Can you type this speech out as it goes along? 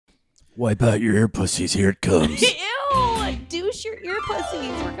Wipe out your ear pussies. Here it comes. Ew! Douche your ear pussies.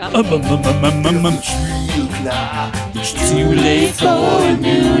 We're coming. It's too late for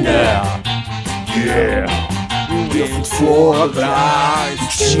you now. Yeah. It's for life.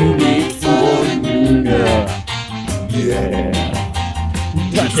 It's too late for you now. Yeah.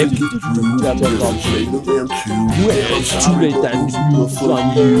 It's too late that it's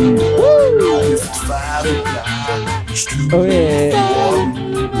on you. Oh,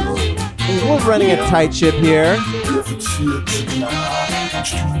 yeah. We're running a tight ship here.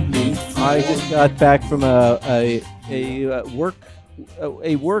 I just got back from a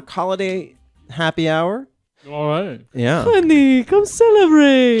work holiday happy hour. All right. Yeah. Honey, come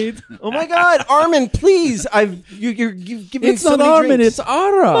celebrate. Oh my God, Armin, please! You've given me It's so not many Armin, drinks. it's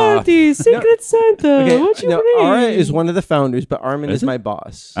Ara. Party, Secret Santa. Okay, What you no, bring? Ara is one of the founders, but Armin Is is it? my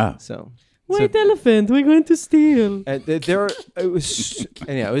boss. Ah. So White elephant. We're going to steal. it was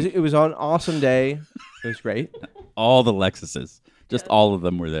it was an awesome day. It was great. All the Lexuses. Just all of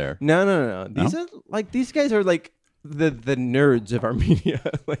them were there. No. These guys are like the nerds of Armenia.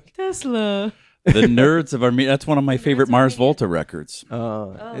 Like, Tesla. The Nerds of Armenia. That's one of my favorite Mars Volta records.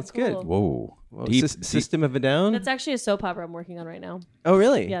 it's cool. good. Whoa. Well, Deep, System of a Down. That's actually a soap opera I'm working on right now. Oh,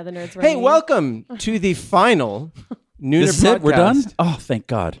 really? Yeah, the nerds. Hey, welcome to the final Nooner This is it? We're done? podcast Oh, thank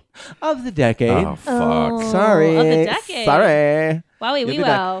God. of the decade. Oh, fuck. Sorry. of the decade. Sorry. Wowie You'll wee be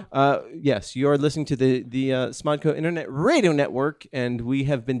wow. back. Yes, you are listening to the Smodco Internet Radio Network, and we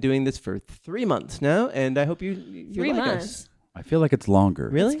have been doing this for 3 months now, and I hope you 3 like months. us. I feel like it's longer.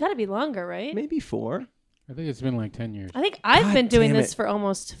 Really? It's got to be longer, right? Maybe 4. I think it's been like 10 years. I think I've God been doing damn this it. for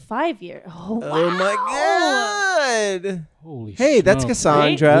almost 5 years. Oh, wow. Oh my God! Holy Hey, that's smokes.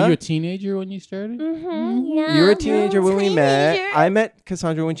 Cassandra. Were you a teenager when you started? Mm-hmm. Yeah. You were a teenager when we met. Teenager. I met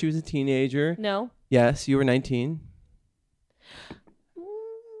Cassandra when she was a teenager. No. Yes, you were 19.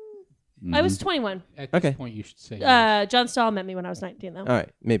 I was 21. At Okay. this point, you should say yes. John Stahl met me when I was 19, though. All right,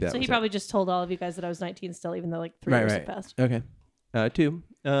 maybe that So was he probably just told all of you guys that I was 19 still, even though like 3 years have passed. Okay. 2.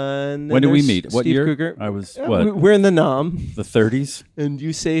 And then When did we there's meet? What Steve year? Kruger. I was, We're in the Nam, the 30s? and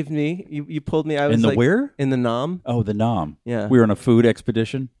you saved me. You pulled me. I was In the like, where? In the Nam. Oh, the Nam. Yeah. We were on a food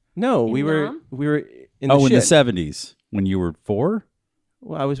expedition. No, In we were Nam? in the In the shit. 70s when you were 4?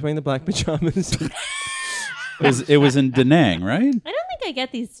 Well, I was wearing the black pajamas. It was in Da Nang, right? I don't think I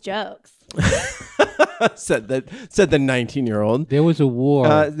get these jokes. said the 19-year-old. There was a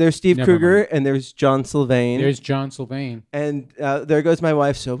war. There's Steve Never Kruger mind. and there's John Sylvain. There's John Sylvain. And there goes my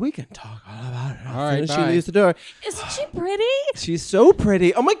wife, so we can talk all about it. All right, And she bye. leaves the door. Isn't she pretty? She's so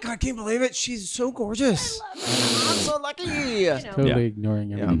pretty. Oh my God, I can't believe it. She's so gorgeous. I'm so lucky. You know. Totally Yeah.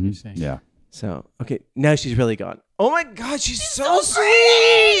 ignoring everything you're saying. Yeah. So, okay, now she's really gone. Oh my God, she's so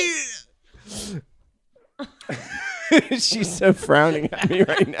sweet. She's so frowning at me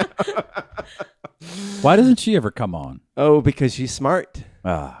right now. Why doesn't she ever come on? Oh, because she's smart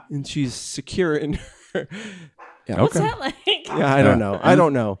Ah. and she's secure in her. Yeah, What's Okay. that like? yeah, I don't know. I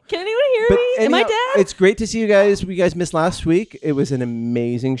don't know. Can anyone hear But me? Am I anyhow, dead? it's great to see you guys. You guys missed last week. It was an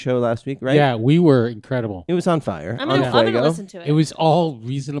amazing show last week, right? Yeah, we were incredible. It was on fire. I'm on gonna, I'm gonna Fuego. listen to it. It was all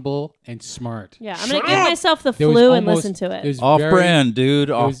reasonable and smart. Yeah, I'm gonna give myself the There was flu and almost- listen to it. It was Off very- brand, dude.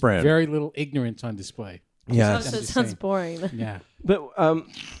 There Off was brand. very little ignorance on display. Yeah. Oh, so it just sounds saying. boring. Yeah. But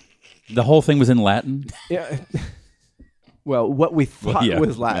The whole thing was in Latin. yeah. Well, what we thought yeah.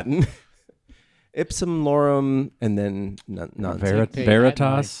 was Latin. Ipsum lorem, and then nonsense. Okay,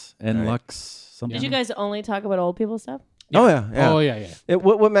 Veritas and All right. Lux. Something. Did you guys only talk about old people stuff? Oh yeah, yeah. Oh, yeah.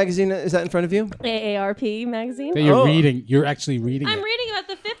 What magazine is that in front of you? AARP magazine. That you're Oh. reading. You're actually reading I'm it. reading about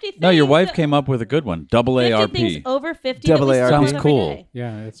the 50 things. No, your wife that- came up with a good one. Double 50 ARP. things over 50. Double that we ARP. still Sounds do every cool. day.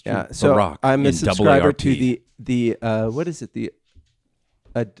 Yeah, that's true. Yeah. So Rock I'm a in subscriber to AARP. the what is it? The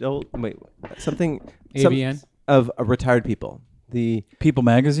adult something AVN? of retired people. The People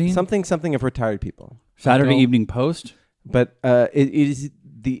Magazine. something of retired people. Saturday Adult- Evening Post. But it is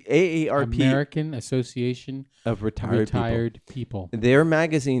the AARP American Association of of Retired People. People. Their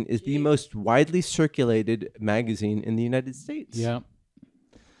magazine is the most widely circulated magazine in the United States. Yeah.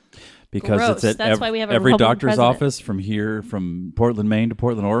 Because Gross. it's at That's why we have a every Republican doctor's president. office from Portland, Maine to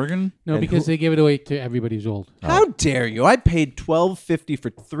Portland, Oregon. No, And because who- they give it away to everybody who's old. How dare you? I paid $12.50 for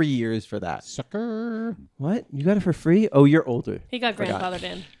 3 years for that. Sucker. What? You got it for free? Oh, you're older. He got grandfathered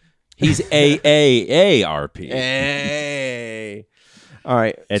in. He's AAARP. Hey. All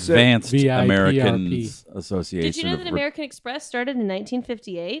right. Advanced VIPRP. Americans Association. Did you know of that Re- American Express started in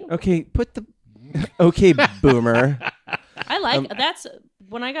 1958? Okay, put the. Okay, boomer. I like that's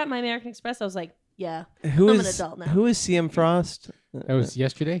when I got my American Express. I was like, yeah, Who I'm is an adult now. Who is CM Frost? That was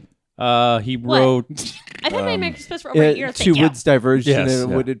yesterday. He wrote. I've had Nightmare Express for over a year. Two Thank you. woods diverged in Yes, a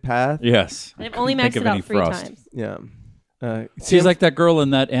yeah. wooded path. Yes. I've only Think maxed of it any out 3 Frost. times. Yeah. She's like that girl in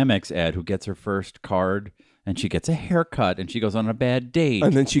that Amex ad who gets her first card and she gets a haircut and she goes on a bad date.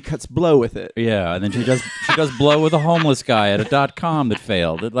 and then she cuts blow with it. Yeah, and then she does blow with a homeless guy at a .com that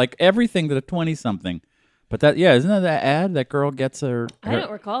failed. Like everything that a 20-something. But isn't that the ad? That girl gets her. I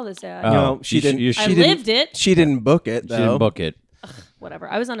don't recall this ad. Oh, No, she didn't. I lived it. She didn't book it though. She didn't book it. Whatever.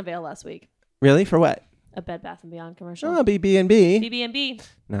 I was on a Veil last week. Really? For what? A Bed Bath & Beyond commercial. Oh, BB&B. BB&B.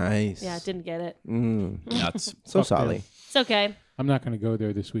 Nice. Yeah, didn't get it. Nuts. So Fuck sorry. them. It's okay. I'm not going to go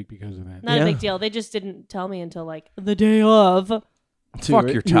there this week because of that. Not Yeah. a big deal. They just didn't tell me until like the day of. So Fuck you were- your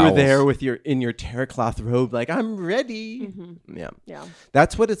You were towels. there with your terror cloth robe, like I'm ready. Mm-hmm. Yeah, Yeah.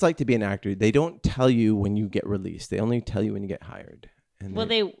 that's what it's like to be an actor. They don't tell you when you get released. They only tell you when you get hired. And Well,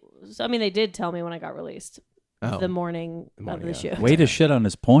 they did tell me when I got released. Oh. The morning of the yeah. shoot. Way to shit on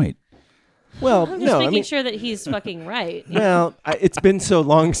his point. well, I'm just no, making I mean, sure that he's fucking right. well, it's been so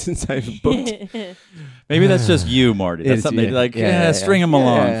long since I've booked. Maybe that's just you, Marty. That's It's something you. like, Yeah. string him Yeah,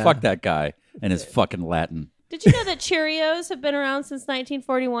 along. yeah. Fuck that guy and his fucking Latin. Did you know that Cheerios have been around since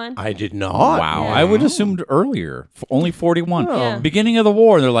 1941? I did not. Wow, Yeah. I would assumed earlier. Only 41. Yeah. Beginning of the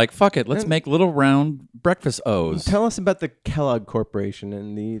war, they're like, fuck it, let's make little round breakfast O's. Tell us about the Kellogg Corporation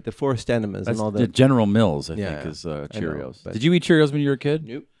and the Forest Enemas That's and all the that. General Mills, I Yeah, think, is I know, Cheerios. but- Did you eat Cheerios when you were a kid?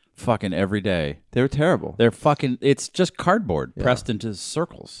 Nope. Fucking every day. They were terrible. They're fucking. It's just cardboard pressed into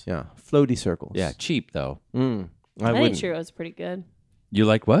circles. Yeah, floaty circles. Yeah, cheap though. I Honey wouldn't. Cheerios pretty good. You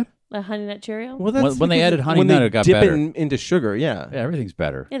like what? A Honey Nut Cheerio? Well, that's When they because added Honey when Nut, they it got dip better. into sugar. Yeah. Yeah, everything's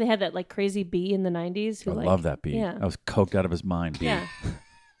better. Yeah, they had that like crazy bee in the 90s. Who, I like, love that bee. Yeah. I was coked out of his mind. Bee. Yeah.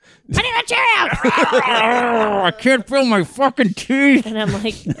 I can't feel my fucking teeth. And I'm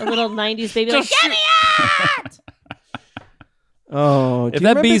like a little 90s baby, like, get me out! Oh, If do you that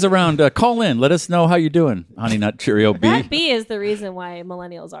remember- bee's around, call in. Let us know how you're doing, Honey Nut Cheerio bee. That bee is the reason why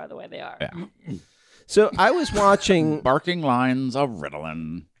millennials are the way they are. Yeah. So I was watching, Barking lines of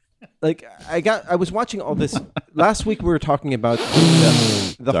Ritalin. like, I was watching all this. Last week we were talking about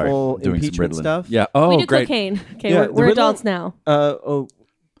the Sorry, whole doing some impeachment Ritalin. stuff. Yeah. Oh, We do great. cocaine. Okay, Yeah, we're, the we're Ritalin- adults now.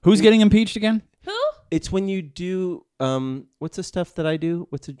 Who's getting impeached again? Who? It's when you do what's the stuff that I do?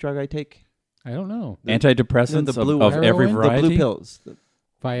 What's the drug I take? I don't know. Antidepressants the blue of every heroin? variety. The blue pills.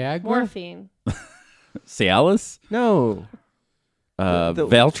 Viagra? Morphine. Cialis, No, the-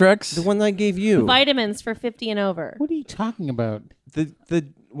 Valtrex. the one I gave you. Vitamins for 50 and over. What are you talking about? The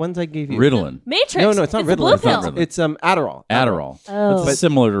ones I gave you. Ritalin, Matrix. No, it's not the Ritalin. blue It's not pill. Ritalin. It's Adderall. Adderall. Oh. It's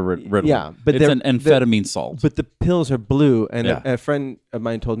similar to Ritalin. Yeah, but it's they're- an amphetamine salt. But the pills are blue, and Yeah. a friend of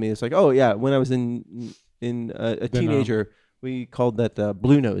mine told me it's like, oh yeah, when I was in a teenager, we called that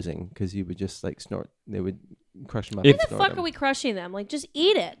blue nosing because you would just like snort. They would crush them up. If- and Why the snort fuck them. are we crushing them? Like, just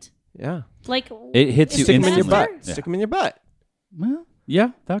eat it. Yeah, Like, It hits you stick them in your instantly. butt. Yeah. Stick them in your butt. Well, yeah,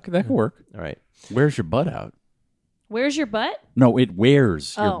 that could work. All right. Wears your butt out. where's your butt? No, it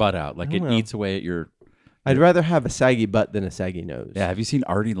wears your Oh. butt out. Like it well. eats away at your. I'd rather have a saggy butt than a saggy nose. Yeah, have you seen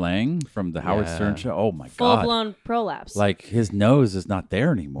Artie Lang from the Howard Yeah. Stern show? Oh my Full god! blown prolapse. Like his nose is not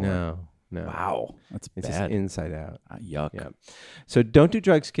there anymore. No. Wow, that's It's bad. just inside out. Yuck. Yeah. So don't do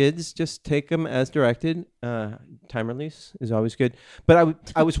drugs, kids. Just take them as directed. Time release is always good. But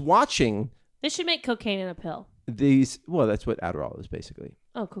I was watching they should make cocaine in a pill. these. Well, that's what Adderall is basically.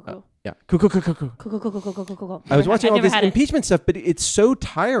 Oh, cool. Yeah. Cool. Cool. I was watching I've all never this had it. impeachment stuff, but it's so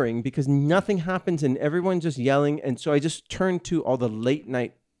tiring because nothing happens and everyone's just yelling. And so I just turned to all the late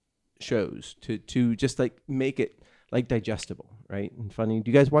night shows to just like make it like digestible, right? And funny.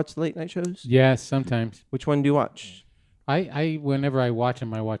 Do you guys watch the late night shows? Yes, sometimes. Which one do you watch? I whenever I watch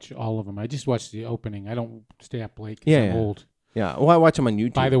them, I watch all of them. I just watch the opening. I don't stay up late 'cause Yeah, I'm yeah. old. Yeah. Well, I watch them on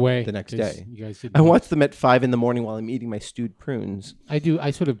YouTube. By the way, the next 'cause day. you guys did. I watch them at 5 a.m. while I'm eating my stewed prunes. I do.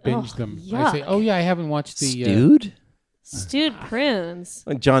 I sort of binge Ugh, them. I say, yuck. "Oh yeah, I haven't watched the." Dude. Stewed prunes.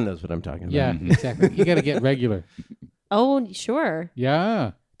 John knows what I'm talking about. Yeah, exactly. You got to get regular. Oh, sure.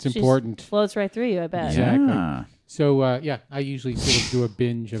 Yeah, it's Just important. Flows right through you, I bet. Yeah. Exactly. Yeah. So yeah, I usually sort of do a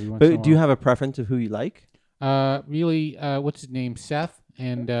binge every once in a But while. do you have a preference of who you like? Really? What's his name? Seth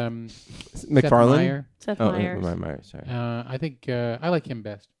and McFarlane? Seth Meyer. Seth Oh, Meyers. Myers. Sorry. I think I like him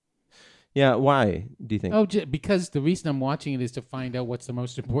best. Yeah. Why do you think? Oh, because the reason I'm watching it is to find out what's the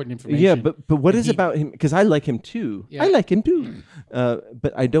most important information. yeah, but what And is he- about him? Because I like him too. Yeah. I like him too.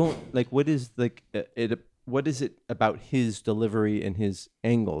 But I don't like. What is like it? What is it about his delivery and his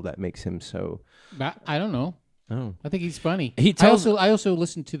angle that makes him so? I don't know. Oh, I think he's funny. He tells- I also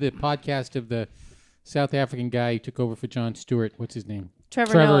listened to the podcast of the South African guy who took over for Jon Stewart. What's his name?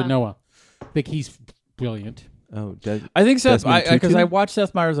 Trevor Noah. I think he's brilliant. Oh, I think Seth, Desmond because Tutu? I watch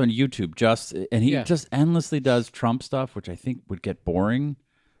Seth Meyers on YouTube and he Yeah. just endlessly does Trump stuff, which I think would get boring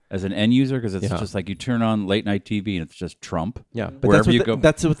as an end user because it's Yeah. just like you turn on late night TV and it's just Trump. Yeah, but wherever that's what you the, go.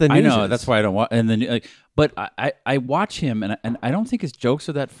 that's what the news I know is. that's why I don't watch. And then, but I watch him and I don't think his jokes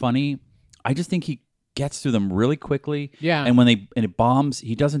are that funny. I just think he gets through them really quickly. Yeah. And when it bombs,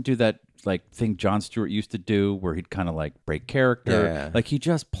 he doesn't do that like thing Jon Stewart used to do where he'd kind of like break character. Yeah. Like he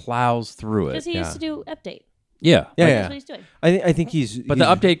just plows through it. Because he used to do update. Yeah. Yeah, Like, That's what he's doing. I think he's. But the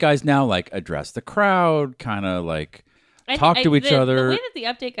update guys now like address the crowd, kind of like talk to each other. The way that the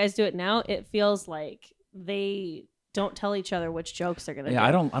update guys do it now, it feels like they don't tell each other which jokes they're gonna do. Yeah,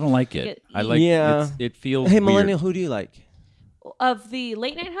 I don't like it. I like Yeah. it feels Hey, weird. millennial, who do you like? Of the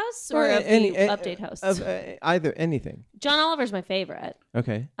late night hosts or Or of any- the update hosts? Of either anything. John Oliver's my favorite.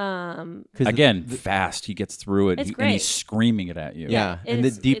 Okay. 'Cause Again, fast. He gets through it, It's and great. he's screaming it at you. Yeah, it and the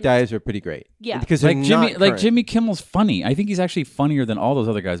is- deep it- dives are pretty great. Yeah. because they're Like Jimmy, not like current. Jimmy Kimmel's funny. I think he's actually funnier than all those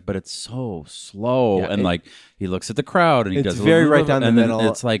other guys, but it's so slow. Yeah, and like he looks at the crowd and he It's does a very little right bit, down the and then middle.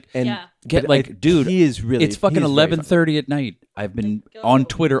 It's like And Yeah. get but like, dude, he is really. it's fucking he is very 11:30 at night. I've been Go, on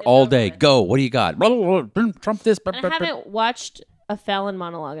Twitter get all over day. it. Go. What do you got? Blah, blah, blah, Trump this. And I haven't watched a Fallon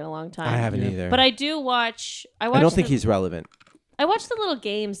monologue in a long time. funny. I haven't Yeah. either. But I do watch. I I don't think the, he's relevant. I watch the little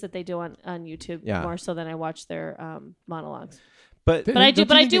games that they do on YouTube Yeah. more so than I watch their monologues. But But I do. Don't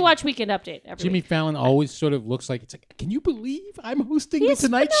But you I think do that watch Weekend Update every Jimmy week. Fallon always sort of looks like it's like, can you believe I'm hosting He's the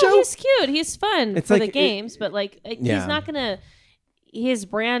Tonight no, Show? He's cute. He's fun It's for like the it- games, but like Yeah. he's not gonna. His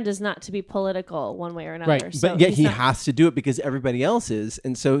brand is not to be political one way or another. Right. So but yet he's he not- has to do it because everybody else is,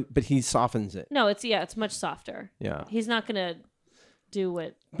 and so but he softens it. No, it's much softer. Yeah. He's not gonna do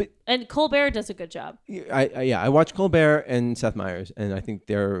what. But- and Colbert does a good job. I watch Colbert and Seth Meyers, and I think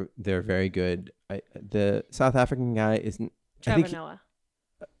they're very good. The South African guy isn't. I Trevor think. Noah.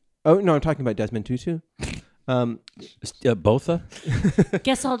 Oh no, I'm talking about Desmond Tutu. Botha?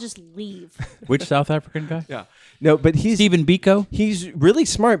 Guess I'll just leave. Which South African guy? Yeah. No, but he's Stephen Biko? he's really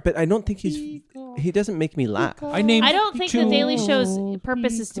smart, but I don't think he doesn't make me laugh. I named I don't think the Daily Show's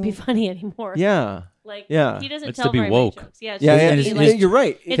purpose is to be funny anymore. Yeah. Like Yeah. he doesn't It's tell to be very woke. many jokes. Yeah, it's Yeah, just yeah, to his- be, yeah, like, you're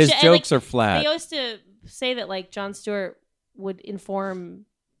right. it's His ju- jokes like, are flat. They used to say that like Jon Stewart would inform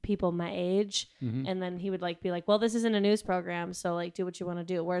people my age, and then he would like be like, "Well, this isn't a news program, so like do what you want to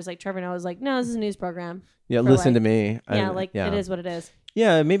do." Whereas like Trevor Noah was like, "No, this is a news program." Yeah, for, listen like- to me. It is what it is.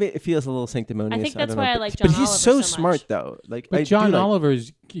 Yeah, maybe it feels a little sanctimonious. I think that's don't why know, I but- like But John he's Oliver so so much. smart, though. Like, But I John do like, Oliver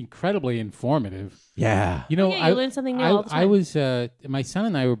is incredibly informative. Yeah. You know, yeah, you learn something new all the I time. was my son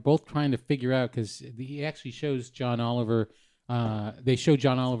and I were both trying to figure out because he actually shows John Oliver. They show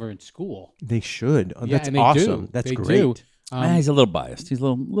John Oliver in school. They should. Oh, Yeah, that's and they awesome. do. That's They great. do. He's a little biased. He's a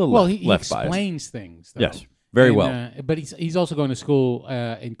little Well, left, he left biased. explains things. Though. Yes, very And, well. But he's also going to school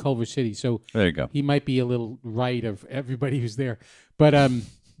in Culver City, so There you go. he might be a little right of everybody who's there. But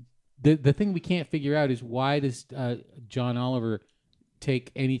the thing we can't figure out is why does John Oliver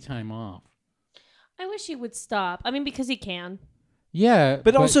take any time off? I wish he would stop. I mean, because he can. Yeah,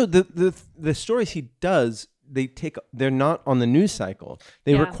 But also the stories he does, they're not on the news cycle.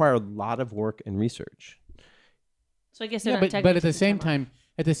 They Yeah. require a lot of work and research. So I guess they're yeah, not but technically at the taking same time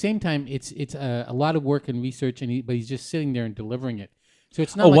off. time, it's a lot of work and research, and but he's just sitting there and delivering it. So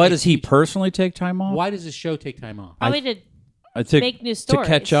it's not. Oh, like why a does he speech. personally take time off? Why does the show take time off? Probably to To make new to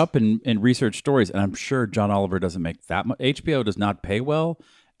catch stories. up and research stories. And I'm sure John Oliver doesn't make that much. HBO does not pay well.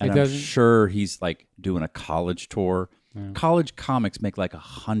 And It I'm doesn't? sure he's like doing a college tour. College comics make like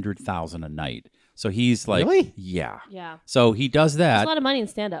 $100,000 a night. So he's like, Really? yeah. yeah. So he does There's that a lot of money in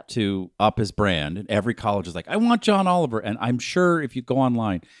stand up. to up his brand. And every college is like, I want John Oliver. And I'm sure if you go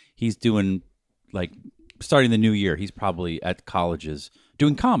online, he's doing like starting the new year, he's probably at colleges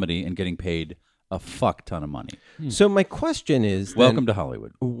doing comedy and getting paid a fuck ton of money. So my question is, Welcome to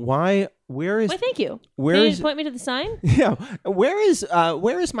Hollywood. why? Where is? Why, thank you. Where Can you is- point me to the sign? Yeah. Where is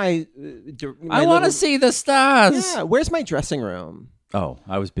my? I want to see the stars. Yeah. Where's my dressing room? Oh,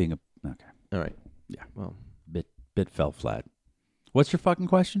 I was being okay. All right. Yeah. Well, Bit fell flat. What's your fucking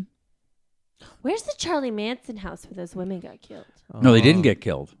question? Where's the Charlie Manson house where those women got killed? No, they didn't get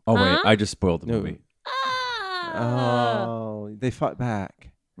killed. Oh wait, Huh? I just spoiled the No. movie Ah. Oh, they fought back.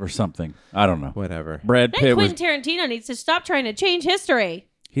 or something. I don't know. Whatever. Brad Then Pitt was. Quentin Tarantino needs to stop trying to change history.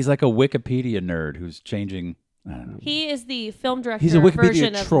 He's like a Wikipedia nerd who's changing. I don't know. He is the film director He's a Wikipedia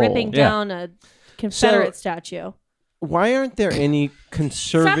version of troll. ripping Yeah. down a Confederate statue. Why aren't there any Stop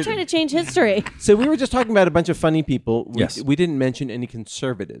conservative? trying to change history. So we were just talking about a bunch of funny people. Yes. We didn't mention any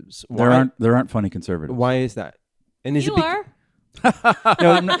conservatives. There aren't funny conservatives. Why is that? And is You it? are.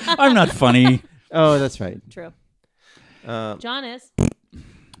 No, I'm not funny. Oh, that's right. True. Um, John is.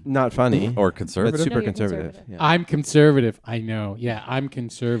 not funny Or but conservative. super No, you're conservative. conservative. Yeah. I'm conservative. I know. Yeah, I'm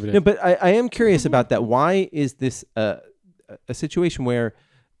conservative. No, but I am curious about that. Why is this a situation where,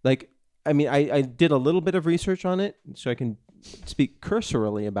 like, I mean, I did a little bit of research on it, so I can speak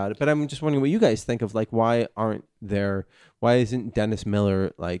cursorily about it. But I'm just wondering what you guys think of, like, why isn't Dennis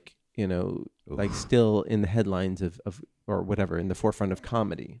Miller, like, you know, like still in the headlines of or whatever, in the forefront of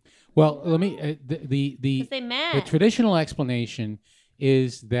comedy? Well, let me the Because they the mad. traditional explanation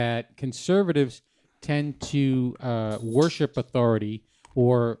is that conservatives tend to worship authority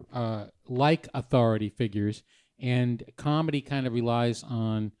or like authority figures, and comedy kind of relies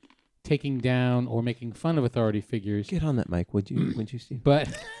on taking down or making fun of authority figures. Get on that mic, would you, Steve? But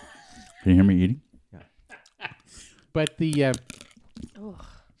Can you hear me eating? the Ugh,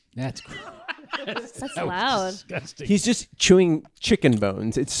 that's that's loud. disgusting. He's just chewing chicken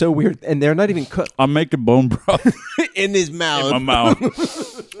bones. It's so weird, and they're not even cooked I'm making bone broth in his in mouth. my mouth. God.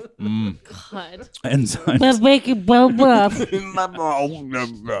 Enzymes. making bone broth.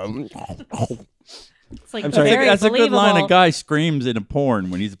 It's like I'm sorry. very That's a good line. A believable. guy screams in a porn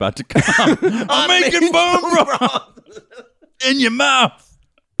when he's about to come. I'm making bone broth in your mouth.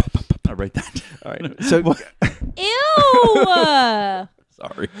 I write that. All right, so Ew!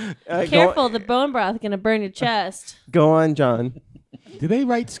 Sorry. Careful, the bone broth is gonna burn your chest. Go on, John. Do they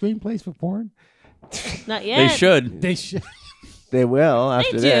write screenplays for porn? Not yet. They should. They should. They will They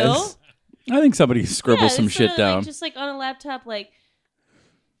after do. this. I think somebody scribbles Yeah, some it's sorta shit down. Like, just like on a laptop, like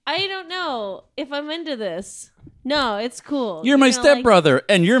I don't know if I'm into this. No, it's cool. You're my You know, like- stepbrother,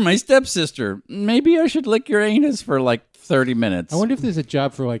 and you're my stepsister. Maybe I should lick your anus for like 30 minutes. I wonder if there's a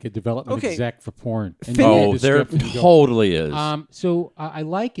job for like a development Okay. exec for porn. And Fin- you read Oh, the there script and you go, totally is. So I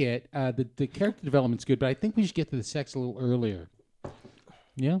like it. The character development's good, but I think we should get to the sex a little earlier.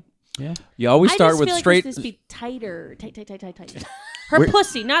 Yeah, yeah. You always I start just with feel straight. Like this be tighter, tight. Her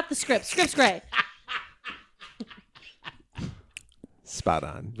pussy, not the script. Script's great. Spot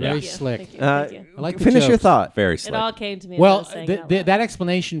on. Very Thank you. slick. Thank you. Uh, Thank you. I like the Finish your jokes. thought. Very It slick. all came to me. Well, as I was saying it out loud. that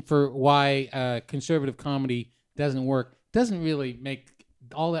explanation for why conservative comedy doesn't work doesn't really make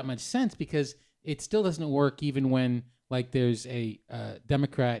all that much sense, because it still doesn't work even when like there's a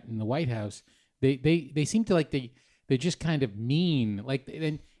Democrat in the White House. They seem to like they're just kind of mean, like,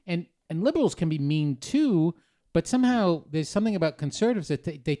 and liberals can be mean too, but somehow there's something about conservatives that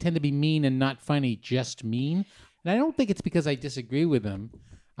they tend to be mean and not funny, just mean. And I don't think it's because I disagree with them.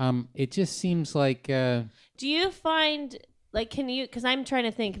 It just seems like Do you find like can you? Because I'm trying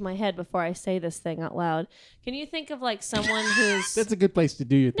to think in my head before I say this thing out loud. Can you think of like someone who's? that's a good place to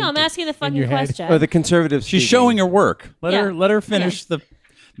do your No, I'm thinking asking the in fucking your head. question. Or the conservatives. She's speaking. showing her work. Yeah. Let her finish the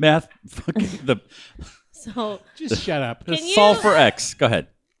math. The So Just shut up. Can you- solve for X. Go ahead.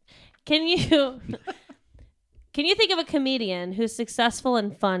 can you think of a comedian who's successful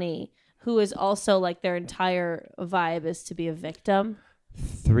and funny who is also like their entire vibe is to be a victim?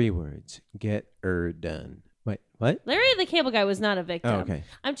 3 words. Get her done. Wait, what? Larry the Cable Guy was not a victim. Oh, okay.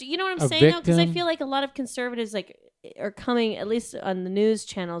 You know what I'm A saying? Because I victim? feel like a lot of conservatives like are coming, at least on the news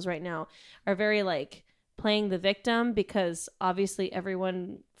channels right now, are very like playing the victim because obviously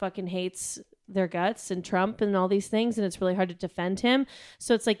everyone fucking hates their guts and Trump and all these things, and it's really hard to defend him.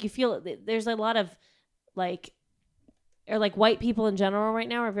 So it's like you feel there's a lot of like, or like white people in general right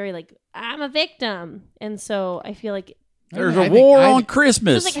now are very like, I'm a victim, and so I feel like There's I a think- war I on think-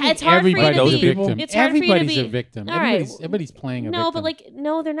 Christmas. It's like- it's hard for you to Everybody's be- a victim. it's hard for you to Everybody's be- a victim. All right. Everybody's playing a victim. no, but like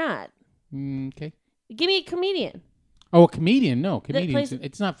no, they're not. Okay. Give me a comedian. Oh, a comedian? No, comedians. plays-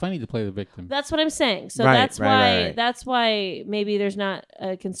 It's not funny to play the victim. That's what I'm saying. So Right, that's right, why right, right. that's why maybe there's not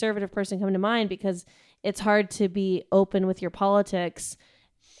a conservative person coming to mind, because it's hard to be open with your politics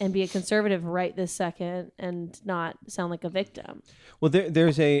and be a conservative right this second and not sound like a victim. Well,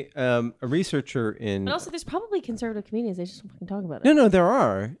 there's a researcher in. But also, there's probably conservative comedians. They just don't fucking talk about it. No, there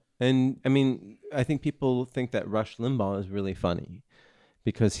are. And I mean, I think people think that Rush Limbaugh is really funny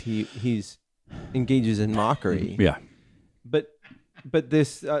because he's engages in mockery. Yeah. But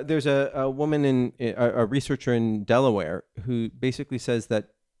this there's a woman in a researcher in Delaware who basically says that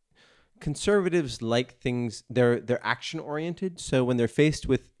conservatives like things they're action oriented. So when they're faced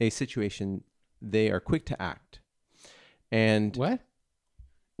with a situation, they are quick to act. And What?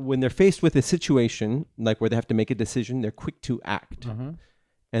 when they're faced with a situation like where they have to make a decision, they're quick to act. Uh-huh.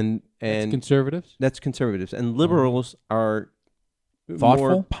 And Conservatives? that's conservatives, and liberals are Thoughtful?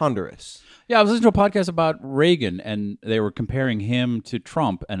 more ponderous. Yeah, I was listening to a podcast about Reagan, and they were comparing him to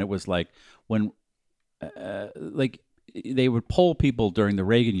Trump, and it was like when, like, they would poll people during the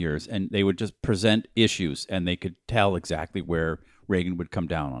Reagan years, and they would just present issues, and they could tell exactly where Reagan would come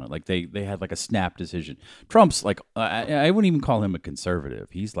down on it. Like they had like a snap decision. Trump's like I wouldn't even call him a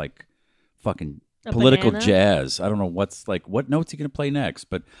conservative. He's like fucking A political banana? jazz. I don't know what note's he going to play next,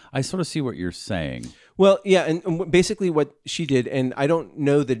 but I sort of see what you're saying. Well, yeah, and basically what she did, and I don't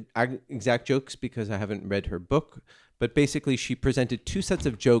know the exact jokes because I haven't read her book, but basically she presented two sets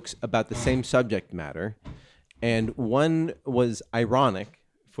of jokes about the same subject matter, and one was ironic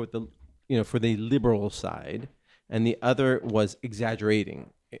for the liberal side, and the other was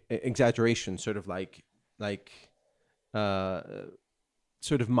exaggeration, sort of like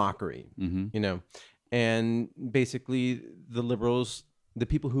sort of mockery, and basically the liberals, the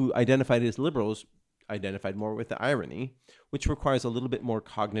people who identified as liberals, identified more with the irony, which requires a little bit more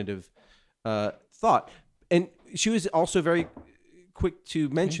cognitive thought. And she was also very quick to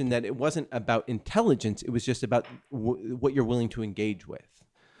mention that it wasn't about intelligence; it was just about what you're willing to engage with.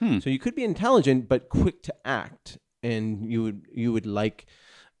 So you could be intelligent but quick to act, and you would like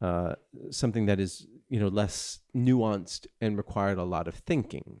something that is less nuanced and required a lot of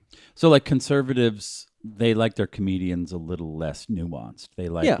thinking. So like conservatives, they like their comedians a little less nuanced. They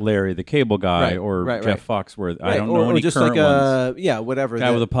like Yeah. Larry the Cable Guy or Jeff Foxworth. I don't know or any just current like ones. whatever. Guy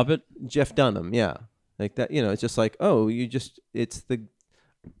with a puppet. Jeff Dunham, yeah, like that. It's just like it's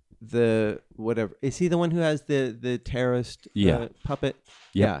the whatever. Is he the one who has the terrorist puppet?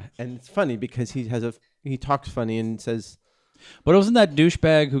 Yep. Yeah, and it's funny because he talks funny and says. But wasn't that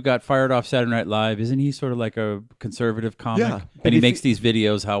douchebag who got fired off Saturday Night Live? Isn't he sort of like a conservative comic? Yeah. And he makes these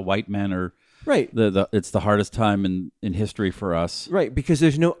videos how white men are Right. It's the hardest time in history for us. Right, because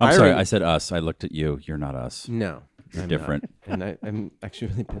there's no I'm irony. sorry, I said us. I looked at you. You're not us. No. You're I'm different. not. And I'm actually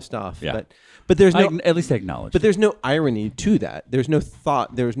really pissed off. Yeah. But there's no At least acknowledge. But there's no irony to that. There's no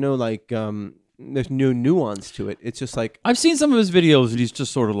thought. There's no there's no nuance to it. It's just like I've seen some of his videos, and he's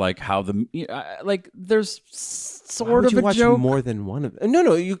just sort of like how there's why sort would of you a watch joke. more than one of them?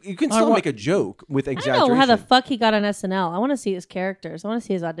 No, you can still make a joke with I exaggeration. don't know how the fuck he got on SNL. I want to see his characters. I want to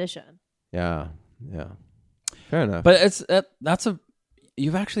see his audition. Yeah. Fair enough. But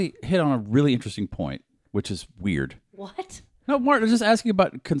you've actually hit on a really interesting point, which is weird. What? No, Martin, I was just asking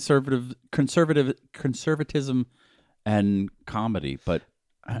about conservatism and comedy, but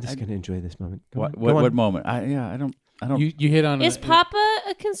I'm just gonna enjoy this moment. what Go on. moment? I don't. You hit on Is Papa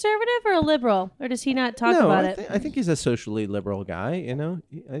a conservative or a liberal, or does he not talk about it? I think he's a socially liberal guy.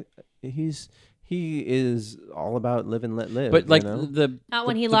 He is all about live and let live. But like the Not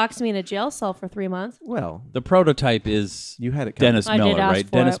when he locks me in a jail cell for 3 months. the prototype is you had it coming. Dennis I did Miller, ask right?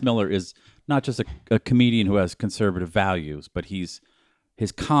 for Dennis it. Miller is not just a comedian who has conservative values, but his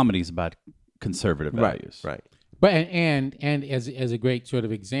comedy is about conservative values. Right. But and as a great sort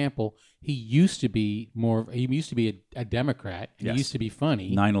of example, he used to be a Democrat. And Yes. He used to be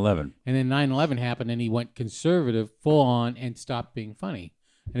funny. 9/11. And then 9/11 happened, and he went conservative full on and stopped being funny.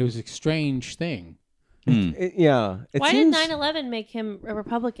 And it was a strange thing. Yeah. Why did 9/11 make him a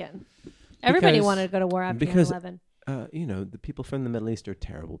Republican? Everybody Because- wanted to go to war after because 9/11. the people from the Middle East are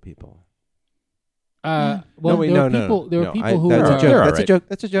terrible people. Well, no, wait, there no, were no. people who That's were, a joke. They're all That's a right. joke.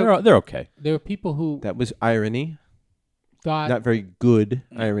 That's a joke. They're okay. there were people who That was irony. thought Not very good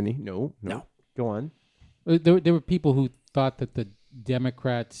irony. No. Go on. there were people who thought that the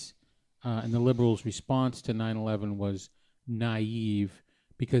Democrats and the liberals' response to 9/11 was naive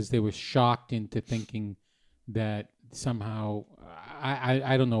because they were shocked into thinking that somehow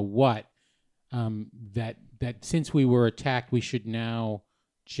I don't know what that since we were attacked we should now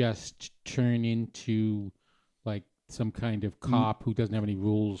just turn into like some kind of cop who doesn't have any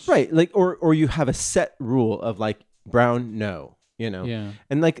rules. Right. Like or you have a set rule of like brown no. Yeah.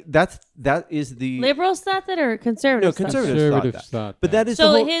 And like that is the Liberals thought that, or conservatives? No, thought that? conservatives thought that. But that is the So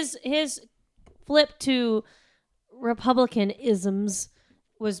whole, his flip to Republicanisms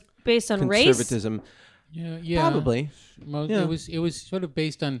was based on race. conservatism. Yeah. Probably. Well, Yeah. It was sort of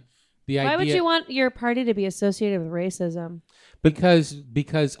based on the idea. Why would you want your party to be associated with racism?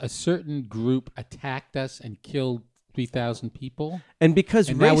 Because a certain group attacked us and killed 3,000 people, And because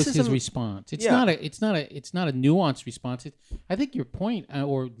and racism that was his response. It's Yeah. not a nuanced response. I think your point,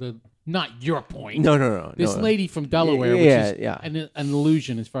 not your point. No. This lady from Delaware, Yeah, which is yeah. an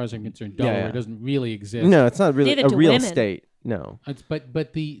illusion as far as I'm concerned. Delaware yeah. doesn't really exist. No, it's not really Did it a to real women. state. No.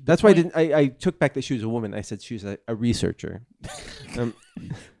 But the That's why point, I took back that she was a woman. I said she was a researcher.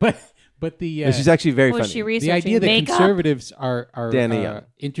 But the She's actually very Was funny. she researching the idea that makeup? conservatives are Danny Young.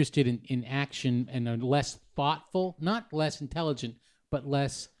 interested in action and are less thoughtful, not less intelligent, but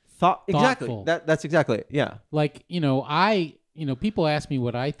less Exactly. thoughtful. That's exactly it. Yeah. like people ask me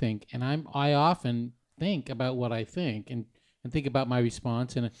what I think, and I often think about what I think, and and think about my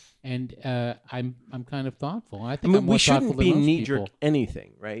response, and I'm kind of thoughtful. I I think mean, I'm more we shouldn't thoughtful be than most knee jerk people.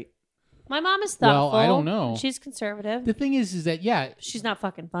 anything, right? My mom is Well, thoughtful. I don't know. She's conservative. The thing is that She's not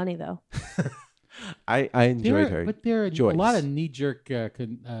fucking funny though. I enjoyed her. But there are Joyce. a lot of knee jerk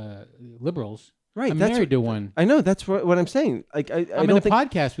liberals. Right, I'm that's married to one. I know that's what I'm saying. Like I I'm in don't a think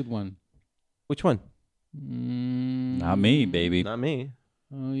podcast with one. which one? Not me, baby. Not me.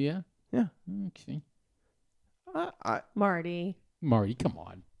 Oh yeah. Yeah. Okay. Marty. Marty, come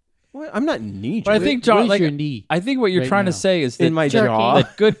on. Well, I'm not knee jerk. But I think John, Where's like, your knee? I think what you're right trying now? to say is that in my Jerky. jaw.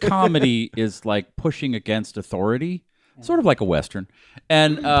 that good comedy is like pushing against authority, sort of like a western.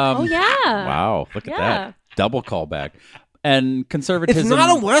 And Oh yeah. wow, look at Yeah. that double callback. And conservatism It's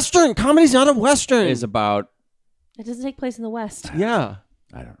not a western. Comedy's not a western. is about It doesn't take place in the West. Yeah.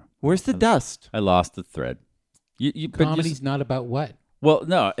 I don't know. Where's the dust? I lost the thread. But Comedy's not about what? well,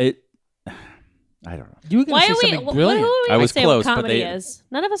 no, it. I don't know. You were going Why to are say we? something Who brilliant. are we I was say close, what but comedy they- is?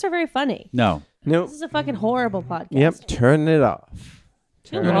 None of us are very funny. No, No. This is a fucking horrible podcast. Yep. Turn it off.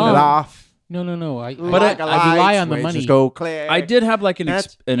 Turn it long. off. No. I Like I a rely light, on the switches money. Go clear. I did have like You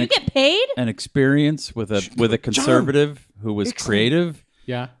get paid? an experience with a conservative who was creative.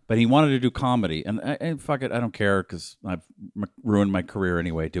 Yeah. But he wanted to do comedy, and fuck it, I don't care because I've ruined my career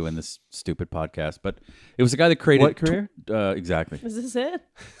anyway doing this stupid podcast. But it was the guy that created What career? Exactly. Is this it?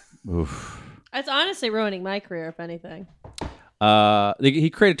 Oof. It's honestly ruining my career, if anything. He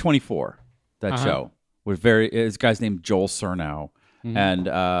created 24. That Uh-huh. show was his guy's named Joel Surnow, Mm-hmm. and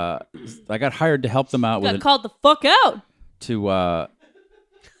I got hired to help them out Got with called the fuck out. to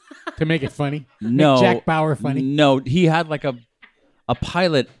To make it funny. no Make Jack Bauer funny. No, he had like a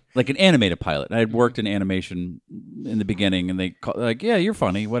pilot, like an animated pilot. I had worked in animation in the beginning, and they called, like, yeah, you're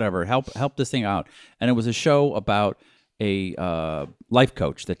funny, whatever. Help this thing out. And it was a show about a life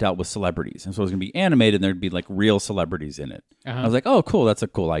coach that dealt with celebrities, and so it was gonna be animated, and there'd be like real celebrities in it. I was like, oh, cool, that's a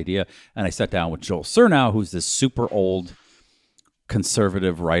cool idea. And I sat down with Joel Surnow, who's this super old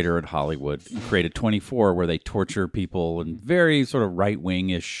conservative writer at Hollywood, and created 24, where they torture people and very sort of right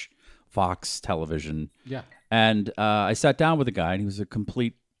wing-ish Fox television. Yeah. And I sat down with a guy, and he was a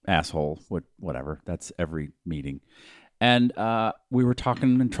complete asshole. Whatever. That's every meeting. And we were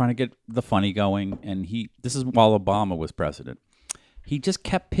talking and trying to get the funny going. And this is while Obama was president. He just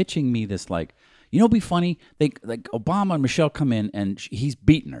kept pitching me this, like, it'd be funny. They like Obama and Michelle come in, and he's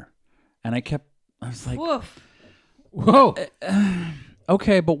beating her. And I was like, Woof. Whoa.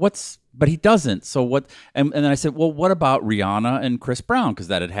 okay, but he doesn't. So what? And then I said, well, what about Rihanna and Chris Brown? Because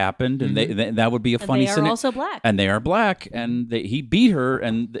that had happened, and that would be a And funny. they are also black. and they are black, and he beat her,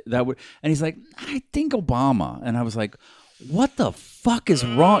 and that would. And he's like, I think Obama, and I was like, what the fuck is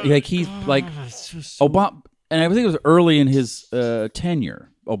wrong? Like he's like Obama, and I think it was early in his tenure,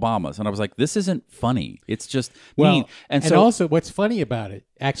 Obama's, and I was like, this isn't funny. It's just mean. And so also, what's funny about it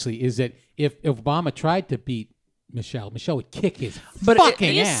actually is that if Obama tried to beat Michelle would kick his But fucking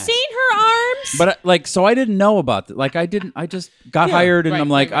Have you ass. seen her arms? But like, so I didn't know about that. Like, I just got hired, and right, I'm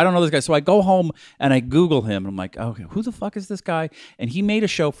like, right. I don't know this guy. So I go home and I Google him, and I'm like, okay, who the fuck is this guy? And he made a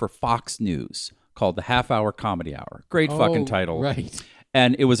show for Fox News called The Half Hour Comedy Hour. Great fucking title, Right.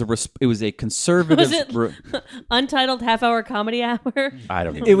 And it was a conservative. Was it Untitled Half-Hour Comedy Hour? I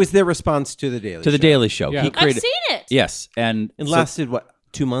don't even. It was their response to the Daily to the Show. Daily Show. Yeah. He I've created. seen it. Yes, and It so, lasted what,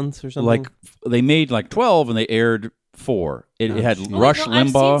 2 months or something? like they made like 12, and they aired 4. It had Oh, Rush no, I've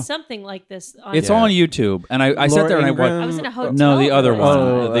Limbaugh. seen something like this. On It's Yeah. on YouTube, and I sat Laura there and Ingraham. I was in a hotel. No, the other one,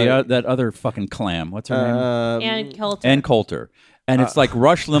 Oh, that other fucking clam. What's her name? And Coulter. Ann Coulter. And it's like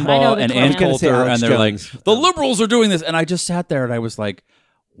Rush I know Limbaugh the and clam. Ann I was gonna say Coulter, Alex and they're Jones. like, the liberals are doing this. And I just sat there and I was like,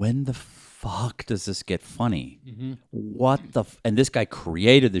 when the fuck does this get funny? What the? And this guy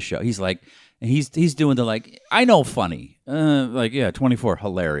created the show. He's like, and he's doing the like, I know funny. Like, yeah, 24,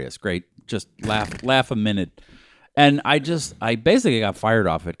 hilarious, great. Just laugh a minute. And I basically got fired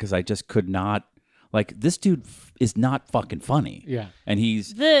off it because I just could not, like, this dude is not fucking funny. Yeah. And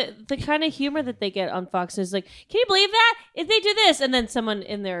he's, the kind of humor that they get on Fox is like, can you believe that? If they do this, and then someone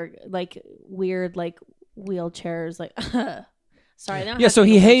in their like weird like wheelchairs, like, sorry, they don't Yeah, have so to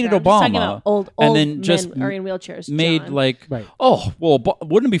be he in hated wheelchair. I'm just talking Obama, about old and then men just are in wheelchairs. made John. like, Right. oh well,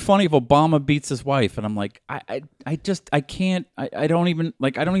 wouldn't it be funny if Obama beats his wife? And I'm like, I can't, I don't even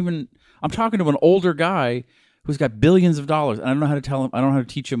like, I'm talking to an older guy who's got billions of dollars, and I don't know how to tell him, I don't know how to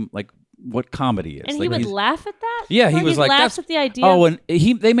teach him like what comedy is. and like, he would he's- laugh at that. Yeah, he was like, laughs that's at the idea. Oh, of,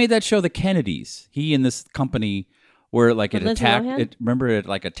 and they made that show, The Kennedys. He and this company where like With it Lindsay attacked. Lohan? Remember it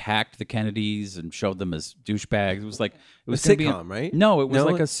like attacked the Kennedys and showed them as douchebags. It was like it a was gonna be sitcom, right? No, it was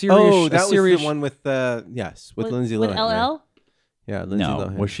No? like a serious. Oh, a that serious, was the one with Lindsay with Lohan. LL. Yeah, Lindsay No,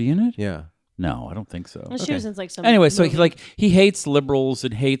 Lohan. was she in it? Yeah. No, I don't think so. Well, she was in like some. Anyway, so movie. he hates liberals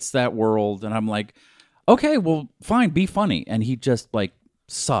and hates that world, and I'm like, okay, well, fine, be funny. And he just like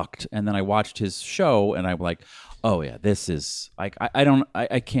sucked. And then I watched his show, and I'm like, oh yeah, this is like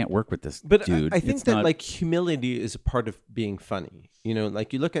I can't work with this But dude. I think It's that not- like humility is a part of being funny. You know,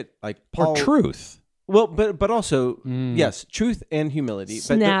 like you look at like or Paul. truth. Well, but also yes, truth and humility.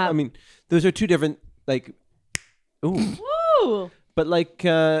 But Snap. I mean, those are two different like. Ooh, Woo! but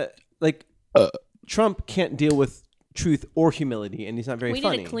Trump can't deal with truth or humility, and he's not very We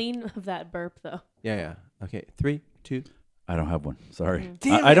funny. need a clean of that burp though. Yeah. Okay. 3, 2. I don't have one. Sorry,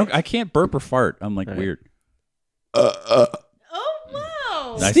 Damn I don't. I can't burp or fart. I'm like weird. Oh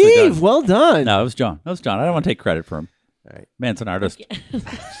wow! Nicely Steve, done. well done. No, it was John. I don't want to take credit for him. All right. Man's an artist.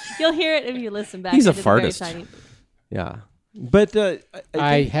 You'll hear it if you listen back. He's a It is very fartist. tiny. Yeah. But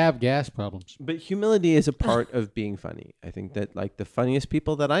I think, have gas problems. but humility is a part of being funny. I think that like the funniest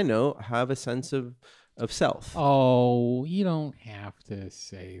people that I know have a sense of self. Oh, you don't have to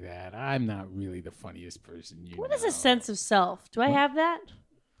say that. I'm not really the funniest person you What know. is a sense of self? Do I have that?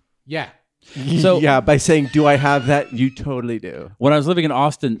 Yeah. So- yeah, by saying, "Do I have that?" You totally do. When I was living in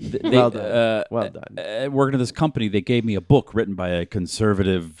Austin, Well done. Well done. Working at this company, they gave me a book written by a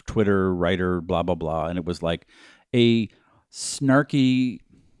conservative Twitter writer, blah blah blah, and it was like a snarky,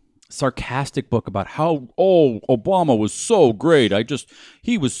 sarcastic book about how Obama was so great.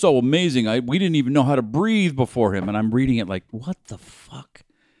 He was so amazing. We didn't even know how to breathe before him. And I'm reading it like, what the fuck?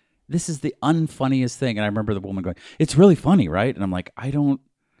 This is the unfunniest thing. And I remember the woman going, "It's really funny, right?" And I'm like, I don't.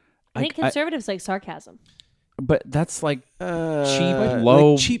 I think conservatives like sarcasm. But that's like cheap, Like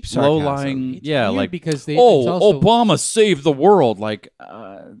low, cheap sarcasm. low-lying. It's Yeah, weird like because it's oh, also- Obama saved the world. Like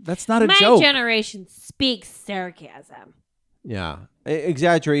that's not a My joke. generation speaks sarcasm. Yeah,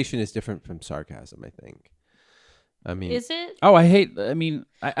 exaggeration is different from sarcasm. I think. I mean, Is it? Oh, I hate. I mean,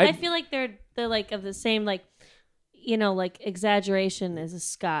 I feel like they're like of the same like, you know, like exaggeration is a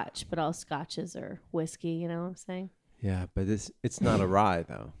scotch, but all scotches are whiskey. You know what I'm saying? yeah, but it's not a rye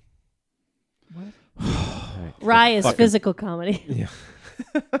though. Rye is fucking- physical comedy. Yeah.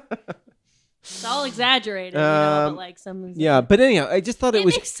 It's all exaggerated, you know, but like some. Yeah, but anyhow, I just thought it it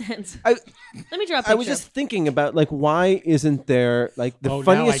was. makes sense. I, Let me draw a picture. I was just thinking about like why isn't there like the Oh, now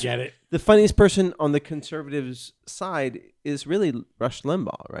funniest? I get it. The funniest person on the conservatives' side is really Rush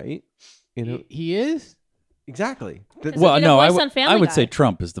Limbaugh, right? You know He is? exactly. well, did a no, voice on Family I would Guy. say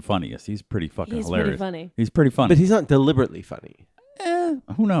Trump is the funniest. He's pretty fucking He's hilarious. pretty funny. He's pretty funny. but he's not deliberately funny.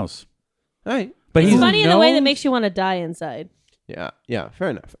 Who knows? All right. But He's he's funny in a way that knows- makes you want to die inside. Yeah. Fair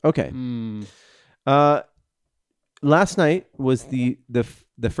enough. Okay. Hmm. Last night was the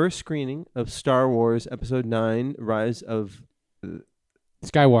first screening of Star Wars Episode 9: Rise of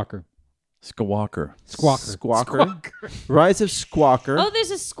Skywalker. Skywalker. Squawker. Rise of Squawker. Oh,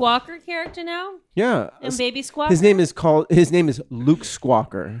 there's a Squawker character now, Yeah. and Baby Squawker. His name is Luke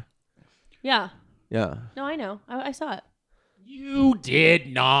Squawker. Yeah. Yeah. No, I know. I saw it. You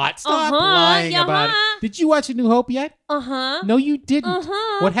did not. Stop Uh-huh, lying about it. uh-huh. Did you watch A New Hope yet? Uh-huh. No, you didn't.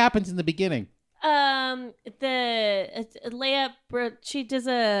 Uh-huh. What happens in the beginning? Leia, she does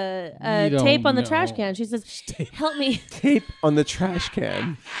a You don't tape on the know. trash can. She says, "Help me." Tape on the trash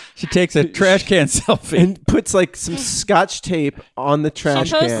can She takes a trash can selfie. and puts like some scotch tape on the trash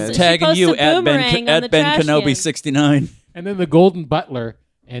She posts- can. she Tagging posts you a at boomerang on the Ben trash Kenobi can. 69. And then the Golden Butler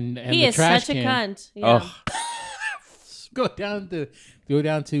and He the is trash such a can cunt. Yeah. Oh, go down to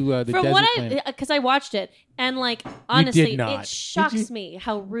the From desert what planet. because I watched it, and like honestly, not. it Did shocks you? me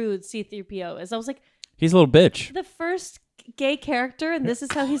how rude C-3PO is. I was like, he's a little bitch. the first gay character, and this is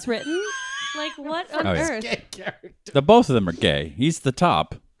how he's written. Like, what on Oh, yeah. earth? Gay character. The both of them are gay. He's the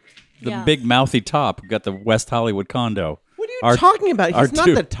top. The Yeah. big mouthy top who got the West Hollywood condo. What are you R- talking about? He's not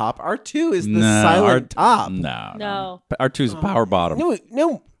R2. the top. R2 is the No, silent top. No. No. R2's a power bottom.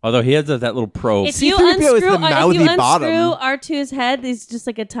 No. Although he has that little probe. If you C-3PO is the unscrew, mouthy bottom. R2's head, he's just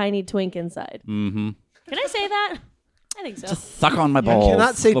like a tiny twink inside. Mm-hmm. Can I say that? I think so. Suck on my You balls.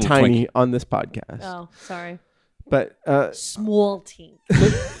 cannot say little tiny twink. on this podcast. Oh, sorry. But Small team.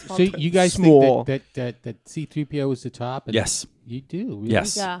 So you guys Small. think that C-3PO is the top? And Yes. You do? Really?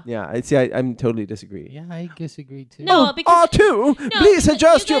 Yes. Yeah. yeah, I'm totally disagree. Yeah, I disagree too. No, because R2, No, please you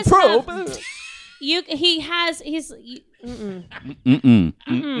adjust your guys probe. Mm-mm.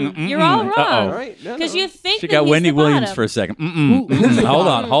 You're all wrong. Uh-oh. All right. No, Because no. you think She that got he's Wendy the Williams bottom. for a second. Mm-mm. Hold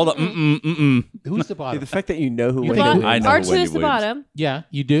on. Mm-mm. Who's the Dude, bottom? the fact that you know who You Wendy think- Williams I is. know who R2 Wendy is the Williams. bottom, Yeah,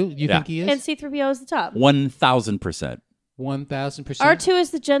 you do. You Yeah. think he is? and C-3PO is the top. 1,000%. 1,000%. R2 is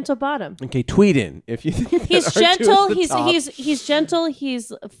the gentle bottom. Okay, tweet in if you think He's that R2 is gentle. the top. He's gentle.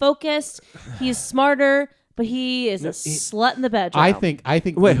 He's focused. He's smarter, but but he is a slut in the bedroom. I think.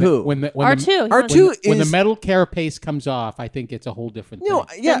 Wait, when who? The, when the, when R2. The, he wants- R2 when the is metal carapace comes off, I think it's a whole different no,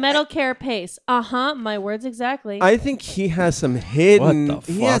 thing. yeah. the metal carapace. My words exactly. I think he has some hidden. What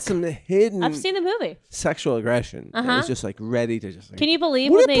the He has fuck? some hidden I've seen the movie. sexual aggression. Uh-huh. He's just like ready to just. Like, Can you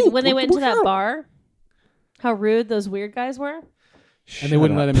believe What when a they boop, went into that boop. bar? How rude those weird guys were. And they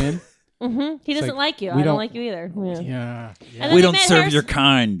wouldn't let him in. He doesn't like, like you. we I don't don't- like you either. Yeah. Yeah. And then We they don't met serve Harrison- your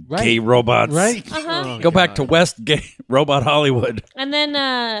kind, Right. gay robots. Right. Uh-huh. Go back to West Gay Robot Hollywood. And then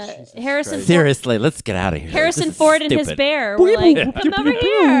Harrison Ford, Seriously, let's get out of here. Harrison This is Ford and his stupid. bear were like, come over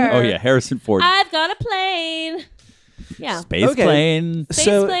here. Oh yeah, Harrison Ford. I've got a plane. Yeah. Space Okay. plane. Space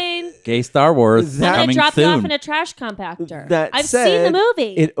So- plane. Gay Star Wars That- And coming then drop it soon. off in a trash compactor. That I've said, seen the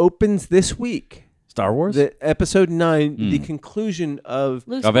movie. It opens this week. Star Wars. The episode 9, the conclusion of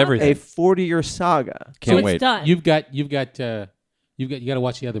Luke of everything. a 40-year saga. Can't it's wait. done. You got you got to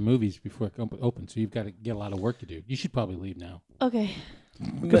watch the other movies before it opens. So you've got to get a lot of work to do. You should probably leave now. Okay.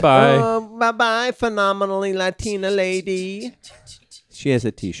 Goodbye. Bye-bye, phenomenally Latina lady. She has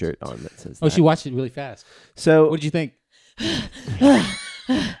a T-shirt on that says Oh, that. she watched it really fast. So What did you think?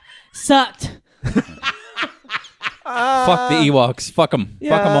 Sucked. Fuck the Ewoks. Fuck them. yeah,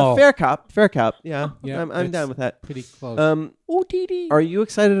 Fuck them all. fair cop. Yeah, Yeah, I'm down that's with that. Pretty close. Are you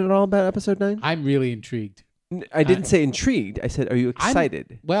excited at all about episode 9? I'm really intrigued. I didn't say intrigued. I said, are you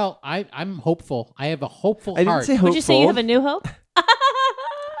excited? I'm hopeful. I have a hopeful I didn't heart. say hopeful. Would you say you have a new hope?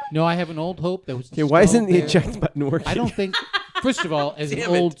 No, I have an old hope that was. Okay, why isn't the there. eject button working? I don't think. First of all, as an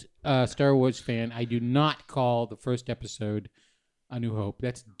Damn it. old Star Wars fan, I do not call the first episode A New Hope.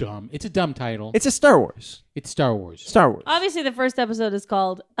 That's dumb. It's a dumb title. It's a Star Wars. It's Star Wars. Star Wars. Obviously, the first episode is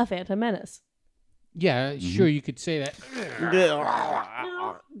called A Phantom Menace. Yeah, sure, you could say that.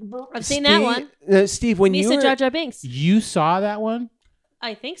 I've seen that one. Steve, when you Misa were Jar Jar Binks. You saw that one?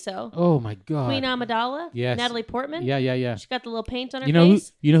 I think so. Oh my god. Queen Amidala. Yes. Natalie Portman. Yeah. She got the little paint on her You know who?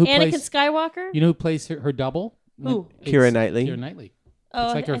 face. You know who Anakin plays? Skywalker. You know who plays her double? Who? It's Keira Knightley. Keira Knightley. Oh,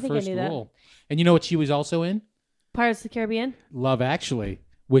 It's like her I think I first knew that. role. And you know what she was also in? Pirates of the Caribbean. Love Actually,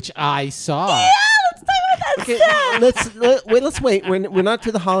 which I saw. Okay, let's wait. We're not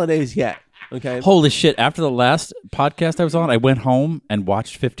to the holidays yet. Okay. Holy shit! After the last podcast I was on, I went home and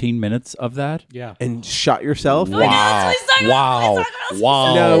watched 15 minutes of that. Yeah. And shot yourself. Wow! Wow!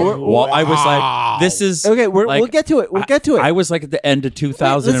 Wow! No, we're- Wow. I was like, "This is Okay, like, we'll get to it. We'll get to it. I was like at the end of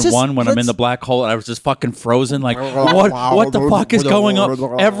 2001 when I'm in let's- the black hole and I was just fucking frozen. Like, what the fuck is going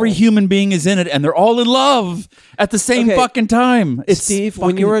on? Every human being is in it and they're all in love at the same Okay. fucking time. It's Steve,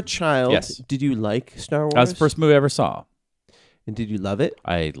 when fucking- you were a child, Yes. did you like Star Wars? that was the first movie I ever saw. And did you love it?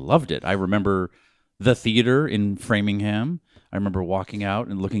 I loved it. I remember the theater in Framingham. I remember walking out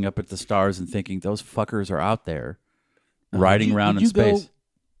and looking up at the stars and thinking, those fuckers are out there riding around in space.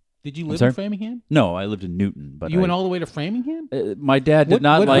 Did you live sorry? in Framingham? No, I lived in Newton, but You I- went all the way to Framingham? my dad did What-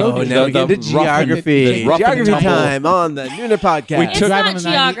 not what like road Oh, is now we the get into rough and- geography. the rough and Geography tumble. time on the Nuna podcast. Wait, It's drive not on the 90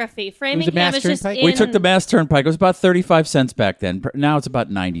 geography. Framingham Mass is just Turnpike? in. We took the Mass Turnpike. It was about 35 cents back then. Now it's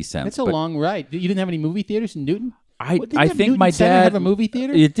about 90 cents. That's a but long ride. You didn't have any movie theaters in Newton? I What, did I the think Newton my Center dad have a movie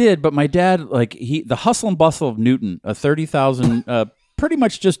theater? It did, but my dad the hustle and bustle of Newton, 30,000 pretty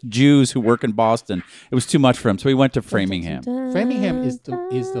much just Jews who work in Boston. It was too much for him, so he went to Framingham. Framingham is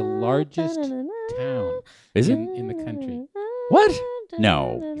the largest town Is it? in the country What?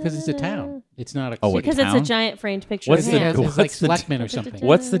 No. because it's a town. It's not a Oh, city. it- Because it's a town? giant framed picture. What's of the- him. It's like what's the- Selectmen or something.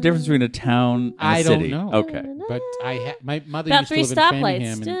 What's the difference between a town and a I city? don't know. Okay. But my mother About used to 3 live in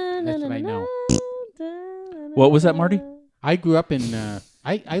stoplights. Framingham, and that's what I know. What was that, Marty? I grew up in.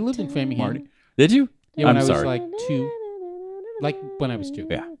 I lived in Framingham. Marty? Did you? Yeah, when I'm I was sorry. like 2. Like when I was 2.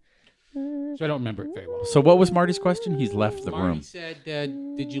 Yeah. So I don't remember it very well. So what was Marty's question? He's left the Marty room. said,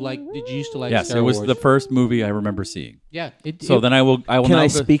 "Did you used to like Yes, Star it was Wars?" the first movie I remember seeing. Yeah. So then I will Can now I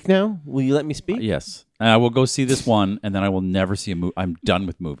go- speak now? Will you let me speak? Yes. And I will go see this one, and then I will never see a movie. I'm done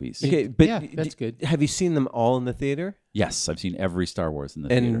with movies. Okay, but Yeah, that's good. Have you seen them all in the theater? Yes, I've seen every Star Wars in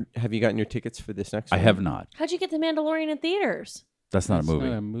the And theater. have you gotten your tickets for this next I one? have not. How'd you get the Mandalorian in theaters? That's not It's a movie.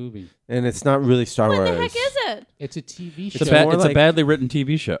 not a movie. And it's not really Star What Wars. the heck is it? It's a TV It's show. a more It's like- a badly written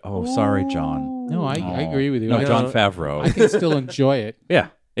TV show. Oh, sorry, John. No, I agree with you. No, I, John No. Favreau. I can still enjoy it. Yeah,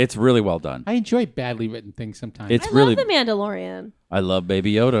 it's really well done. I enjoy badly written things sometimes. It's I really. love the Mandalorian. I love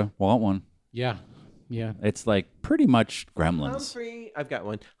Baby Yoda. Want one? yeah. It's like pretty much Gremlins. Humphrey, I've got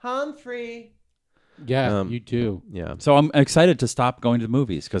one. Humphrey. Yeah, you do. Yeah. So I'm excited to stop going to the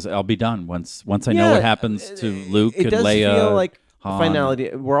movies because I'll be done once I know what happens to Luke It and does Leia. feel like the Han. finality.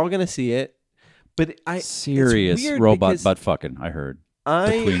 We're all gonna see it, but it's Serious weird robot because butt fucking. I heard I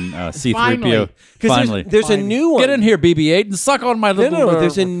between C3PO. Finally. because Finally, there's a new one. get in here, BB-8, and suck on my No, little. no,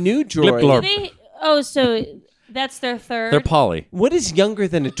 there's a new droid. glorp. They Oh, so that's their third. They're poly. What is younger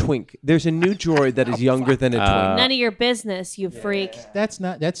than a twink? There's a new droid that is younger than a twink. None of your business, you freak. That's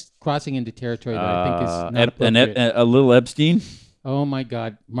crossing into territory that I think is not And appropriate. a little Epstein. Oh my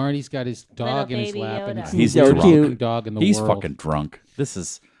God, Marty's got his dog Little in his baby lap, and Yoda. it's He's the most drunk. fucking dog in the He's world. fucking drunk. This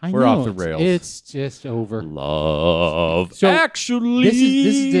is I we're know, off the it's- rails. It's just over. Love. So, Actually, This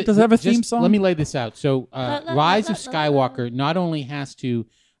is the, does it have a just theme song? Let me lay this out. So, la, Rise la, of la, la, Skywalker not only has to be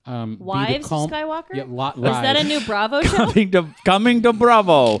the Wives calm, of Skywalker? Yeah, Is that a new Bravo show? coming to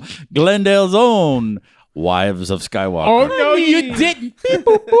Bravo, Glendale's own Wives of Skywalker. Oh no, you didn't! Beep,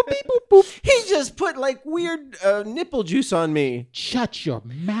 boop, boop, beep, boop, boop. He just put like weird nipple juice on me. Shut your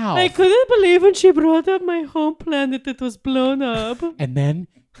mouth! couldn't believe when she brought up my home planet that was blown up. And then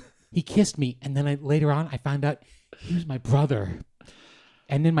he kissed me, and then later on I found out he was my brother.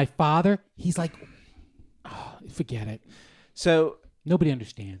 And then my father, he's like, oh, forget it. So Nobody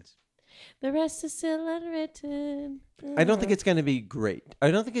understands. The rest is still unwritten. I don't think it's going to be great.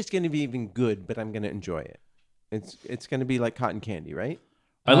 I don't think it's going to be even good, but I'm going to enjoy it. It's going to be like cotton candy, right?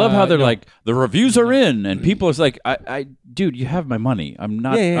 I love how they're no. like the reviews are in, and people are like, dude, you have my money. I'm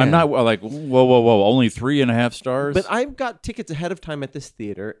not. Yeah, yeah, I'm yeah. not like, whoa, only 3.5 stars. But I've got tickets ahead of time at this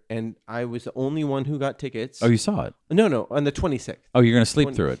theater, and I was the only one who got tickets. oh, you saw it. No, on the 26th. Oh, you're gonna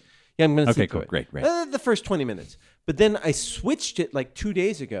sleep through it. Yeah, I'm going to Okay, sleep cool. through it. Great. The first 20 minutes. But then I switched it like 2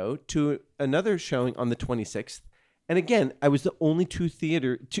 days ago to another showing on the 26th. And again, I was the only two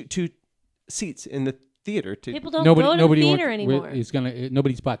seats in the theater. People don't Nobody, go to nobody the theater wants- anymore. is gonna.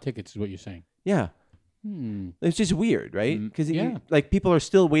 Nobody's bought tickets, is what you're saying. Yeah. It's just weird, right? Because yeah. like people are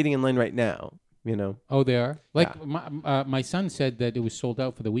still waiting in line right now, you know? Oh, they are. Like Yeah. my son said that it was sold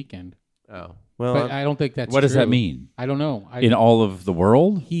out for the weekend, Oh. Well, but I don't think that's. What does that true. mean? I don't know. In all of the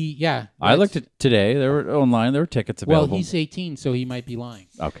world? Yeah. I looked that's- at today. There were online. There were tickets Well, available. he's 18, so he might be lying.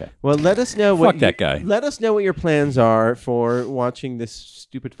 okay. well, let us know Fuck what that guy. Let us know what your plans are for watching this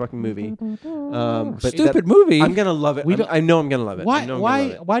stupid fucking movie. But Stupid movie. I'm gonna love it. I know I'm gonna love it. I Why? know I'm gonna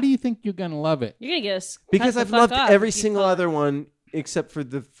love it. Why do you think you're gonna love it? You're gonna get us Because cut the I've fuck loved off every if you single call it. other one except for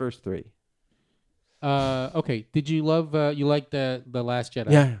the first three. Okay. Did you love? You liked the Last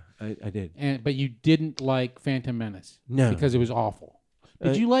Jedi? Yeah, I did. But you didn't like Phantom Menace. No. Because it was awful.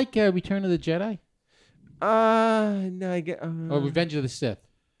 Did you like Return of the Jedi No, I get. or Revenge of the Sith?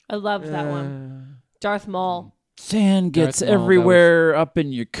 I loved that one. Darth Maul. Sand gets Darth Maul, that everywhere up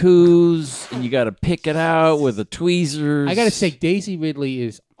in your coos, and you got to pick it out with the tweezers. I gotta say, Daisy Ridley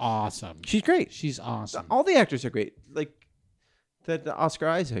is awesome. She's great. She's awesome. All the actors are great. Like that Oscar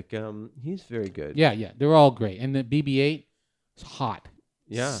Isaac. He's very good. Yeah, they're all great. And the BB-8 is hot.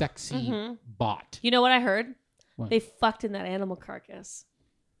 Yeah. Sexy bot. You know what I heard? What? They fucked in that animal carcass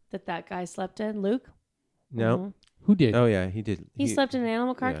that guy slept in. Luke. No. Who did? Oh yeah, he did. He slept in an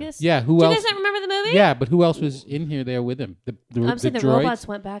animal carcass. Yeah, who Do you else? guys not remember the movie? Yeah, but who else was in here there with him? The I'm saying the droids? robots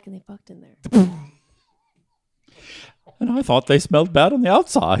went back and they fucked in there. And I thought they smelled bad on the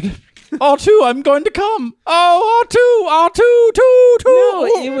outside. R2, I'm going to come. Oh, R2, No,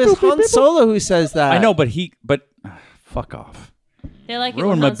 it was Han Solo who says that. I know, but fuck off. They like it Ruin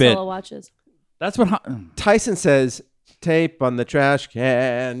when my Han bit. Solo watches. That's what. Tyson says tape on the trash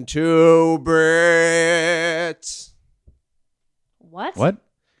can. 2 Brits. What? What?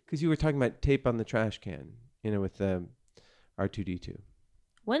 Because you were talking about tape on the trash can, with R2D2.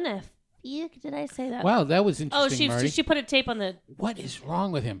 When the fuck did I say that? Wow, that was Oh, interesting, Marty. she put a tape on the. What is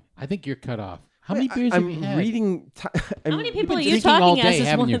wrong with him? I think you're cut off. How many beers I'm have you had? reading. How many people are been you drinking all talking as day, this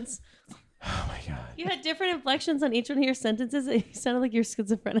haven't you? once? Oh my god. You had different inflections on each one of your sentences. You sounded like you're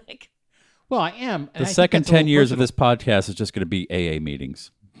schizophrenic. Well, I am. and The I think second that's a little 10 years of personal. this podcast is just going to be AA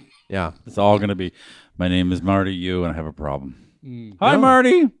meetings. Yeah. It's all going to be, my name is Marty Yu, and I have a problem. Mm. Hi, No.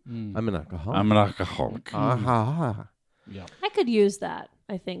 Marty. I'm an alcoholic. I'm an alcoholic. Ah-ha-ha. Yeah. I could use that.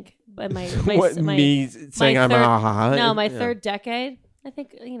 I think, but my What, me saying I'm third, ah-ha-ha? no, my Yeah. third decade. I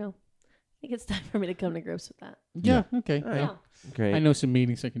think I think it's time for me to come to grips with that. Yeah. Okay. All right. Yeah. Great. I know some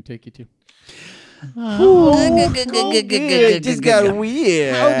meetings I can take you to. It just got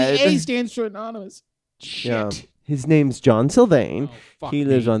weird. Oh, the A stands for anonymous. Yeah. His name's John Sylvain. Oh, fuck He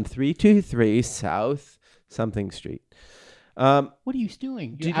lives me. on 323 South something Street. What are you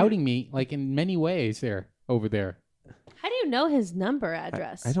doing? You're Did you- outing me like in many ways there over there. How do you know his number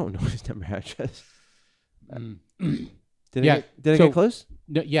address? I don't know his number address. Mm. Did Yeah, I get so- close?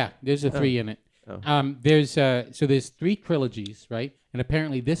 No, yeah, there's a 3 in it. Oh. There's 3 trilogies, right? And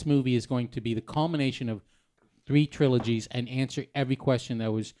apparently this movie is going to be the culmination of 3 trilogies and answer every question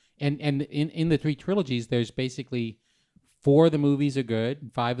that was. And in the 3 trilogies, there's basically 4 of the movies are good,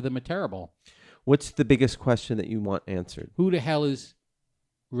 and 5 of them are terrible. What's the biggest question that you want answered? Who the hell is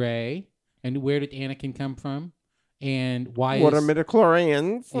Ray? and where did Anakin come from, and why What is are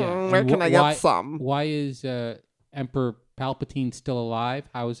midichlorians? Yeah, Where and can I why- get some? why is Emperor Palpatine still alive?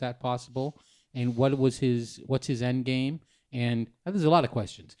 How is that possible? And what's his end game? And there's a lot of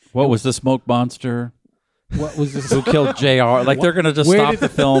questions. What was the smoke monster? What was this? Who killed JR? Like they're gonna just Where stop did the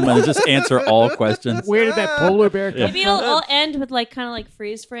film and just answer all questions. Where did that polar bear come Maybe it'll all end with like kind of like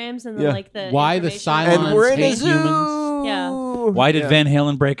freeze frames and then Yeah. like the Why the information- silence? And we're in a hate zoo. humans. Yeah. Why did Van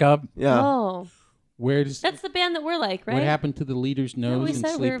Halen break up? Yeah. Oh, Where does that's the band that we're like, right? what happened to the leader's what nose we in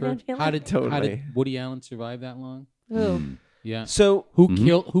said? We were Sleeper? Van Halen? How did Totally. Woody Allen survive that long? Ooh. Yeah. So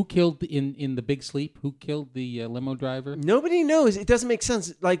Who killed in the Big Sleep? Who killed the limo driver? nobody knows. It doesn't make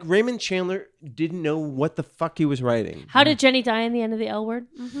sense. Like Raymond Chandler didn't know what the fuck he was writing. How did Jenny die in the end of the L Word?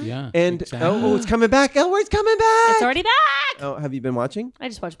 Yeah. And exactly. oh, it's coming back. Elward's coming back. It's already back. Oh, have you been watching? I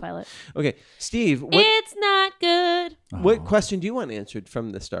just watched Pilot. Okay, Steve. What It's not good. what question do you want answered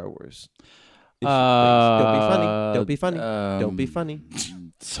from the Star Wars? Don't be funny. Don't be funny. Don't be funny.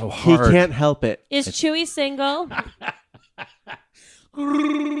 So He hard. can't help it. Is Chewie single?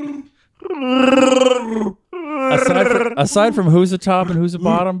 Aside from who's a top and who's a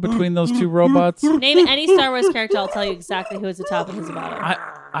bottom between those two robots, Name any Star Wars character. I'll tell you exactly who is the top and who's the bottom.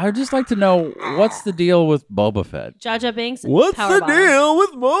 I'd just like to know what's the deal with Boba Fett. Jar Jar Binks. What's power the bottom. deal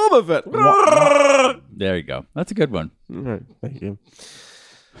with Boba Fett? There you go. That's a good one. All right, thank you.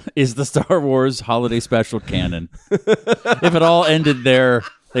 Is the Star Wars holiday special canon? If it all ended there,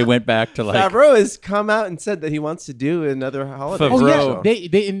 they went back to like Favreau has come out and said that he wants to do another holiday. Favreau. Oh special. yeah,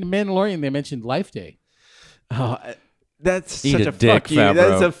 they in Mandalorian they mentioned Life Day. Oh, that's Eat such a a dick, fuck you.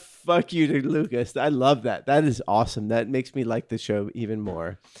 That's Favreau. a fuck you to Lucas. I love that. That is awesome. That makes me like the show even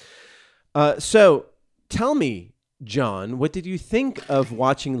more. So tell me, John, what did you think of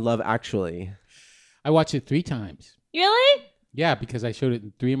watching Love Actually? I watched it 3 times. Really? Yeah, because I showed it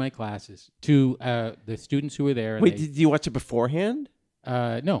in 3 of my classes to the students who were there. And Wait, did you watch it beforehand?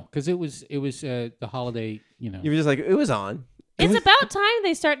 no, because it was the holiday. You know, You were just like, it was on. It's about time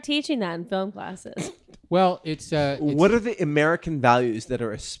they start teaching that in film classes. well, it's What are the American values that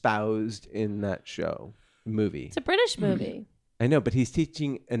are espoused in that movie? It's a British movie. I know, but he's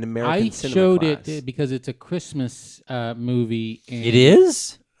teaching an American I cinema showed class. it because it's a Christmas movie. And it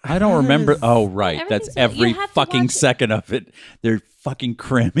is. I don't remember. Oh, right. That's Everything's- you every have to fucking watch it. second of it. They're fucking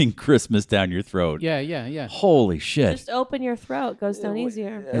cramming Christmas down your throat. Yeah. Holy shit. Just open your throat. It goes down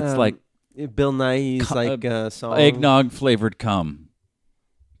easier. It's like Bill Nighy's song. eggnog flavored cum.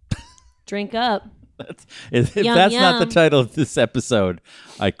 Drink up. If Yum, that's not the yum. title of this episode,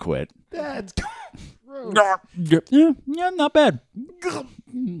 I quit. That's Yeah, not bad. Too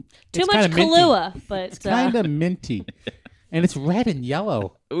It's much kinda minty. Kahlua, but kind of minty, and it's red and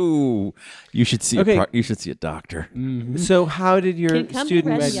yellow. Ooh, you should see Okay. you should see a doctor. So how did your Can come to students?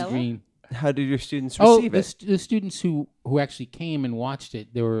 Red Red yellow? and green. How did your students Oh, receive it? the students who actually came and watched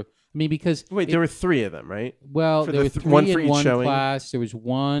it, there were. I mean, because Wait, there were 3 of them, right? well, for there the were th- 3 one for in each one showing? class. There was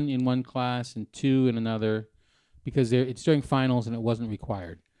 1 in one class and 2 in another, because it's during finals and it wasn't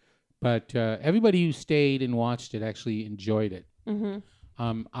required. But everybody who stayed and watched it actually enjoyed it.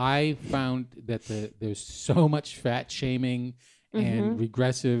 I found that there's so much fat shaming and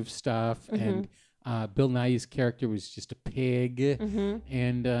regressive stuff, and Bill Nighy's character was just a pig,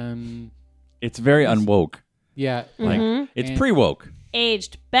 and It's very unwoke. yeah, Like it's And- pre-woke.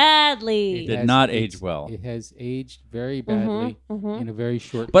 aged badly. It did has not aged- age well. It has aged very badly in a very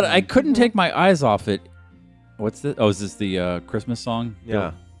short. But time. I couldn't take my eyes off it. What's this? Oh, is this the Christmas song?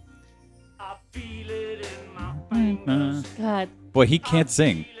 Yeah. God. Boy, he can't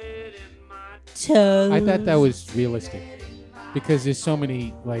sing. I thought that was realistic because there's so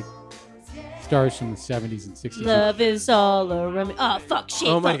many like stars from the 70s and 60s. Love is all around me. Oh, fuck shit.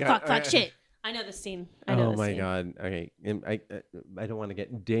 Oh my fuck, God. fuck, fuck Alright. shit. I know the scene. I know Oh this my scene. God. Okay. I don't want to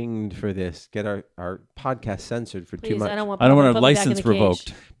get dinged for this. Get our podcast censored for too Please, much. I don't want I don't Papa want to a put me back in license the cage.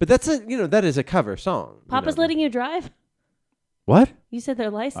 revoked. But that's that is a cover song. you Papa's know. letting you drive? What? You said their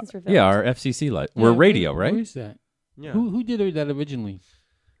license revoked. Yeah, our FCC light. We're radio, Who right? is that? Yeah. Who did that originally?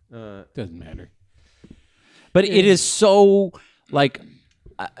 Uh, Doesn't matter. But it is so like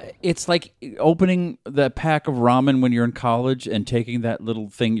it's like opening the pack of ramen when you're in college and taking that little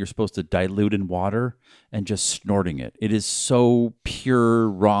thing you're supposed to dilute in water and just snorting it. It is so pure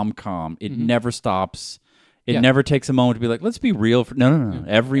rom-com. It never stops. It Yeah. never takes a moment to be like, let's be real. No.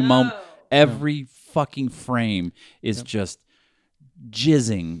 Every moment, every fucking frame is just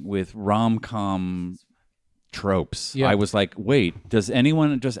jizzing with rom-com tropes. Yeah. I was like, wait, does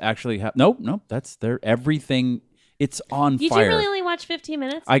anyone just actually have? Nope. That's their everything It's on You fire. do really only watch 15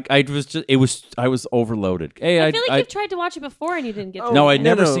 minutes? I was overloaded. Hey, I feel like you've tried to watch it before and you didn't get to No, it. I'd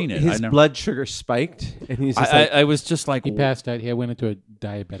never seen it. I His never- blood sugar spiked, and he's just I was just like, He passed out. He went into a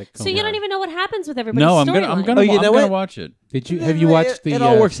diabetic coma. So you don't even know what happens with everybody's no, I'm storyline. gonna Oh, you know I'm gonna what? watch it. Did you have you watched the it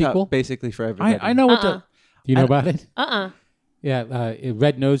all works sequel? out basically for everybody. I know what Uh-uh. the. Do you know about it? Uh-uh. Yeah,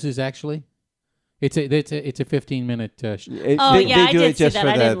 Red Noses actually. It's a 15-minute. Oh, They yeah, I do did it see just that. for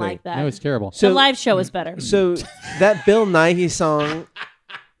I didn't thing. like that. No, it's terrible. The So- live show is better. So that Bill Nighy song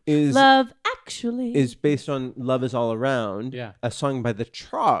is Love Actually. based on "Love Is All Around," Yeah. a song by the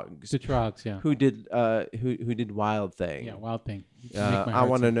Trogs, The Trogs, yeah. who did Wild Thing. Yeah, Wild Thing. I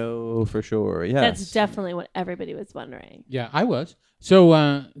want to know for sure. Yes, That's definitely what everybody was wondering. Yeah, I was.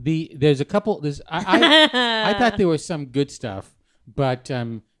 So there's a couple. I thought there was some good stuff, but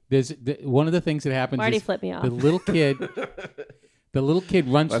one of the things that happens Marty is flipped me off. the little kid. The little kid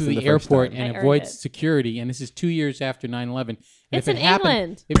runs Wasn't through the the first airport time. and I earned avoids it. security, and this is 2 years after 9/11. And It's if it in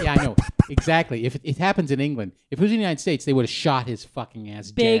happened, England. Yeah, I know exactly. If it happens in England, if it was in the United States, they would have shot his fucking ass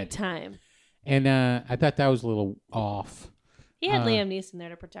Big dead. time. And I thought that was a little off. He had Liam Neeson there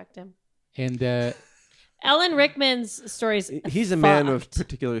to protect him. And Alan Rickman's stories. he's a man of fucked.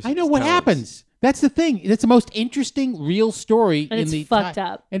 particular. I know what talents. happens. That's the thing. It's the most interesting real story And in it's the fucked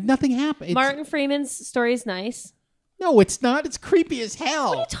up. and nothing happened. Martin Freeman's story is nice. No, it's not. It's creepy as hell.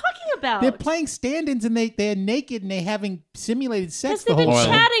 What are you talking about? They're playing stand-ins and they're naked and they're having simulated sex Because the they've whole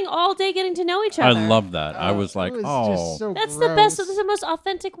been time. chatting all day, getting to know each I other. love that. I was like, It oh. just so That's the best. gross. That's the most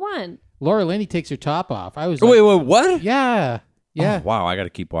authentic one. Laura Linney takes her top off. I was Oh, like, wait, what? yeah. Oh, wow, I got to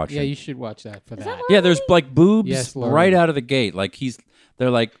keep watching. Yeah, you should watch that for Is that. that Yeah, there's like boobs Yes, Laura. right out of the gate. Like they're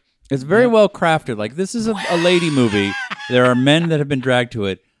like, it's very well crafted. Like this is a lady movie. There are men that have been dragged to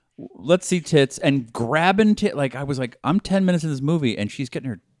it. Let's see tits and grabbing tit. Like I was like, I'm 10 minutes in this movie and she's getting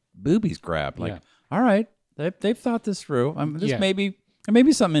her boobies grabbed. Like, Yeah. all right, they've thought this through. This Yeah. maybe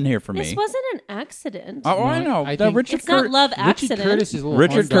something in here for This me. wasn't an accident. Oh, I No, know. I The think- Richard It's not Love Richard Accident. Curtis is a little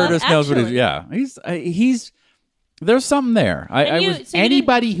Richard horned up. Curtis knows what he's. Actually. Yeah, he's. There's something there. I And you- was. so you didn't-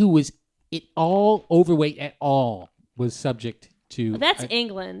 Anybody who was at all overweight at all was subject to. That's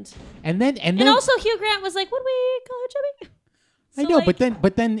England. and then And also Hugh Grant was like, "Would we call her chubby?" I So, know, like-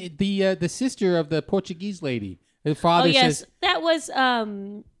 but then the sister of the Portuguese lady, the Oh father yes, says that was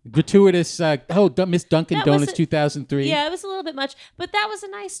gratuitous. Miss Dunkin' That Donuts was- 2003. yeah, it was a little bit much, but that was a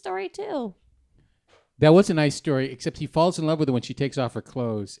nice story too. That was a nice story. Except he falls in love with her when she takes off her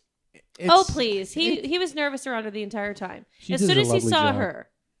clothes. Oh please, he was nervous around her the entire time. She As does soon a as he lovely saw job. her,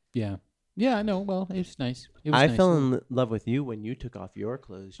 Yeah, yeah. I know. Well, it was nice. It was I nice. fell in love with you when you took off your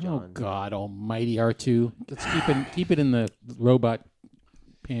clothes, Oh John. God Almighty, R2. Let's keep it in the robot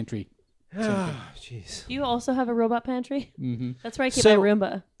pantry. Jeez. do you also have a robot pantry? Mm-hmm. That's where I keep So- my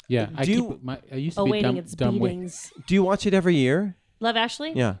Roomba, Yeah, I Do keep you- I used to be awaiting dumb, its dumb with. beatings. Do you watch it every year? Love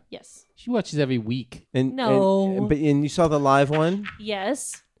Ashley? Yeah. Yes. She watches every week. And No. but you saw the live one,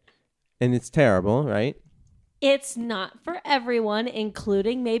 Yes. and it's terrible, right? It's not for everyone,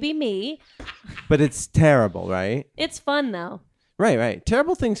 including maybe me. But it's terrible, right? It's fun though. Right, right.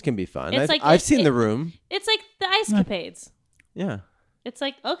 Terrible things can be fun. It's I've, like- I've seen it- The Room. It's like the Ice Capades. Yeah. It's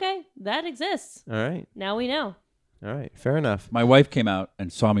like, okay, that exists. All right. Now we know. All right. Fair enough. My wife came out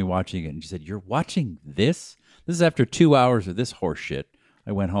and saw me watching it, and she said, "You're watching this? This is after 2 hours of this horse shit."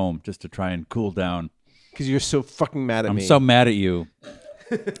 I went home just to try and cool down. Because you're so fucking mad at I'm me. so mad at you.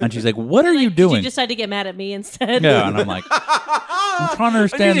 And she's like, "What are you Did doing?" you decide to get mad at me instead? Yeah, and I'm like, I'm trying to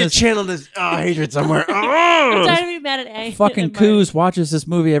understand this. channel this hatred somewhere. I'm tired of being mad at A. Fucking at Marty. Coos watches this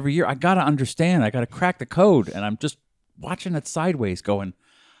movie every year. I gotta understand. I gotta crack the code, and I'm just watching it sideways, going,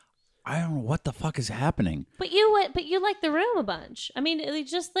 I don't know what the fuck is happening. But you went. But you like The Room a bunch. I mean,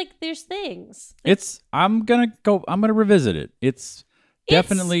 it's just like there's things. I'm gonna revisit it. It's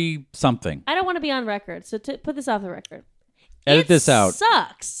definitely something. I don't want to be on record, so to put this off the record. Edit this out.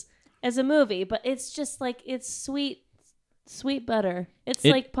 Sucks as a movie, but it's just like it's sweet butter. It's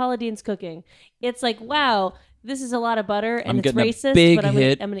It- like Paula Deen's cooking. It's like, wow, this is a lot of butter and I'm it's getting a racist, big but I'm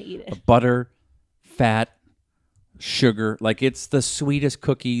hit gonna eat it. of butter, fat, sugar. Like it's the sweetest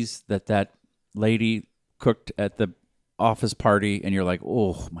cookies that lady cooked at the office party, and you're like,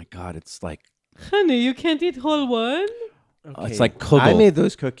 oh my god, it's like Honey, you can't eat whole one. it's like kugel. I made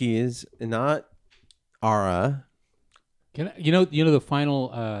those cookies, not Ara. You know the final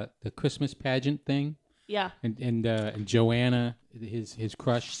the Christmas pageant thing, Yeah, and Joanna, his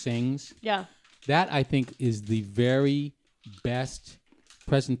crush sings. yeah. That I think is the very best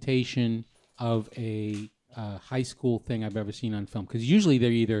presentation of a high school thing I've ever seen on film. Because usually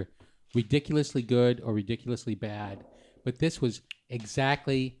they're either ridiculously good or ridiculously bad, but this was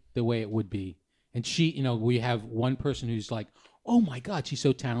exactly the way it would be. And she, we have one person who's like, oh my God, she's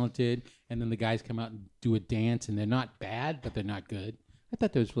so talented. And then the guys come out and do a dance, and they're not bad, but they're not good. I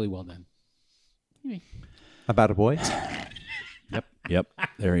thought that was really well done. Anyway. About a boy. Yep.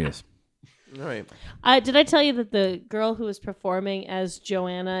 There he is. All right. Did I tell you that the girl who was performing as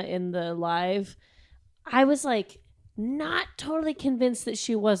Joanna in the live, I was like not totally convinced that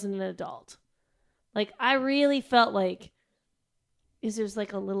she wasn't an adult. Like I really felt like there's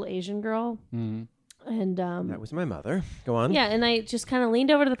like a little Asian girl. Mm-hmm. And That was my mother. Go on. yeah, and I just kind of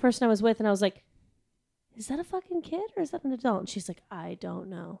leaned over to the person I was with and I was like, is that a fucking kid or is that an adult? And she's like, I don't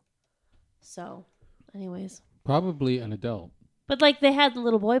know. So, anyways. Probably an adult. But like they had the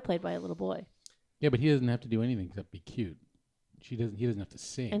little boy played by a little boy. Yeah, but he doesn't have to do anything except be cute. He doesn't have to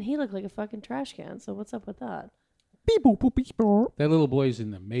sing. And he looked like a fucking trash can, so what's up with that? That little boy's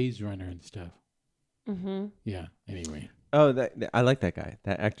in the Maze Runner and stuff. Mm-hmm. Yeah, anyway. Oh, I like that guy.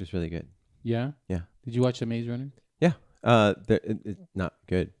 That actor's really good. Yeah? Yeah. Did you watch the Maze Runner? Yeah. It's not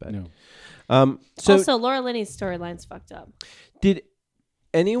good, but No. So Also, Laura Linney's storyline's fucked up. did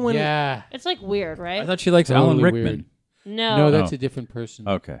anyone? Yeah. It's like weird, I right? thought she likes Totally Alan Rickman. weird. No. No, that's Oh. a different person.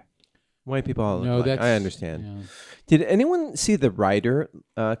 Okay. White people all look No, alike. that's I understand. yeah. Did anyone see The Rider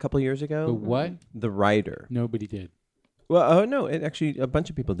a couple years ago? The what? The Rider. Nobody did. Well, oh no, it actually a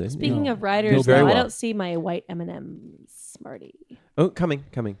bunch of people did. Speaking No. of writers, No, very though, I well. don't see my white M&M Smartie. Oh, coming.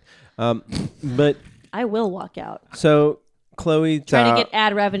 But I will walk out. so Chloe, Trying to get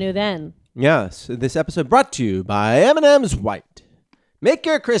ad revenue then. yes, this episode brought to you by M&M's White. Make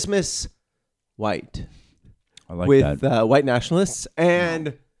your Christmas white I like with that. white nationalists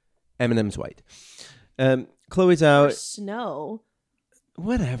and M&M's White. Chloe's Or out. snow.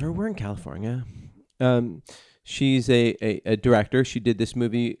 Whatever. We're in California. She's a director. She did this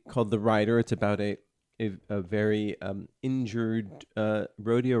movie called The Rider. It's about a very injured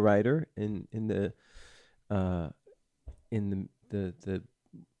rodeo rider in the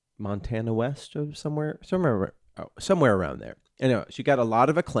Montana West or somewhere around there. Anyway, she got a lot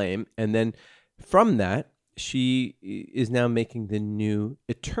of acclaim, and then from that, she is now making the new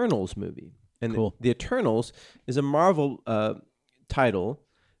Eternals movie. And Cool. the Eternals is a Marvel title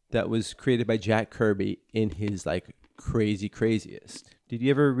that was created by Jack Kirby in his like craziest. Did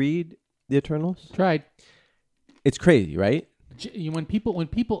you ever read the Eternals? Tried. It's crazy, right? When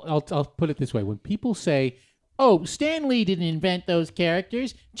people, I'll put it this way: when people say, "Oh, Stan Lee didn't invent those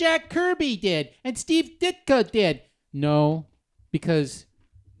characters, Jack Kirby did, and Steve Ditko did," no, because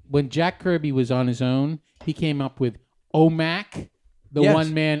when Jack Kirby was on his own, he came up with OMAC, the Yes.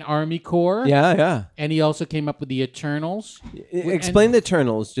 one-man army corps, Yeah. and he also came up with the Eternals. Explain the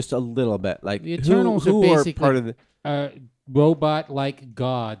Eternals just a little bit. Like The Eternals who are are basically part of the robot-like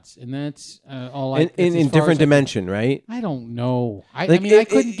gods, and that's all I. in that's as far different as I dimension, right? I don't know. I Like, mean, I it-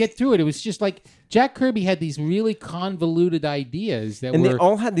 couldn't get through it. It was just like Jack Kirby had these really convoluted ideas that And were. they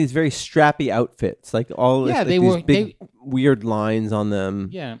all had these very strappy outfits, like all Yeah, like they these were- big weird lines on them.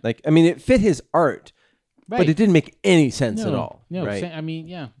 Yeah. like I mean, it fit his art, right. but it didn't make any sense no, at all. No, right? I mean,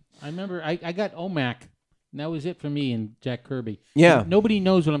 yeah. I remember I got OMAC, and that was it for me and Jack Kirby. Yeah. And nobody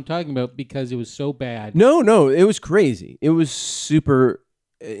knows what I'm talking about because it was so bad. No, it was crazy. It was super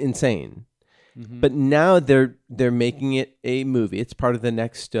insane. Mhm. But now they're making it a movie. It's part of the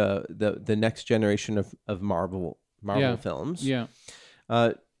next the next generation of Marvel Yeah. films. Yeah.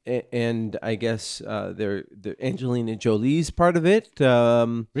 And I guess the Angelina Jolie's part of it.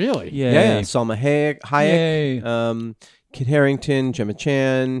 Really? Yay. Yeah, Salma Hayek, Yay. Kit Harington, Gemma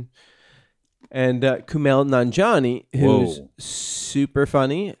Chan, and Kumail Nanjiani, who's Whoa. super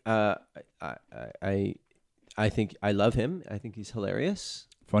funny. I think I love him. I think he's hilarious.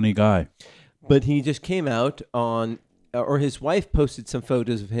 Funny guy. But he just came out on, or his wife posted some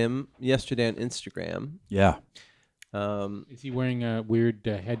photos of him yesterday on Instagram. Yeah. Is he wearing a weird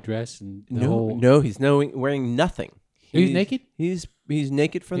headdress and the whole? No, he's wearing nothing. He's naked? He's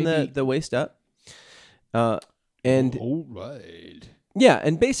naked from Maybe- the waist up. And All right. yeah,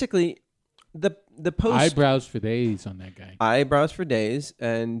 and basically the post Eyebrows for days on that guy. eyebrows for days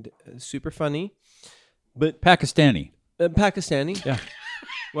and super funny, but Pakistani. Pakistani. Yeah.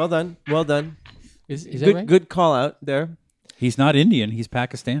 Well done. Is good that right? good call out there. He's not Indian. He's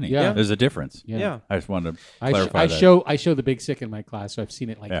Pakistani. Yeah. There's a difference. Yeah. I just wanted to I clarify that. show the Big Sick in my class, so I've seen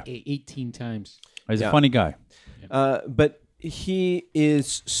it like Yeah. 18 times. He's Yeah. a funny guy. But he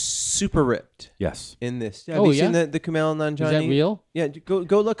is super ripped Yes. in this. Oh, Have you yeah? seen the Kumail Nanjiani? Is that real? Yeah,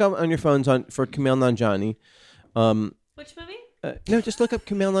 go look on your phones for Kumail Nanjiani. Which movie? No, just look up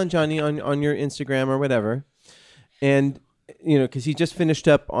Kumail Nanjiani on your Instagram or whatever, and because he just finished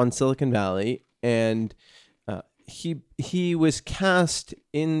up on Silicon Valley, and he was cast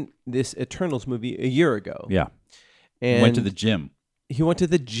in this Eternals movie a year ago. Yeah. And Went to the gym he went to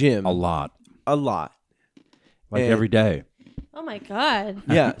the gym a lot, like like And- every day. Oh my god.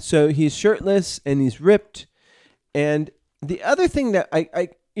 Yeah, so he's shirtless and he's ripped. And the other thing that I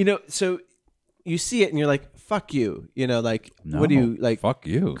so you see it and you're like, fuck you, like what do you like? Fuck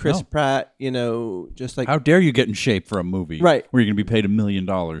you, Chris No. Pratt, just like How dare you get in shape for a movie, Right. Where you're going to be paid $1 million?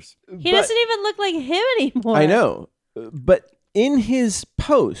 He doesn't even look like him anymore. I know, but in his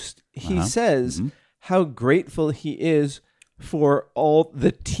post, he Uh-huh. says Mm-hmm. how grateful he is for all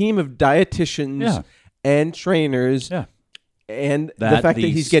the team of dietitians Yeah. and trainers, Yeah, and that the fact that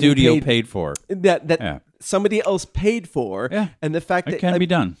he's getting studio paid, paid for. that Yeah. somebody else paid for, Yeah. and the fact It that can be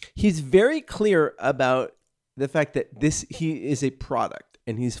done. he's very clear about the fact that he is a product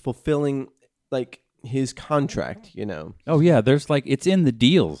and he's fulfilling like his contract. Oh yeah, there's like it's in the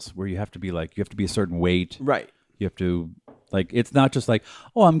deals where you have to be a certain weight. Right. You have to it's not just like,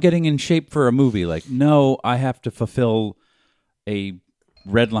 oh, I'm getting in shape for a movie. Like, no, I have to fulfill a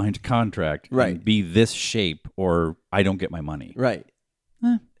redlined contract Right. and be this shape or I don't get my money. Right.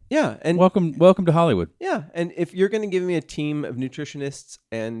 Eh. Yeah, and Welcome to Hollywood. yeah, and if you're going to give me a team of nutritionists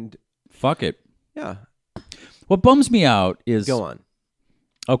and Fuck it. yeah, What bums me out is go on.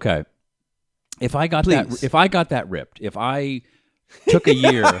 okay. If I got Please. that ripped, if I took a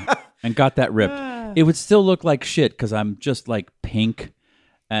year and got that ripped, it would still look like shit because I'm just like pink,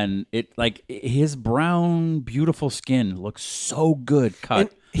 and it like his brown, beautiful skin looks so good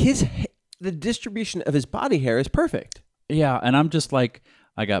cut. And the distribution of his body hair is perfect. Yeah, and I'm just like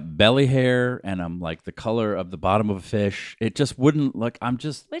I got belly hair, and I'm like the color of the bottom of a fish. It just wouldn't look. I'm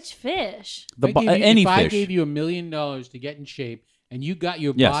just Which fish? any if I fish gave you $1 million to get in shape and you got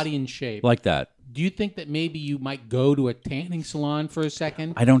your Yes. body in shape, like that. do you think that maybe you might go to a tanning salon for a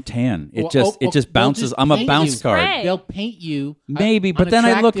second? I don't tan. It Well, just they'll bounces. just I'm a paint bounce you. card. Spray. They'll paint you Maybe, but an then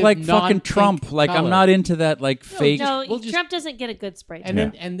I look attractive, like fucking non-pink Trump. Like I'm color. not into that like fake. No, we'll just- Trump doesn't get a good spray.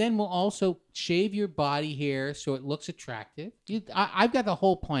 And tan. then we'll also shave your body hair so it looks attractive. I've got the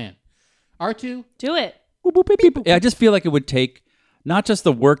whole plan. R2, Do it. Yeah, I just feel like it would take not just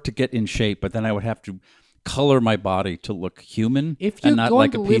the work to get in shape, but then I would have to color my body to look human if you're and not going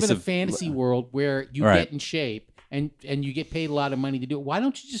like to a live piece in a of fantasy world where you Right. get in shape and you get paid a lot of money to do it, why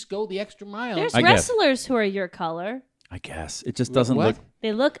don't you just go the extra mile? There's I guess. wrestlers who are your color. I guess it just doesn't What? look.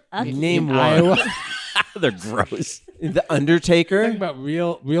 They look ugly. Name In one. Iowa. They're gross. The Undertaker. Talking about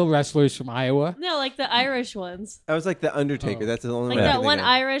real wrestlers from Iowa. No, like the Irish ones. I was like the Undertaker. Oh. That's the only Like one. I that can one think of.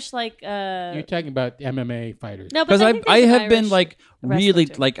 Irish, like You're talking about MMA fighters. no, but Because I, I think I there's an have been Irish like really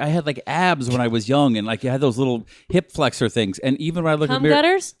wrestler too. like I had like abs when I was young and like you had those little hip flexor things and even when I look in cum the mirror,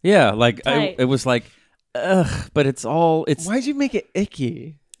 gutters. yeah, like Tight. it was like ugh, but it's Why'd you make it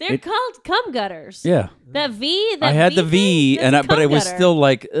icky? They're called cum gutters. yeah. That V. That I had the V thing, that's a but cum it was gutter. still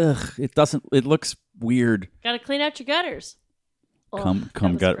like ugh. It looks weird. Gotta clean out your gutters. Ugh, Cum that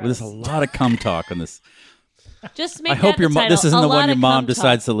was gut. There's a gross. lot of cum talk on this. Just make I hope that your the mom. This title. isn't A the lot one your of mom cum talk.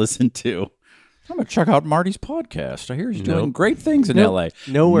 decides to listen to. I'm gonna check out Marty's podcast. I hear he's doing Nope. great things in Nope. L.A.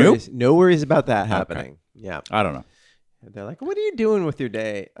 No Nope. worries. No worries about that happening. Yeah. I don't know. They're like, what are you doing with your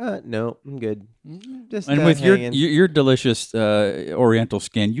day? No, I'm good. Just And with your hanging. your delicious Oriental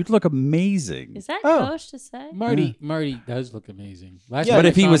skin, you'd look amazing. Is that Oh. Coach to say? Marty does look amazing. Last Yeah, time But I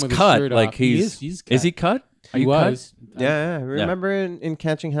if he saw him was with his cut, shirt like off, he is cut. is he cut? Are He you cut? was. yeah, remember in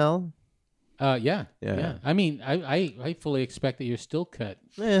Catching Hell? Yeah. Yeah. I mean, I fully expect that you're still cut.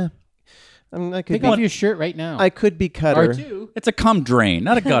 Yeah. I could Take be, off your shirt right now. I could be cutter. R2. It's a cum drain,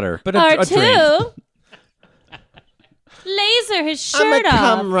 not a gutter, but a drain. R2 laser his shirt I'm a off.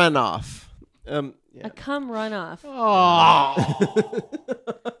 cum runoff. A cum runoff. Oh.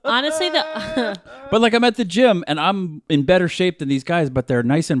 Honestly, the But like I'm at the gym and I'm in better shape than these guys, but they're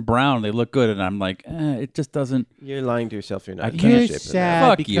nice and brown. They look good, and I'm like, it just doesn't. You're lying to yourself. You're not. in You're better shape than that. sad.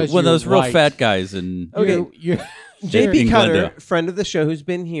 Fuck you. because One of those you're real white. fat guys and Okay. You're JP in Cutter, Glendale. friend of the show who's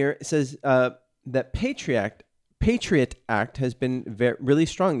been here, says that Patriot Act has been really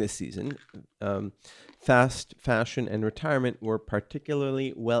strong this season. Fast fashion and retirement were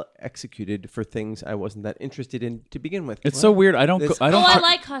particularly well executed for things I wasn't that interested in to begin with. it's so weird. I don't. This- I don't. I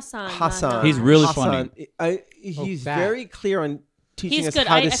like Hassan. Hassan. He's really Hassan. He's fat. very clear on teaching He's us good.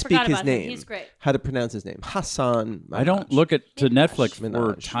 how I to speak forgot his about him. name. He's great. How to pronounce his name. Hassan. I don't Minhaj. look at to Netflix for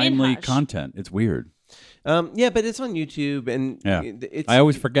Minhaj. timely Minhaj. content. It's weird. Yeah, but it's on YouTube, and Yeah. it's. I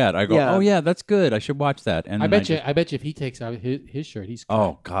always forget. I go, Yeah. oh yeah, that's good. I should watch that. And I then bet you. I bet you if he takes out his shirt, he's cut.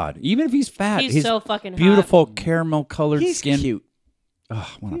 Oh God! Even if he's fat, He's his so fucking hot. beautiful caramel colored He's skin. cute. Oh,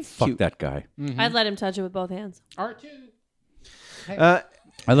 I want to He's fuck cute. that guy. I'd let him touch it with both hands. R2. Uh,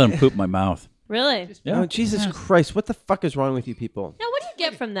 I let him poop my mouth. Really? Yeah. Oh, Jesus Christ. What the fuck is wrong with you people? Now, what do you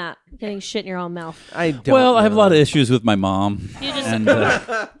get from that? Getting shit in your own mouth. I don't Well, I have a lot of know. issues with my mom. You just,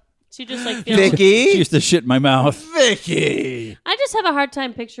 And she just like feels. she Vicky? used to shit in my mouth. Vicky! I just have a hard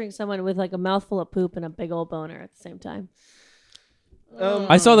time picturing someone with like a mouthful of poop and a big old boner at the same time.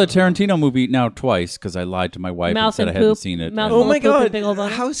 I saw the Tarantino movie now twice because I lied to my wife and Mouth said and I hadn't poop. seen it. Mouth And- Oh Full my of poop and God. big old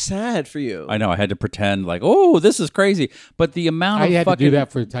boner? How sad for you. I know I had to pretend like, oh, this is crazy. But the amount I of had fucking to do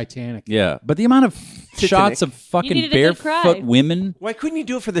that for Titanic. yeah, but the amount of shots of fucking needed a good cry. barefoot women. Why couldn't you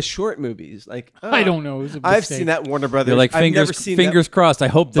do it for the short movies? Like I don't know. It was a I've mistake. seen that Warner Brothers. They're like I've never fingers seen fingers crossed. I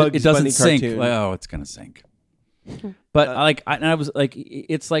hope that Bugs it doesn't Bunny sink. cartoon. Like, oh, it's gonna sink. But and I was like,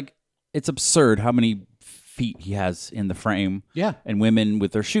 it's absurd how many feet he has in the frame. Yeah. And women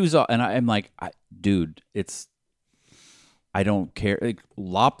with their shoes off, and I'm like, dude, I don't care. Like,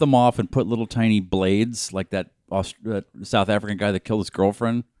 lop them off and put little tiny blades like that South African guy that killed his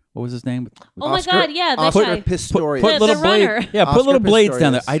girlfriend. What was his name? Oh my God, yeah, that Oscar guy. Pistorius. Put The little runner. blades. Yeah, put Oscar little blades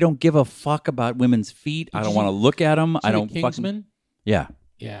down there. Pistorius. I don't give a fuck about women's feet. I don't want to look at them. I See the don't fucking. Kingsman? Yeah,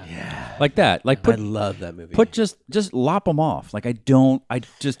 Yeah. like that. Like I put love that movie. just lop them off. Like I don't. I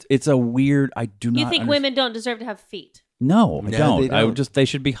just. It's a weird. I do not. You think women don't deserve to have feet? No, I No, don't. they I don't. would just. They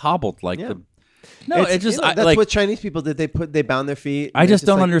should be hobbled like Yeah. the. No, It's- it just. you know, I, that's like, what Chinese people did. They bound their feet. I and just it's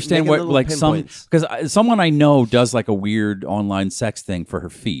don't like understand making what little like some pinpoints. because someone I know does like a weird online sex thing for her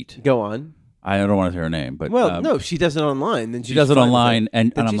feet. Go on. I don't want to say her name, but Well, no, if she does it online, then she does it online,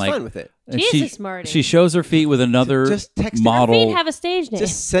 and then I'm she's like, fine with it. and Jesus, she, Marty. she shows her feet with another Just text her. model. Feet have a stage name.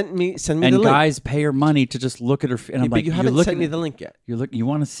 Just send me and the link. guys pay her money to just look at her feet. And I'm but like, you you're haven't looking sent me at- the link yet. You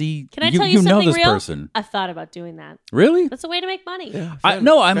want to see? Can I tell you know something this real? person I've thought about doing that. really? That's a way to make money.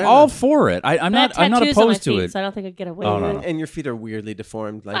 No, I'm fair all enough. for it. I'm I not. have I'm not tattoos on my opposed to feet, it. so I don't think I'd get away Oh, with no, it. no. And your feet are weirdly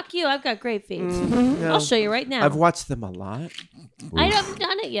deformed. Like Fuck you! I've got great feet. yeah. I'll show you right now. I've watched them a lot. I haven't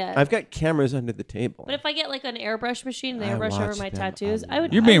done it yet. I've got cameras under the table. But if I get like an airbrush machine, and they I airbrush over watched my them tattoos, a I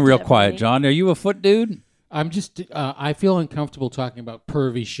would. You're I being would real do that for quiet, me. John. Are you a foot dude? I'm just. I feel uncomfortable talking about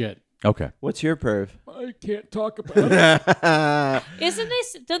pervy shit. Okay. What's your perv? I can't talk about it. Isn't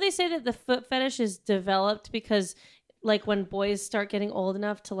they? Don't they say that the foot fetish is developed because, like, when boys start getting old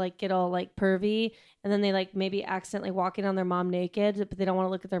enough to like get all like pervy, and then they like maybe accidentally walking on their mom naked, but they don't want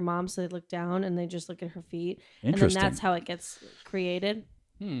to look at their mom, so they look down and they just look at her feet, and then Interesting. that's how it gets created.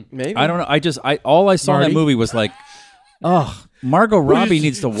 Maybe. I don't know. All I saw in Marty? that movie was like, ugh, Margot Robbie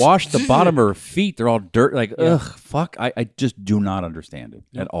needs to wash the bottom of her feet. They're all dirt. Like, ugh, fuck. I just do not understand it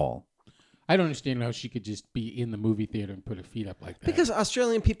at all. I don't understand how she could just be in the movie theater and put her feet up like that. Because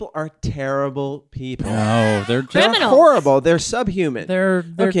Australian people are terrible people. No, they're just They're Criminals. horrible. They're subhuman. they're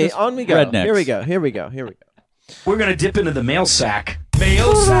okay, just on we go. rednecks. Here we go. Here we go. Here we go. We're gonna dip into the mail sack.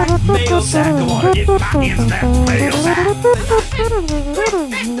 Mail sack, mail sack. Come on, get back into that mail sack.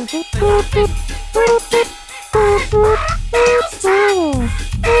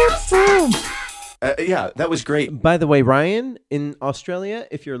 Yeah, that was great. By the way, Ryan, in Australia,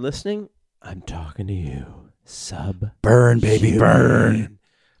 if you're listening, I'm talking to you. burn, baby, burn.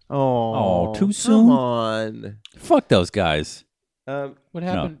 Oh, too soon? Come on. Fuck those guys. Um, what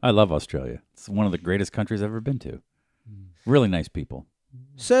No, happened? I love Australia. It's one of the greatest countries I've ever been to. Really nice people.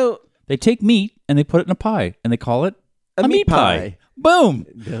 so They take meat and they put it in a pie and they call it A meat pie. Boom.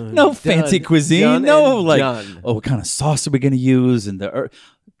 Done, No fancy done, cuisine. done No and like, done. oh, what kind of sauce are we going to use? And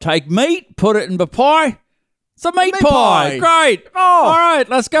take meat, put it in the pie. It's a meat pie. pie. Great. Oh, All right,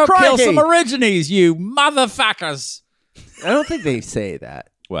 let's go kill crikey. some Aborigines, you motherfuckers. I don't think they say that.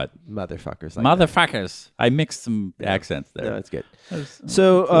 What? Motherfuckers. Like Motherfuckers. I mixed some accents that. there. No, it's good.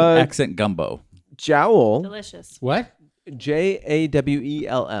 So, Accent gumbo. Jowl, Delicious. What?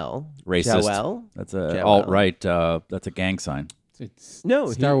 Jawell. Racist. Jowl. That's a Jowl. alt-right. That's a gang sign. It's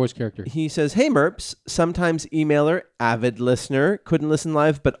No, Star Wars character. He says, "Hey Merps, sometimes emailer, avid listener, couldn't listen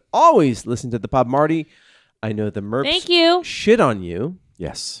live, but always listen to the pod. Marty, I know the Merps Thank you. shit on you.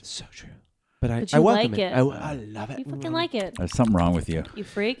 Yes. So true. But I you welcome like it. I love it. You fucking like it. There's something wrong with you. You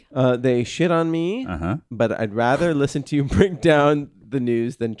freak. They shit on me, Uh-huh. but I'd rather listen to you break down the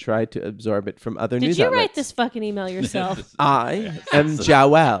news than try to absorb it from other Did news you outlets. write this fucking email yourself? I am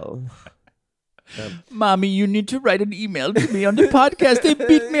Jowl. Mommy, you need to write an email to me on the podcast. They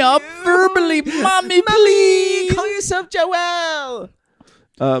beat me up verbally. Mommy, please. Call yourself Jowl.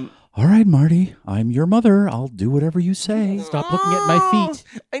 All right, Marty. I'm your mother. I'll do whatever you say. Stop looking at my feet.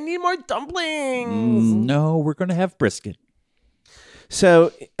 I need more dumplings. No, we're going to have brisket.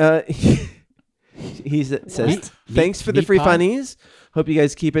 So he says, thanks for the meat free pie? funnies. Hope you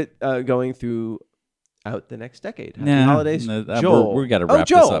guys keep it going throughout the next decade. Happy Nah, holidays. no, Joel. we gotta wrap this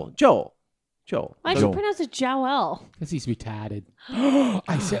Joel. up. Joel. Joel. Why'd you pronounce it Joel? Because he's retarded.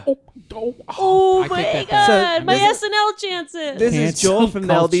 I said, Oh I my take that God. back. So my this SNL chances. This is Cancel Joel from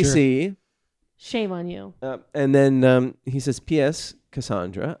the culture. LBC. Shame on you. And then he says, P.S.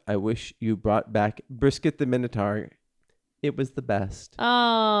 Cassandra, I wish you brought back Brisket the Minotaur. It was the best.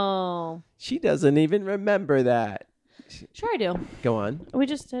 Oh. She doesn't even remember that. Sure I do. Go on. We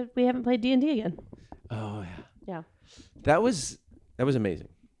haven't played D&D again. Oh, yeah. Yeah. That was amazing.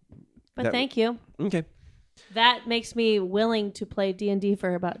 But That- thank you. Okay. That makes me willing to play D&D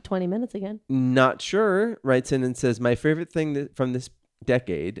for about 20 minutes again. Not sure writes in and says, my favorite thing from this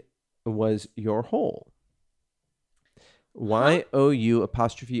decade was your hole. YOU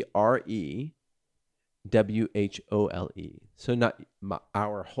apostrophe REWHOLE. So not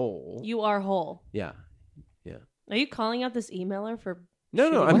our hole. You are whole. Yeah. Yeah. Are you calling out this emailer for No,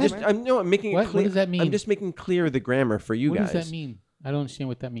 shitty grammar? I'm making it What clear. does that mean? I'm just making clear the grammar for you what guys. does that mean? I don't understand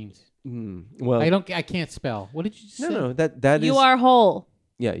what that means. Well, I can't spell. What did you just say? no, that is You are whole.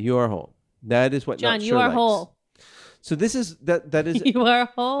 yeah, you are whole. That is what John, Not you Sure are likes. whole. So this is that is You are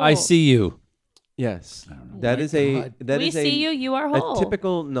whole. I see you. yes. That my is a God. that We is see you. You are whole. a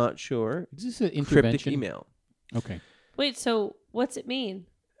typical Not Sure Is this an cryptic intervention? email. Okay. Wait, so what's it mean?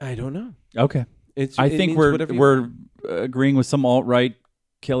 I don't know. Okay. It I think means we're whatever you- we're agreeing with some alt right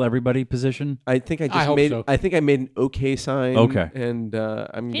kill everybody position. I think I just I hope made so. I think I made an okay sign. Okay. And I'm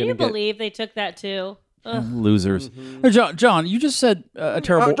Can gonna you get believe they took that too? Ugh. Losers. Mm-hmm. John, you just said a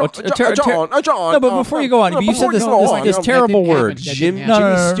terrible. John. No, but before you go on, you said this terrible That didn't word. happen. That Jim didn't No, happen.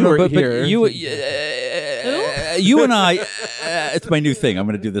 no, no, no, Stewart but here. you, you and I, it's my new thing. I'm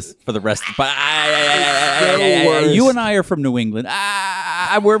going to do this for the rest. But worst. you and I are from New England.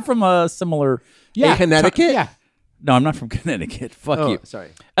 We're from a similar. Yeah, Connecticut. Yeah. No, I'm not from Connecticut. Fuck Oh, you. sorry.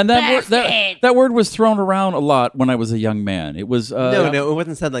 And that word was thrown around a lot when I was a young man. It was No, it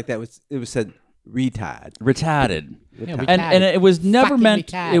wasn't said like that. It was said retard. retarded. Yeah, And it was never Fucking meant.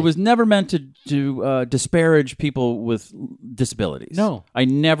 retarded. It was never meant to disparage people with disabilities. No. I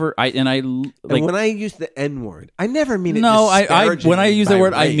never. And when I use the N word, I never mean it. No, I when I use by that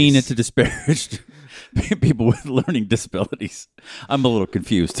word, I mean it race. to disparage people with learning disabilities. I'm a little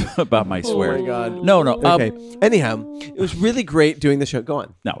confused about my swear. my God. No. Okay. Anyhow, it was really great doing the show. Go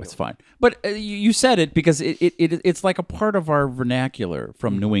on. No, it's fine. But you said it because it's like a part of our vernacular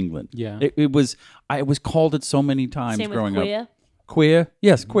from New England. Yeah. It was. I was called it so many times Same with growing queer. up. Queer,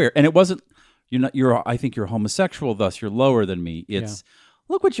 yes, queer, and it wasn't. You're not. You're. I think you're homosexual. Thus, you're lower than me. It's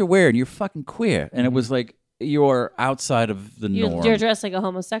look what you're wearing. You're fucking queer, and it was like you're outside of the norm. You're dressed like a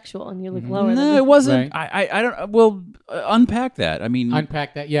homosexual and you look lower than No, me. it wasn't. Right. I don't. Well, unpack that. I mean,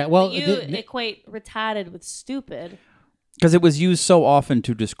 Unpack that. Yeah. Well, You equate retarded with stupid. because it was used so often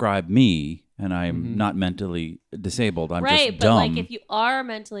to describe me, and I'm not mentally disabled. I'm Right, just but dumb. like if you are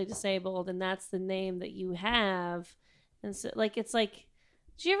mentally disabled and that's the name that you have, and so like it's like,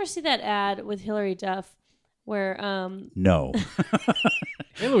 did you ever see that ad with Hillary Duff where no,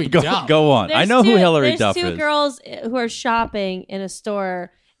 Hillary go Duff. go on. I there's know who two- Hillary Duff There's two is. girls who are shopping in a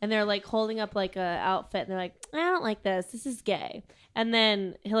store and they're like holding up like a outfit and they're like, I don't like this. This is gay. And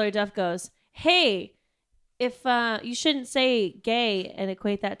then Hillary Duff goes, hey, if you shouldn't say gay and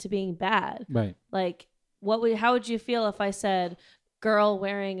equate that to being bad. Right. Like, how would you feel if I said girl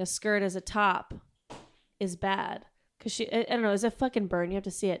wearing a skirt as a top is bad? Because I don't know, it's a fucking burn. You have to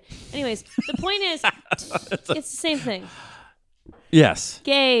see it. Anyways, the point is, it's the same thing. Yes,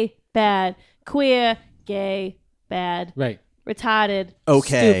 Gay, bad. Queer, gay, bad. Right. Retarded,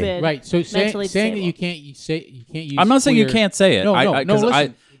 Okay. stupid. Right. So mentally saying that disabled. you can't use. I'm not saying you queer- can't say it. No, I, no, I, no. 'cause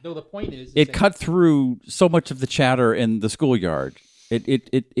Listen. No, the point is it that- cut through so much of the chatter in the schoolyard.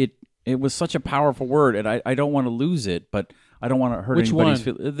 It was such a powerful word, and I don't want to lose it, but I don't want to hurt Which anybody's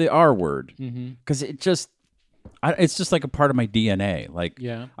one? feelings. The R word, because it's just like a part of my DNA. Like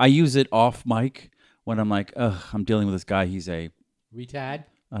Yeah. I use it off mic when I'm like, ugh, I'm dealing with this guy. He's a retard.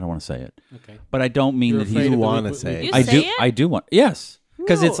 I don't want to say it, Okay. but I don't mean You're that afraid he's. of the wanna re- say You I say do. it? I do want. Yes,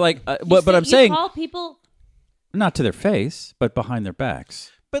 because it's No. like. You But say- I'm you saying call people. not to their face, but behind their backs.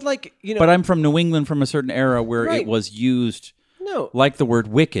 But like But I'm from New England, from a certain era where Right. it was used no. like the word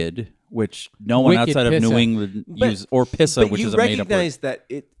wicked, which no one Wicked outside of New pissa. England But- uses, or pissa, But which you is a made up word. recognize that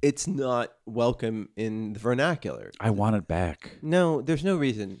it's not welcome in the vernacular. I want it back. No, there's no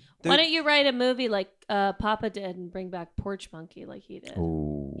reason. Why don't you write a movie like Papa did and bring back Porch Monkey like he did?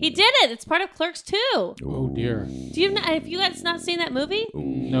 Ooh. He did it. It's part of Clerks too. Oh dear. Do you have you guys not seen that movie?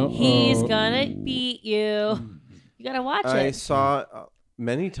 No. He's gonna beat you. You gotta watch I it. saw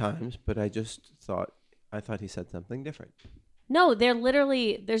many times, but I thought he said something different. No,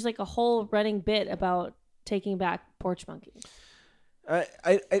 there's like a whole running bit about taking back Porch Monkey.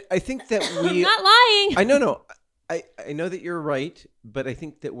 I think that I'm we. not lying. I know. I know that you're right, but I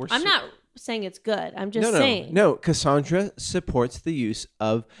think that we're. I'm not saying it's good. I'm just saying. No, Cassandra supports the use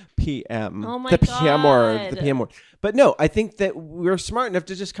of PM. Oh my the PM word. God. The PM word. But no, I think that we're smart enough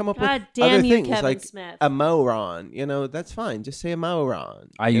to just come up God with damn other you, things Kevin like Smith. a moron. You know, that's fine. Just say a moron.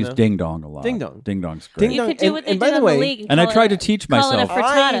 I you use know? ding dong a lot. Ding dong. Ding dong's great. Ding You dong. could do what they and by did the on way- the league. And I call tried it to teach call it a myself.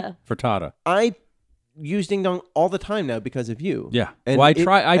 frittata. Frittata. I use ding dong all the time now because of you. Yeah. And Well,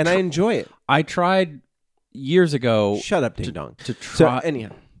 I I enjoy it. I tried years ago. Shut up, ding dong. To So try.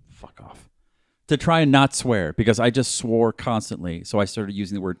 anyhow, Fuck off. To try and not swear because I just swore constantly. So I started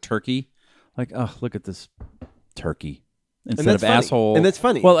using the word turkey. Like, oh, look at this turkey instead that's of funny. asshole. And that's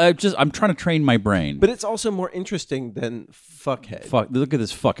funny. Well, I'm trying to train my brain. but it's also more interesting than fuckhead. Fuck, look at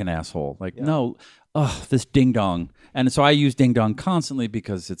this fucking asshole. Like, no, this ding dong. And so I use ding dong constantly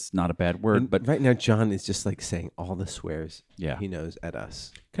because it's not a bad word. But right now, John is just like saying all the swears Yeah. he knows at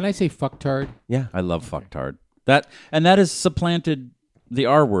us. Can I say fucktard? Yeah. I love fucktard. That has supplanted the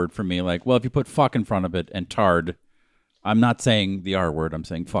R word for me. Like, well, if you put fuck in front of it and tard, I'm not saying the R word. I'm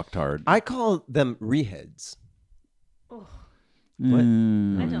saying fucktard. I call them reheads. I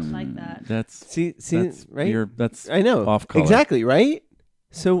don't like that. That's See, that's right? That's I know. off color. Exactly, right?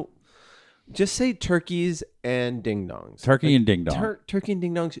 So just say turkeys and ding dongs. Turkey and ding dong. Turkey and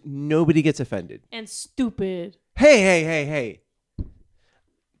ding dongs, nobody gets offended. And stupid. Hey.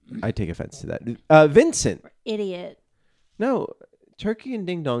 I take offense to that. Vincent. Idiot. No, turkey and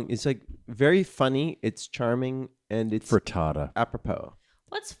ding dong is like very funny. It's charming and it's Frittata. apropos.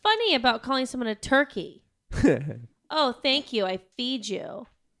 What's funny about calling someone a turkey? Oh, thank you. I feed you.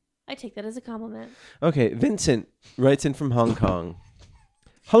 I take that as a compliment. Okay, Vincent writes in from Hong Kong.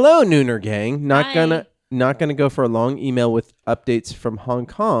 Hello, Nooner Gang. Not gonna go for a long email with updates from Hong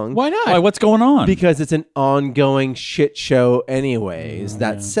Kong. Why not? Why, what's going on? Because it's an ongoing shit show anyways.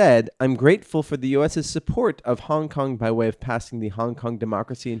 That said, I'm grateful for the U.S.'s support of Hong Kong by way of passing the Hong Kong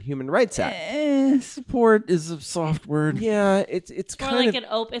Democracy and Human Rights Act. Support is a soft word. Yeah, it's More kind like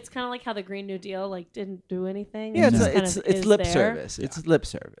of... it's kind of like how the Green New Deal didn't do anything. Yeah, It just kind it's of is lip there. service. It's lip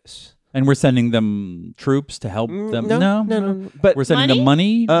service. And we're sending them troops to help them. No. But We're sending them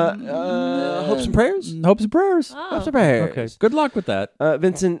money. hopes and prayers. Hopes and prayers. Oh. Hopes and prayers. Okay. Good luck with that.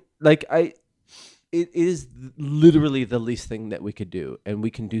 Vincent, it is literally the least thing that we could do, and we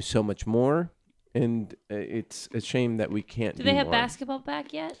can do so much more. And it's a shame that we can't. Do they have more. basketball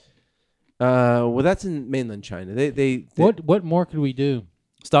back yet? Well, that's in mainland China. They What more could we do?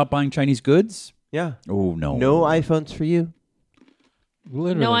 Stop buying Chinese goods. Yeah. Oh no. No iPhones for you.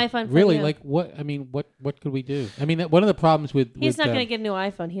 Literally, No iPhone for Really, you. like what? I mean, what could we do? I mean, one of the problems with He's not going to to get a new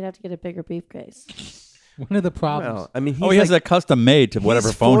iPhone. He'd have to get a bigger briefcase. one of the problems. Well, I mean, he's Oh, he has like, that custom made to whatever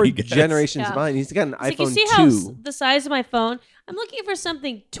he's phone 4 he gets. generations Yeah. behind. He's got an It's like, iPhone you see 2. how the size of my phone? I'm looking for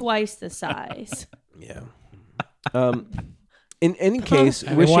something twice the size. Yeah. In any case,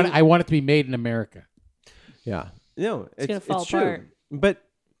 I wishing, want it to be made in America. yeah, no, it's gonna fall true. apart. But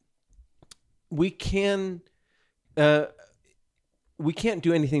we can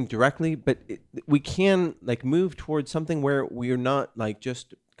do anything directly, but we can like move towards something where we are not like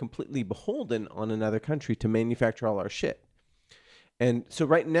just completely beholden on another country to manufacture all our shit. And so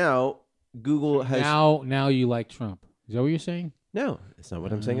right now, Google has Now you like Trump. Is that what you're saying? no. That's not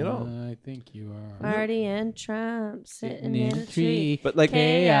what I'm saying at all. I think you are. Marty and Trump sitting in a tree. But like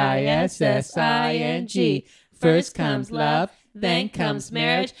K-I-S-S-I-N-G. First comes love, then comes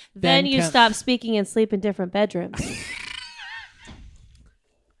marriage, then you stop speaking and sleep in different bedrooms.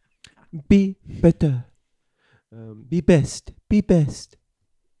 be better, be best, be best.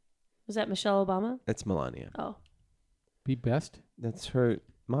 Was that Michelle Obama? That's Melania. Oh. Be best. That's her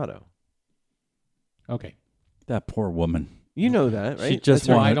motto. Okay. That poor woman. You know that, right? She just that's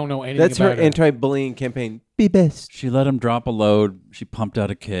her, Well, wanted- I don't know anything that's her about it. anti-bullying campaign. Be best. She let him drop a load. She pumped out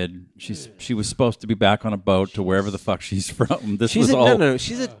a kid. She was supposed to be back on a boat to wherever the fuck she's from. This She's was a, all. no.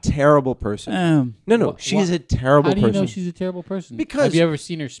 She's a terrible person. No. Wha- She's wha- a terrible How do you person. know she's a terrible person? Because- have you ever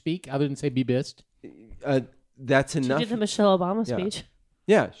seen her speak other than say "be best"? That's She enough. did the Michelle Obama Yeah. speech.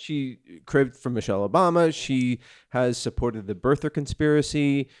 Yeah, she cribbed from Michelle Obama. She has supported the birther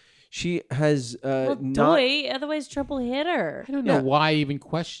conspiracy. She has Well, not. otherwise Trump will hit her. I don't know Yeah. why I even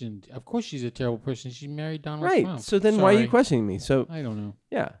questioned. Of course, she's a terrible person. She married Donald Right. Trump. So then, why are you Sorry. questioning me? So I don't know.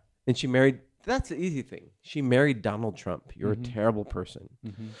 yeah, and she married. That's the easy thing. She married Donald Trump. You're a terrible person.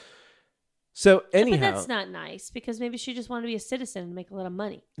 So anyhow, But that's not nice because maybe she just wanted to be a citizen and make a lot of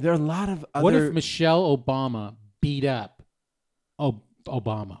money. there are a lot of other. What if Michelle Obama beat up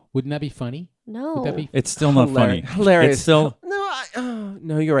Obama? Wouldn't that be funny? No. Would that be? It's still not funny. Hilarious. It's still. no.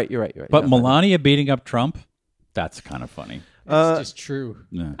 No, you're right. You're right. But No, Melania beating up Trump, that's kind of funny. That's just true.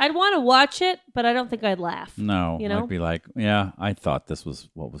 Yeah. I'd want to watch it, but I don't think I'd laugh. No, You know? I'd be like, yeah, I thought this was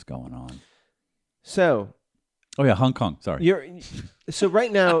what was going on. So Oh yeah, Hong Kong. Sorry. so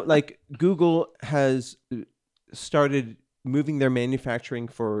right now, like Google has started moving their manufacturing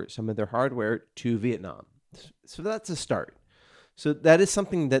for some of their hardware to Vietnam. So that's a start. So that is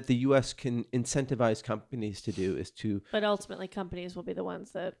something that the U.S. can incentivize companies to do, is to But ultimately, companies will be the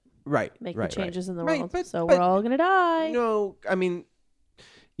ones that make right, the changes in the Right, world. but- So but- we're all going to die. No, I mean,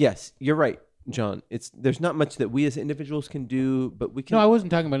 yes, you're right, John. There's not much that we as individuals can do, but we can. No, I wasn't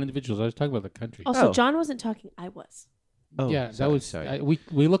talking about individuals. I was talking about the country. Also, Oh. John wasn't talking. I was. Oh, yeah, sorry, that was. sorry.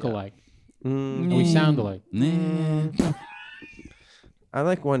 We look alike. And we sound alike. Nah. I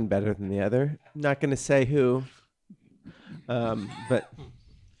like one better than the other. I'm not going to say who, but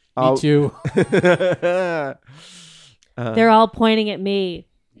Me too. They're all pointing at me.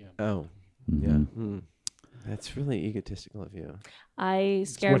 Oh, yeah. Mm. That's really egotistical of you. I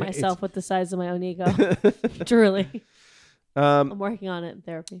scare what myself with the size of my own ego. Truly. I'm working on it in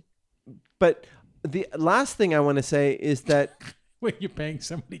therapy. But the last thing I want to say is that When you're paying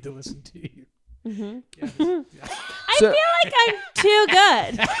somebody to listen to you. I feel like I'm too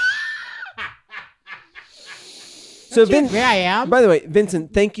good. so Where I am. By the way,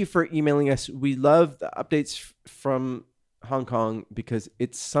 Vincent, thank you for emailing us. We love the updates from Hong Kong because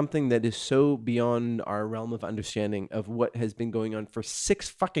it's something that is so beyond our realm of understanding of what has been going on for 6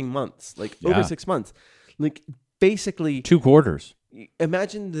 fucking months, like over Yeah. 6 months. Like basically 2 quarters.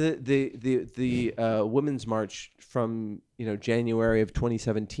 imagine the Women's March from January of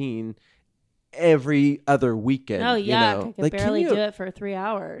 2017 every other weekend. Oh, yeah. you know? I could Like, can barely you- do it for 3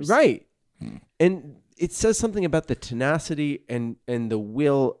 hours. Right. And it says something about the tenacity and the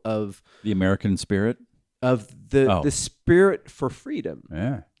will of The American spirit. the spirit for freedom.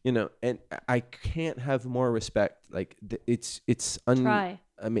 Yeah. And I can't have more respect. Like it's Try.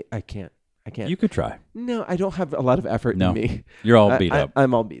 I mean, I can't. You could try. No, I don't have a lot of effort No. in me. You're all beat up.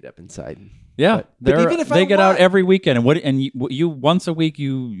 I'm all beat up inside. Yeah, but even if they I get out want- every weekend, and you once a week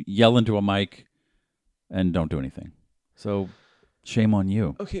you yell into a mic, and don't do anything. So, shame on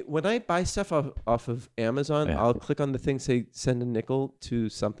you. Okay, when I buy stuff off of Amazon, Yeah. I'll click on the thing, say send a nickel to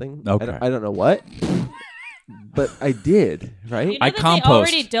something. Okay. I don't know what, but I did. Right? You know I that compost. They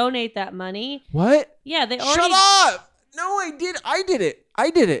already donate that money. What? Yeah, they already. Shut up! No, I did. I did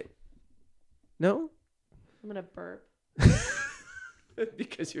it. No, I'm gonna burp.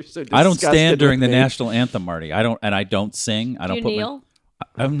 because you're so. I don't disgusted stand during the with me. national anthem, Marty. I don't sing. I Do don't you put kneel?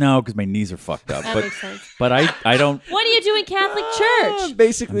 no, because my knees are fucked up. That But makes sense. but I don't. What do you do in Catholic Church?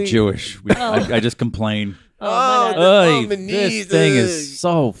 Basically, I'm Jewish. I just complain. Oh, my bad. Oy, my this knees, thing is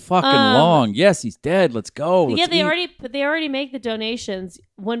so fucking long. Yes, he's dead. Let's go. Yeah, Let's eat. they already make the donations.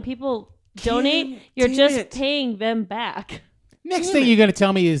 When people donate, Damn you're just it. paying them back. Next thing you're going to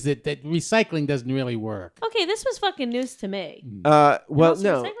tell me is that recycling doesn't really work. Okay, this was fucking news to me. well, Also,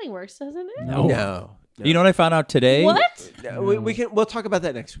 no, recycling works, doesn't it? no. You know what I found out today? What? No, we'll talk about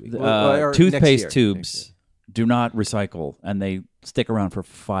that next week. Or next Toothpaste year. tubes do not recycle, and they stick around for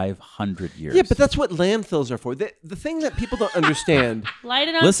 500 years. Yeah, but that's what landfills are for. The thing that people don't understand. Light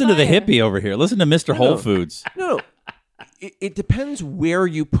it on Listen to the fire. hippie over here. Listen to Mr. Whole Foods. No, it depends where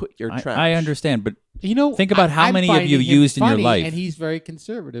you put your trash. I understand, but You know, Think about how I'm many of you finding him used in your funny, life. and he's very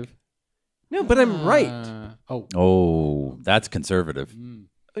conservative. No, but I'm right. oh, that's conservative.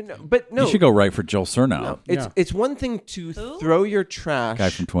 No, but no, You should go right for Joel Surnow, No, Yeah. it's one thing to Who? throw your trash guy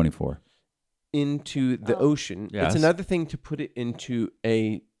from 24. into the Oh. ocean. Yes. It's another thing to put it into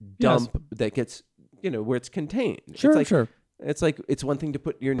a dump that gets where it's contained. Sure, it's like, sure. It's like it's one thing to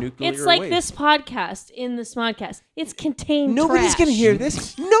put your nuclear. It's like waste. this podcast in this podcast. It's contained Nobody's trash. gonna hear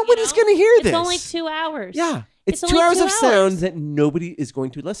this. Nobody's You know? gonna hear It's this. only 2 hours. Yeah, it's It's 2 only hours 2 of sound hours. that nobody is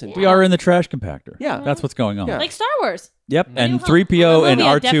going to listen to. We are in the trash compactor. Yeah. That's what's going on. Yeah. Like Star Wars. Yep. And New 3PO Hope. and Movie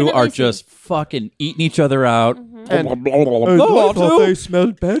I've R2 definitely are seen. just fucking eating each other out. And- Oh, I thought they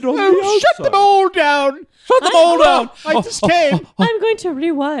smelled bad on the outside. shut them all down. Shut them all down. I just came. I'm going to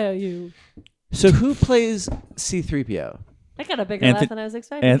rewire you. So who plays C-3PO? I got a bigger Anthony- laugh than I was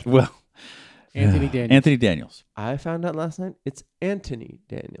expecting. And well, Anthony Daniels. Anthony Daniels. I found out last night. It's Anthony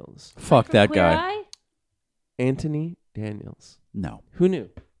Daniels. Fuck From that Queer guy. Eye? Anthony Daniels. No. Who knew?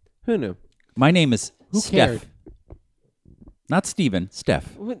 Who knew? My name is Who Steph. cared? Not Steven,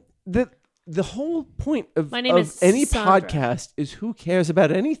 Steph. The whole point of, My name of is any Sandra. podcast is who cares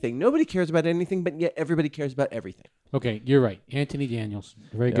about anything. Nobody cares about anything, but yet everybody cares about everything. Okay, you're right. Anthony Daniels.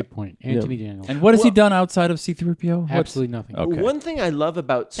 Very good point. Anthony Daniels. And what has he Well- done outside of C-3PO? What's- Absolutely nothing. Okay. One thing I love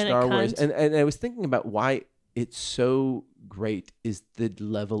about And a Star Wars, cunt. and I was thinking about why it's so great, is the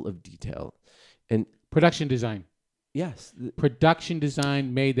level of detail. And Production design. Yes. Production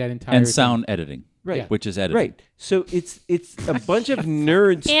design made that entire And thing. sound editing, Right. which is editing. Right. So it's a bunch of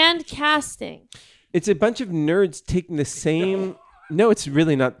nerds. And casting. It's a bunch of nerds taking the same. No, it's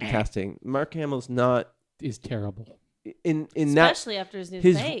really not casting. Mark Hamill's not is terrible. in that. Especially after his new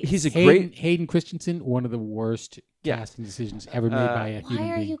His face. he's a Hayden, great. Hayden Christensen, one of the worst Yeah. casting decisions ever made by a human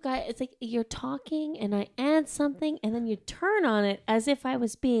Why are being. you guys? It's like you're talking and I add something and then you turn on it as if I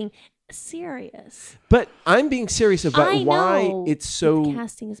was being serious. But I'm being serious about I why know it's the so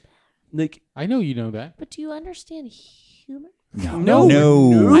casting is bad. like. I know you know that. But do you understand humor? No.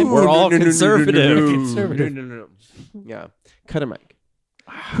 We're all conservative. Conservative. No. Yeah, cut a mic.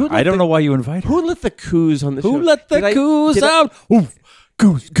 I don't know why you invited her. Who let the coos on the show? Who let the Did I- coos did I- out? Oof.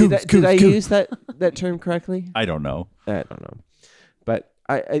 Goose, Did goose, I goose. use that term correctly? I don't know. I don't know, but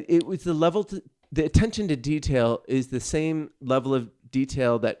it was the level to the attention to detail is the same level of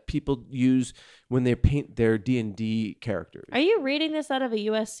detail that people use when they paint their D&D characters. Are you reading this out of a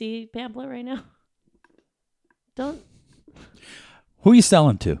USC pamphlet right now? Don't. Who are you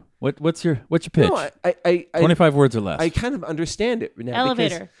selling to? What's your pitch? No, I 25 words or less. I kind of understand it now.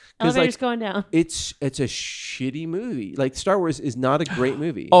 Elevator. Because, Elevator's like, going down. it's a shitty movie. Like Star Wars is not a great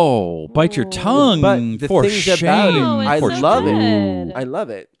movie. Oh, bite your tongue. But the for things shame. about it, Oh, it's I so love good. it. I love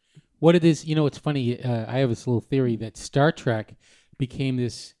it. What it is, it's funny. I have this little theory that Star Trek became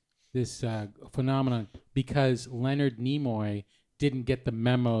this phenomenon because Leonard Nimoy didn't get the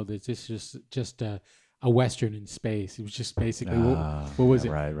memo that this is just a Western in space. It was just basically what was it?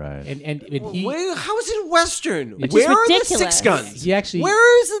 Right. And he How is it Western? It's Where just are the ridiculous. six guns? he actually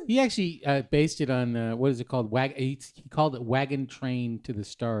Where is it? he actually based it on what is it called? He called it Wagon Train to the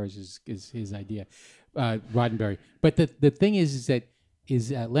Stars is his idea, Roddenberry. But the thing is that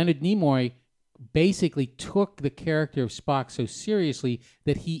Leonard Nimoy basically took the character of Spock so seriously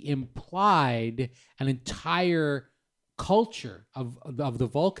that he implied an entire culture of the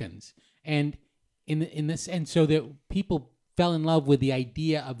Vulcans, and in this, and so that people fell in love with the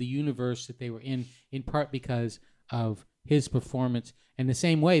idea of the universe that they were in part because of his performance. And the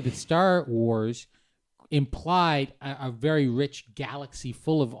same way that Star Wars implied a very rich galaxy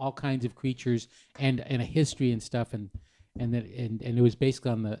full of all kinds of creatures and a history and stuff, and it was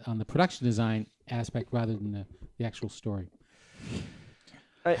basically on the production design aspect rather than the actual story.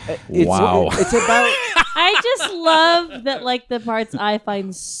 Wow. It's about. I just love that, like, the parts I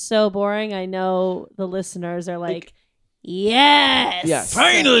find so boring. I know the listeners are like, yes. Yes.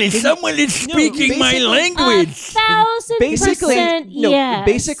 Finally, someone is speaking my basically- language. 1,000% yes.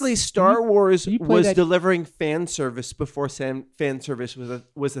 Basically, Star Wars you play was that- delivering fan service before fan service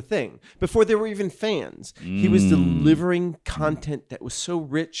was a thing. Before there were even fans, he was delivering content that was so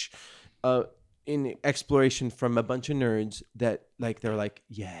rich in exploration from a bunch of nerds that they're like,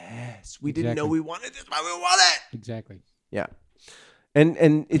 yes, we didn't know Exactly. we wanted this, but we want it. Exactly. Yeah,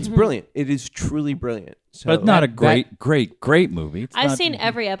 and it's brilliant. It is truly brilliant. So, But it's not a that- great movie. It's I've not- seen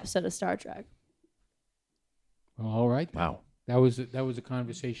every episode of Star Trek. All right. Wow. That was a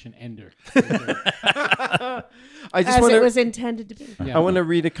conversation ender. I just As want it to. was intended to be. Yeah. I want to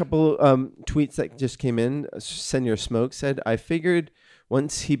read a couple tweets that just came in. Senor Smoke said, "I figured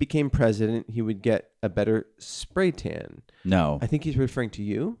once he became president, he would get a better spray tan." No, I think he's referring to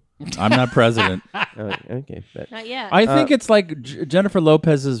you. I'm not president. Okay, but Not yet. I think it's like Jennifer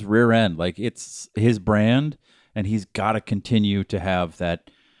Lopez's rear end. Like it's his brand, and he's got to continue to have that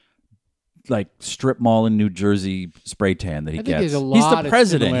like strip mall in New Jersey spray tan that he I think gets. there's a He's lot the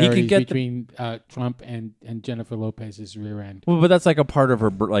president. of He can similarities get the between Trump and Jennifer Lopez's rear end. well, but that's like a part of her.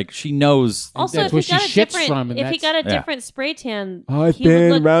 Like she knows. also, that's if where he got she a shits different, from, and if he that's- got a Yeah. different spray tan, I've he would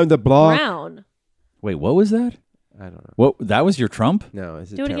been look around the block. brown. Wait, what was that? I don't know. What that was your Trump? No,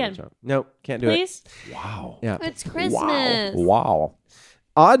 it's a Do it terrible again. joke. No, can't do it. Please. Wow. Yeah. It's Christmas. Wow.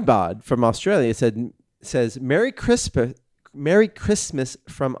 Oddbod from Australia says Merry Christmas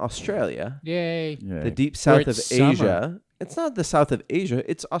from Australia, Yay. Yeah. the deep south of it's summer. Asia. It's not the south of Asia.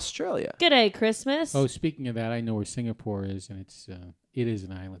 It's Australia. G'day, Christmas. Oh, speaking of that, I know where Singapore is, and it is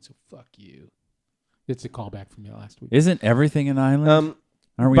an island. So fuck you. It's a callback from you last week. Isn't everything an island?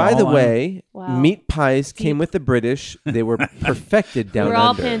 Aren't we By all the island? way, Wow. meat pies came with the British. They were perfected down We're all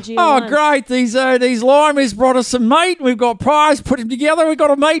under. Pangea Oh, ones. great! These limeys brought us some meat. We've got pies. Put them together. We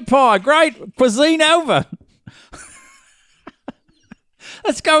got a meat pie. Great cuisine over.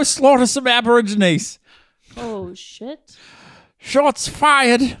 Let's go slaughter some Aborigines. Oh shit. Shots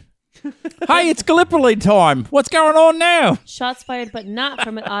fired. Hey, it's Gallipoli time. What's going on now? Shots fired, but not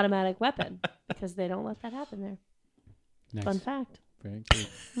from an automatic weapon because they don't let that happen there. Nice. Fun fact. Very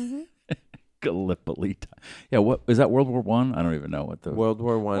good. Gallipoli time. Yeah, what is that? World War One? I don't even know what the World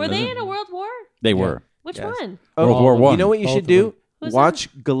War One. Were they in a world war? they were. Which Yes. one? World War One. You know what you Both should of do? Who's Watch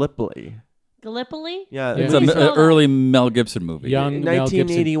Gallipoli. Gallipoli? Yeah, Yeah. It's an Movie spell that. early Mel Gibson movie. Young Mel Gibson.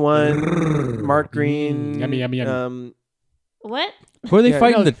 1981. Mark Green. Yummy, yummy, yummy. What? Who are they Yeah,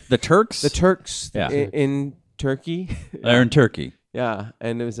 fighting? no. The Turks? The Turks Yeah. in Turkey. They're in Turkey. Yeah,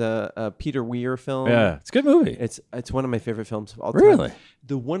 and it was a Peter Weir film. Yeah, it's a good movie. It's one of my favorite films of all time. Really?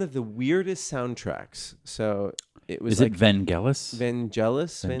 One of the weirdest soundtracks. So it was Is it Vangelis?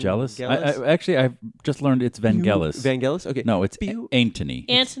 Vangelis? Vangelis? Actually, I've just learned it's Vangelis. Vangelis? Okay. No, it's Pew. Antony.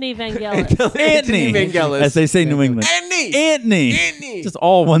 Anthony Vangelis. Anthony Vangelis. As they say in New England. Anthony. Antony. Just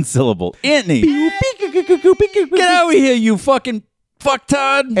all one syllable. Antony. Get out of here, you fucking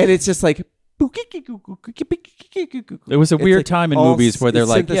fucktard. And it's just like. There was a It's weird like time in all movies where they're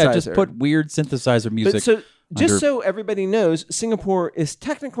like, yeah, just synthesizer. put weird synthesizer music. But so, just under- so everybody knows, Singapore is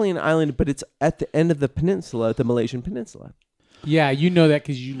technically an island, but it's at the end of the peninsula, the Malaysian peninsula. Yeah, you know that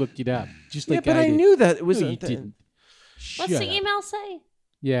because you looked it up. Just like yeah, but I did. knew that it was. No, you at the- didn't. What's Shut the up. email say?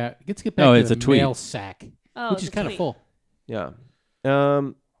 Yeah, let's get back No, to it's the a tweet. mail sack, Oh, which is the kind of tweet. full. Yeah.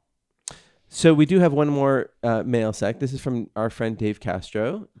 So we do have one more mail sack. This is from our friend Dave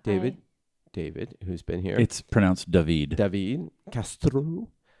Castro. David, who's been here. it's pronounced David. David Castro.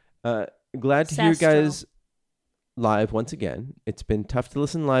 Glad to hear you Sastro. guys live once again. It's been tough to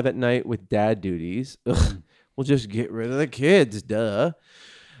listen live at night with dad duties. Ugh, we'll just get rid of the kids, duh.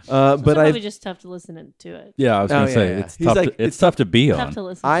 But But I've probably just tough to listen to it. Yeah, I was going to yeah, say, yeah. it's He's tough. like, It's tough to be Tough on to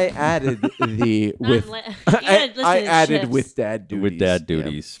listen. I to. added the Not with unle- you gotta listen I to added shifts. with dad duties. with dad Yeah.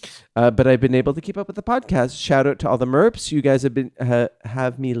 duties. But I've been able to keep up with the podcast. Shout out to all the merps. You guys have been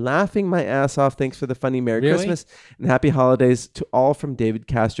have me laughing my ass off. Thanks for the funny Merry Really? Christmas and Happy Holidays to all from David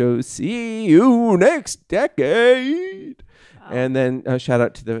Castro. See you next decade. Wow. And then shout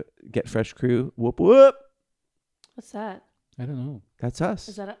out to the Get Fresh crew. Whoop whoop. What's that? I don't know. That's us.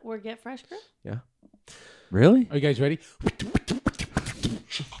 Is that a, we're Get Fresh Crew? Yeah. Really? Are you guys ready?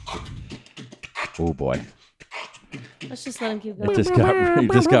 Oh boy, Let's just let him keep it going.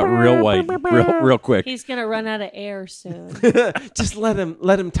 just got real white, real quick. He's gonna run out of air soon. Just let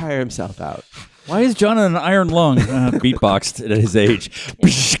him tire himself out. Why is John an iron lung? Beatboxed at his age.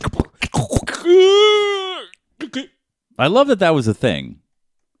 I love that was a thing.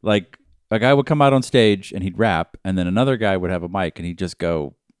 Like a guy would come out on stage and he'd rap, and then another guy would have a mic and he'd just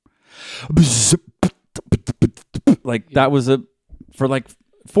go. Like that was for like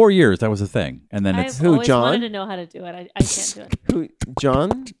 4 years. That was a thing, and then it's I've always John? wanted to know how to do it. I can't do it. Who,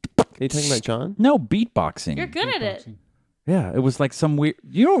 John? Are you talking about John? no beatboxing. You're good at it. Yeah, it was like some weird.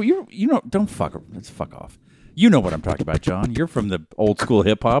 You know. Don't fuck. Let's fuck off. You know what I'm talking about, John. You're from the old school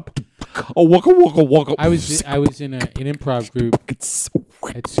hip hop. Oh, waka waka waka. I was in an improv group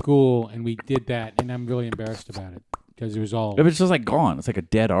at school, and we did that, and I'm really embarrassed about it because it was all. It's just like gone. It's like a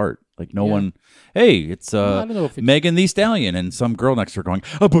dead art. Like no Yeah. one. Hey, it's Well, I don't know if it's- Megan the Stallion and some girl next to her going.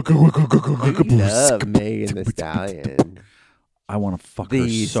 Love Megan the Stallion. I want to fuck her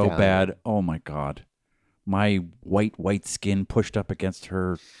The so Stallion. bad. Oh my god, my white skin pushed up against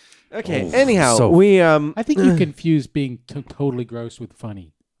her. Okay. Oh, anyhow, so- we I think you confuse being totally gross with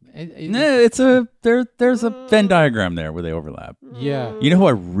funny. It's there's a Venn diagram there where they overlap. Yeah, You know who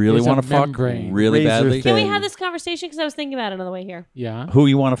I really There's a want to fuck membrane. really Razor badly? Can we Thin. have this conversation? Because I was thinking about it on the way here. yeah, Who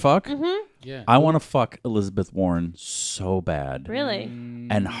you want to fuck? yeah. I want to fuck Elizabeth Warren so bad. Really?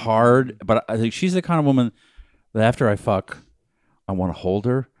 And hard, but I think she's the kind of woman that after I fuck, I want to hold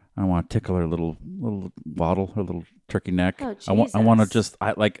her. I want to tickle her little bottle, her little turkey neck. Oh, I want to Jesus. just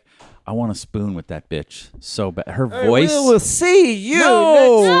I want to spoon with that bitch so bad. Her voice. We'll see you.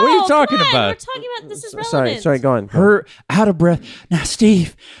 No! next- What are you No, talking come on, about? We're talking about this is relevant. Sorry, go on. Her out of breath. Now,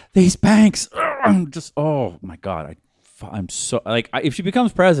 Steve, these banks. Just oh my god, I'm so like if she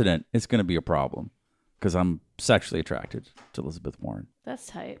becomes president, it's going to be a problem because I'm sexually attracted to Elizabeth Warren. That's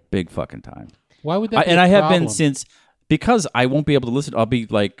tight. Big fucking time. Why would that? Be And a I have been problem? since because I won't be able to listen. I'll be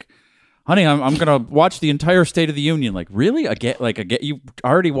like, honey, I'm gonna watch the entire State of the Union. Like really? Again, you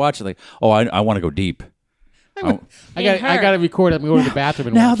already watched it. Like oh, I want to go deep. I got to record it. I'm going to the bathroom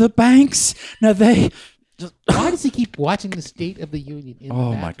and Now watch. the banks. Now they. Why does he keep watching the State of the Union? In the Oh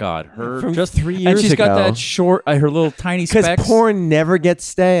bathroom? my God, her From just 3 and years she's got ago. that short, her little tiny Because specs. porn never gets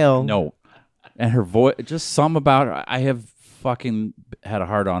stale. No, and her voice, just some about her. I have fucking had a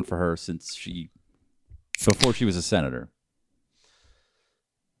hard on for her since before she was a senator.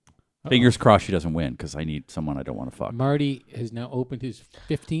 Fingers crossed she doesn't win because I need someone I don't want to fuck. Marty has now opened his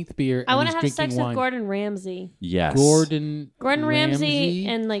 15th beer. I want to have sex with Gordon Ramsay. Yes, Gordon Ramsay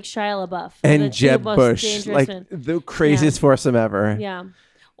and like Shia LaBeouf. And the two Jeb most Bush, dangerous like men. the craziest foursome ever. Yeah.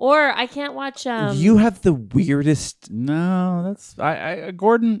 Or I can't watch. You have the weirdest. No, that's I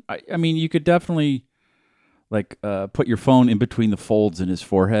Gordon. I mean, you could definitely. put your phone in between the folds in his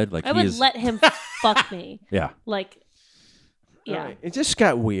forehead. Like I would let him fuck me. Yeah. Like, yeah. Right. It just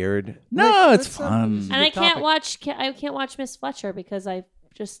got weird. No, it's that's not- fun. And I can't watch Miss Fletcher because I'm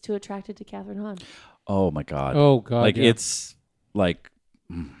just too attracted to Catherine Hahn. Oh my god. Oh god. Like yeah. it's like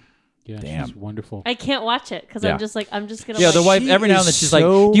yeah, damn. she's wonderful. I can't watch it because Yeah. I'm just gonna. yeah. like, The wife She every now and then is she's like,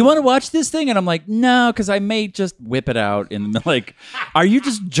 so- "Do you want to watch this thing?" And I'm like, "No," because I may just whip it out and like, "Are you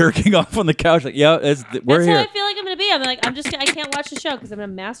just jerking off on the couch?" Like, yeah, we're That's here. how I feel like I'm gonna be. I'm like, I can't watch the show because I'm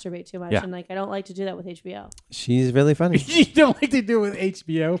gonna masturbate too much, Yeah. and like I don't like to do that with HBO She's really funny. You don't like to do it with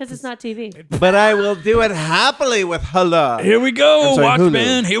HBO because it's not TV. But I will do it happily with Hulu. Here we go, I'm sorry,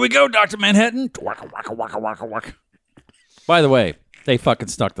 Watchmen. Here we go, Dr. Manhattan. Waka, waka, waka, waka, waka. By the way, they fucking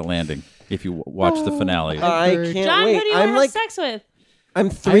stuck the landing. If you watch the finale, I heard- can't John, wait. who do you I'm have like, sex with? I'm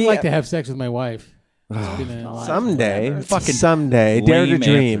I'd 3. like to have sex with my wife. It's been a- Someday, Fucking someday, dare to lame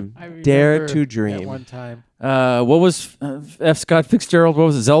dream, I remember dare to At dream. one time. what was F. Scott Fitzgerald? What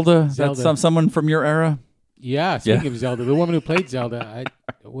was it? Zelda? Zelda. That's someone from your era. Yeah, speaking Yeah. of Zelda, the woman who played Zelda,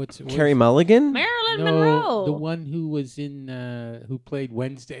 what's Carrie Mulligan. Marilyn no, Monroe. the one who was in who played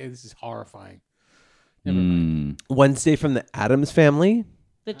Wednesday. This is horrifying. Never mind. Wednesday from the Addams Family.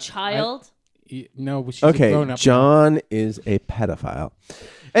 The child. No, she's a Okay, grown up. John is a pedophile.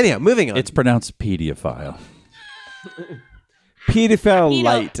 Anyhow, moving on. It's pronounced pedophile. pedophile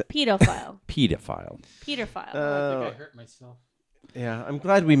light. Pedophile. Pedophile. Pedophile. I think I hurt myself. Yeah, I'm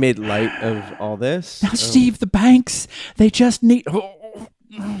glad we made light of all this. Now, Steve, the banks, they just need. I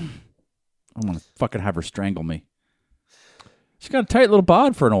want to fucking have her strangle me. She's got a tight little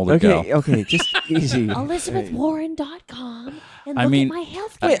bod for an older gal. Okay, just easy. ElizabethWarren.com and I look mean, at my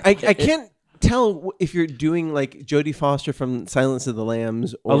health. Wait, I can't tell if you're doing like Jodie Foster from Silence of the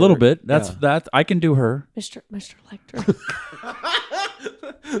Lambs. Or, A little bit. That's Yeah. that. I can do her. Mr. Lecter.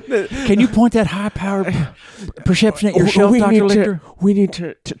 Can you point that high-powered perception at yourself, Dr. Lichter? We need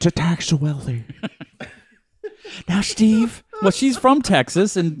to tax the wealthy. Now, Steve. Well, she's from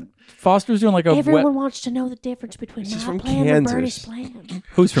Texas, and Foster's doing like a Everyone wants to know the difference between She's my from plan and Kansas. Bernie's plan.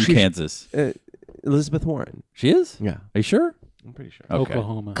 Who's from She's- Kansas? Elizabeth Warren. She is? Yeah, Are you sure? I'm pretty sure. Okay.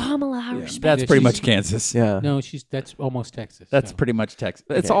 Oklahoma. Kamala Harris. That's Yeah, pretty she's- much Kansas. Yeah. No, that's almost Texas. That's so. pretty much Texas.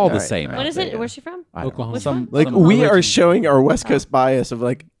 It's Okay, all the all right, same. all What right. is it? Yeah. Where's she from? I don't know. Oklahoma. Some, Like some we are religion. showing our West Coast bias of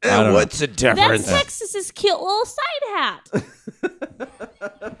like, I don't know. what's the difference? That's Texas's cute little side hat.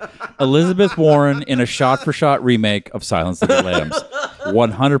 Elizabeth Warren in a shot-for-shot remake of Silence of the Lambs.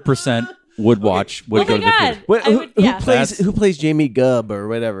 100% would watch. Would Oh go my to the God. theater. What, I who, would- yeah. who plays Jamie Gubb or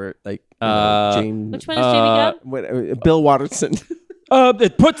whatever? Like James. Which one is Jamie Gubb? What, Bill Watterson.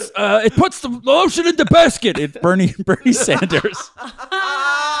 It puts the lotion in the basket. It's Bernie Sanders.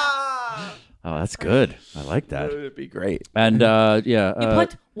 Oh, that's good. I like that. That'd be great. And yeah, You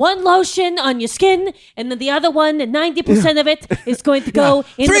put one lotion on your skin, and then the other one, and 90% of it is going to go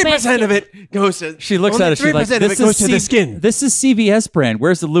in the 3% basket. of it goes to. she looks only at it. She's like, 3% of "This it goes is to the skin." This is CVS brand.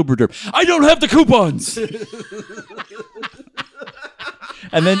 Where's the Lubriderm? I don't have the coupons."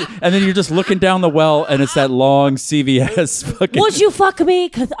 and then you're just looking down the well, and it's that long CVS fucking. Would you fuck me?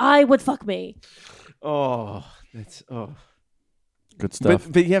 Because I would fuck me. Oh, that's Good stuff.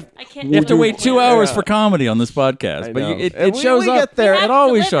 But you have. I can't. You have to do wait it. 2 hours for comedy on this podcast, I but know. it And shows we up. get there. We have It to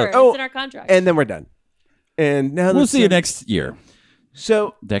always deliver. shows. It's in our contract. And then we're done. And now We'll let's, see you next year.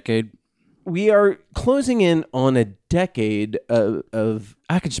 So Decade. we are closing in on a decade of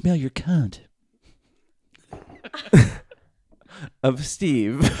I can smell your cunt.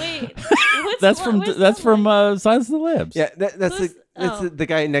 Steve. Wait, what's, That's what- from what's that's that from one? Silence of the Lambs. Yeah, that's Who's- the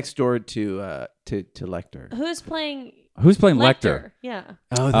guy next door to Lecter. Who's playing? Who's playing Lecter? Yeah.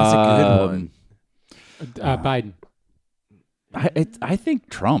 Oh, that's a good Um, one. Biden. I think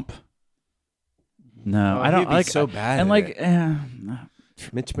Trump. No, Oh, I don't he'd be like so bad And at like,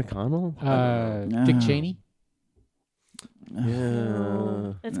 it. Mitch McConnell. Dick No. Cheney.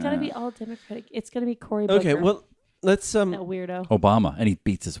 Yeah. It's gotta be all Democratic. It's gonna be Cory. Okay, Booker, well, let's that weirdo. Obama, and he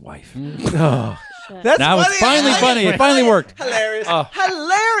beats his wife. Oh, Shit. that's Now it's finally funny. It finally worked. Hilarious!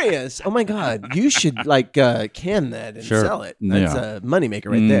 Hilarious! Oh my God, you should like can that and Sure. sell it. That's Yeah. a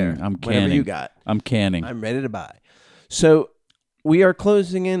moneymaker right there. I'm Whatever canning. you got, I'm canning. I'm ready to buy. So we are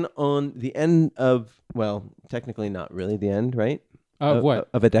closing in on the end of technically not really the end, right? Of what?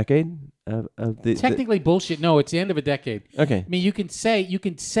 Of a decade of the Technically bullshit. No, it's the end of a decade. Okay. I mean, you can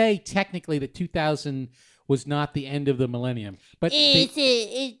say technically that 2000 was not the end of the millennium. But It's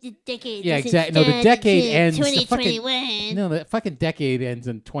a decade. yeah, It's exactly. No, the done decade to ends. The 2021. decade ends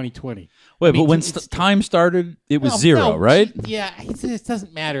in 2020. Wait, I mean, but when it's- time started, it was No, 0, no, right? Yeah, it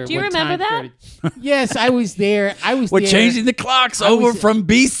doesn't matter. Do you when remember time that? started. Yes, I was there. We're there. changing the clocks I over was- from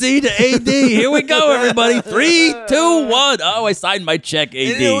BC to AD. Here we go, everybody. 3, 2, 1. Oh, I signed my check,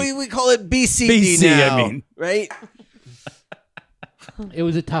 AD. We call it BCD BC, I now, mean. right? It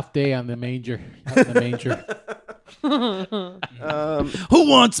was a tough day on the manger. On the manger. Who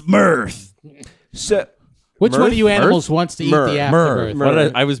wants mirth? So Which one Mirth? of you animals Mirth? wants to eat Myrrh. the Mirth. afterbirth? What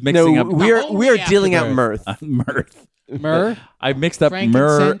did I was mixing no, up we are Only dealing out afterbirth. mirth. mirth. Myrrh, I mixed up myrrh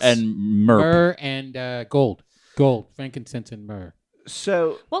Frankincense, and myrrh. myrrh, and gold. Gold, frankincense, and myrrh.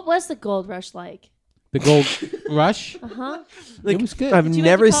 So What was the gold rush like? The gold rush. Uh huh. like, It was good. I've Did you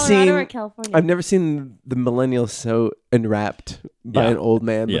never went to Colorado seen. or California? I've never seen the millennials so enwrapped by Yeah. an old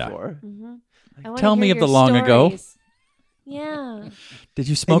man Yeah. before. I wanna Tell me hear of the your long ago. stories. Yeah. Did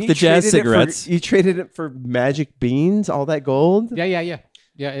you smoke And the you jazz traded it for- cigarettes? you traded it for magic beans, all that gold. Yeah.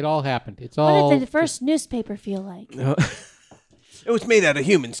 It all happened. It's What all. did the first newspaper feel like? It was made out of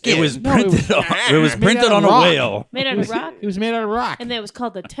human skin. It was No, it was- printed. It was made printed out on of a rock. whale. Made out of rock? It was made out of rock. And it was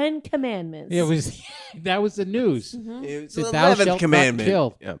called the 10 Commandments. It was. That was the news. It was Said, the "Thou 11th shalt commandment. not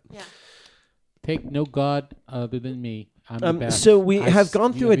kill. Yeah. Take no god other than me. I'm the best. So we I have s-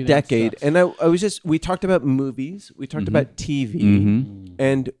 gone you through know, a that decade, sucks. and I was just we talked about movies, we talked about TV,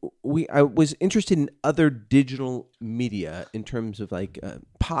 and I was interested in other digital media in terms of like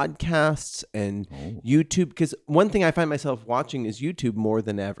podcasts and YouTube, because one thing I find myself watching is YouTube more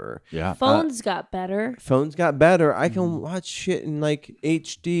than ever. Yeah. Phones got better. Phones got better. I can watch shit in like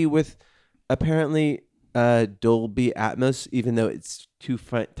HD with apparently Dolby Atmos, even though it's two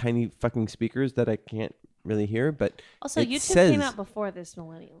tiny fucking speakers that I can't really hear. But Also, it YouTube says, came out before this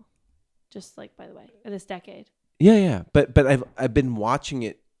millennial. Just like, by the way, or this decade. Yeah. But I've been watching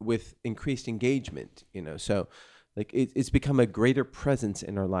it with increased engagement, so like it's become a greater presence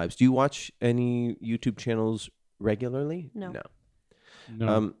in our lives. Do you watch any YouTube channels regularly? No.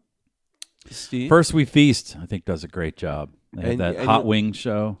 No. Steve? First We Feast, I think, does a great job. They have And- that and hot you- wing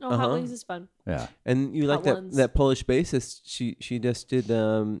show. Oh, Hot Wings is fun. Yeah. And you like Hot ones. that Polish bassist? She just did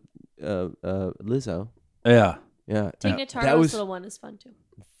Lizzo. Yeah. Yeah, Tina that Turner's was little one is fun too.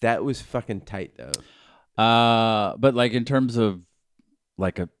 that was fucking tight though. But like in terms of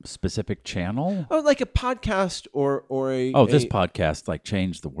like a specific channel. Oh, like a podcast or a This a- podcast like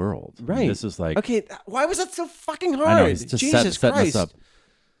changed the world. I mean, right. this is like okay. Why was that so fucking hard? I know it's just Jesus setting Christ. us up.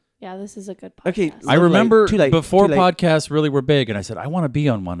 Yeah, this is a good podcast. Okay, I Too remember late, too late, before too late. podcasts really were big, and I said I want to be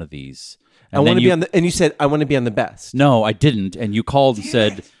on one of these. I And want then to you- be on the, and you said I want to be on the best. No, I didn't. And you called and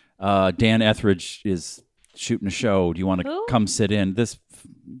said Dan Etheridge is shooting a show. Do you want to Who? come sit in? It's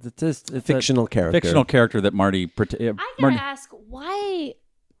Fictional a character. fictional character that Marty. I gotta ask why.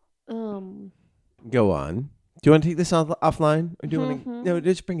 Go on. Do you want to take this offline, or do you want to? Mhm. No,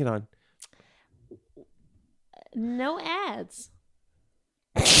 just bring it on. No ads.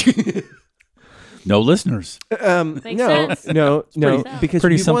 No listeners. Makes no, sense. no, no, pretty- because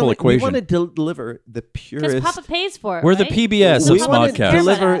pretty we simple wanna, equation. We want to deliver the Because purest. Papa pays for it. We're the right? PBS of we Papa want doesn't to care podcasts.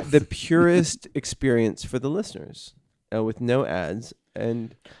 about deliver us. the purest experience for the listeners, with no ads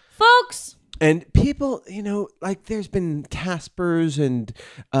Folks, and people. Like there's been Caspers and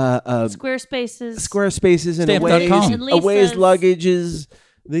Squarespaces. Squarespaces and Stamp.com. And Aways Lisa's. luggages.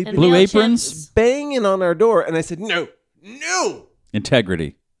 They've and been Blue MailChimps. Aprons? banging on our door, and I said no.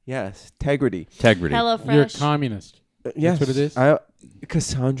 Integrity. Yes, integrity. Integrity. You're a HelloFresh. communist. Yes, what it is?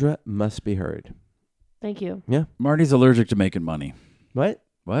 Cassandra must be heard. Thank you. Marty's allergic to making money. What?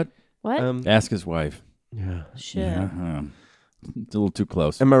 What? What? Ask his wife. Yeah. Shit. Yeah. It's a little too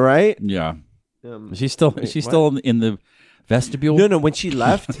close. Am I right? Yeah. Um, She's still wait, she's what? still in the vestibule. No. When she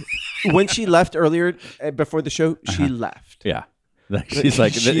left, earlier before the show, she left. Yeah. She's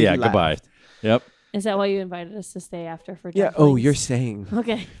like, She yeah, left. goodbye. Yep. Is that why you invited us to stay after for Yeah. dumplings? Oh, you're saying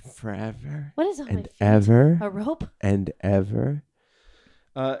Okay. forever What is on my and feet? ever A rope? and ever.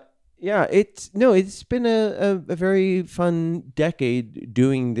 Yeah. It's been a very fun decade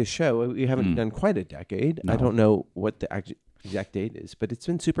doing this show. We haven't done quite a decade. I No. don't know what the exact date is, but it's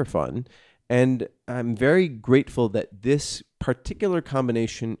been super fun. And I'm very grateful that this particular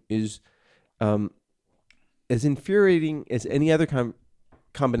combination is as infuriating as any other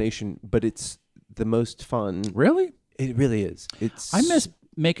combination, but it's the most fun. Really? It really is. It's. I miss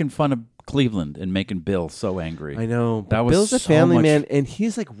making fun of Cleveland and making Bill so angry. I know. That was Bill's a so family much- man, and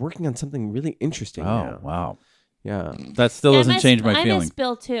he's like working on something really interesting Oh, now. wow. Yeah, That still Yeah, doesn't change my I feeling. miss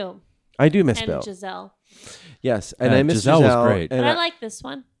Bill too. I do miss And Bill. Giselle. Yes, and I miss Giselle was Giselle. great. And But I like this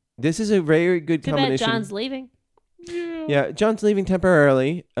one. This is a very good Too bad combination. John's leaving. Yeah, John's leaving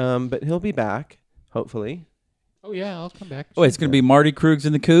temporarily, but he'll be back, hopefully. Oh yeah, I'll come back. Oh, it's going to be Marty Krug's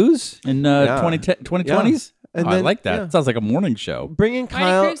in the Coos in 2020s? And I then- like that. yeah. Sounds like a morning show. Bring in Marty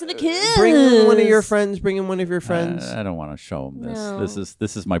Kyle. Krug's in the Coos. Bring in one of your friends. Bring in one of your friends. I don't want to show him this. No.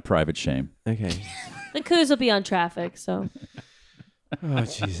 This is my private shame. Okay. The Coos will be on traffic, so Oh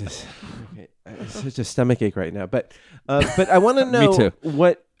Jesus. Okay. It's such a stomach ache right now. But I want to Me know too.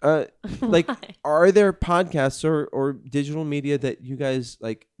 what like Why? are there podcasts or digital media that you guys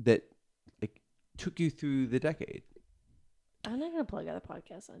like that like took you through the decade? I'm not gonna plug other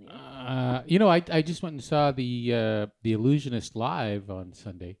podcasts on you. I just went and saw the Illusionist live on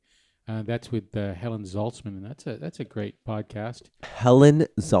Sunday. That's with Helen Zaltzman, and that's a great podcast. Helen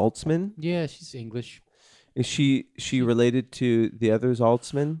Zaltzman? Yeah, she's English. Is she related to the other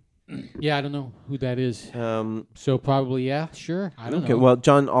Zaltzman? Yeah, I don't know who that is. Um, So probably, yeah, sure. I don't okay. know. Well,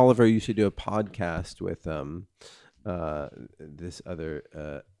 John Oliver used to do a podcast with this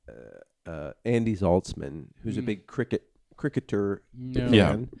other Andy Zaltzman, who's a big cricketer. no,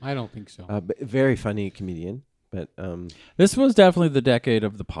 Yeah. I don't think so. But very funny comedian. But This was definitely the decade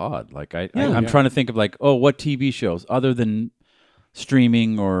of the pod. Like I'm Yeah. trying to think of like, what TV shows other than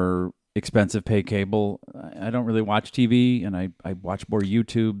streaming or expensive pay cable. I don't really watch TV, and I watch more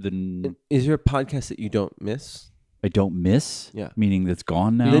YouTube than is there a podcast that you don't miss? I don't miss. Yeah. Meaning that's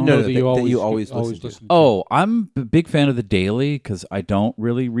gone now. No, that that you always listen to. Oh, I'm a big fan of the Daily because I don't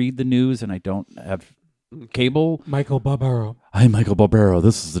really read the news and I don't have cable. Michael Barbaro. Hi, Michael Barbero.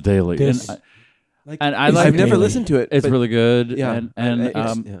 This is the Daily. This- And I like I've never Daily. listened to it. It's but, really good. Yeah. And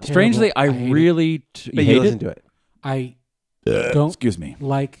It's- yeah. strangely, Terrible. I I hate it. really but hate you listen it. to it. I don't Excuse me.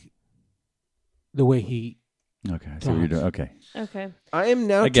 like the way he. Okay, so you're doing okay. Okay. I am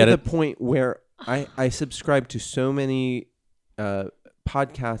now I to get the it. point where I subscribe to so many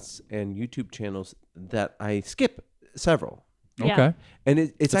podcasts and YouTube channels that I skip several. Yeah. Okay, And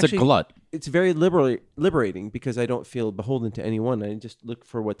it's it's actually a glut. it's very liberating because I don't feel beholden to anyone. I just look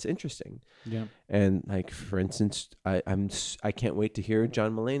for what's interesting. Yeah. And like for instance, I can't wait to hear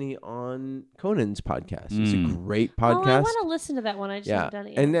John Mulaney on Conan's podcast. It's a great Oh, I podcast. want to listen to that one. I just haven't done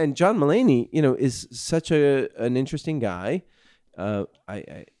it yet. And John Mulaney, is such an interesting guy.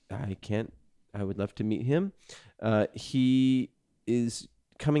 I can't. I would love to meet him. He is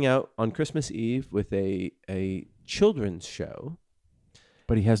coming out on Christmas Eve with a children's show.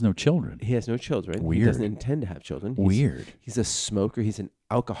 But he has no children. He has no children. He Weird. doesn't intend to have children. Weird. He's a smoker. He's an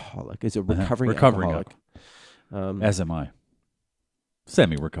alcoholic. He's a recovering Recovering alcoholic. As am I.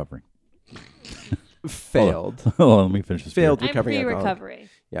 Semi-recovering. Failed. Hold on, let me finish this. beer. Failed I'm recovering alcoholic. pre-recovery.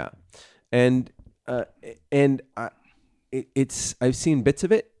 Yeah, and it's I've seen bits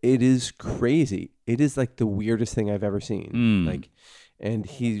of it. It is crazy. It is like the weirdest thing I've ever seen. Mm. Like, and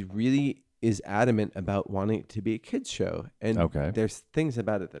he really is adamant about wanting it to be a kids show. And Okay. there's things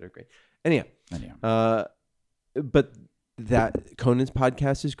about it that are great. Anyhow, Anyhow, but that Conan's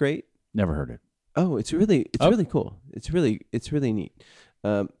podcast is great. never heard it. Oh, it's really cool. It's really neat.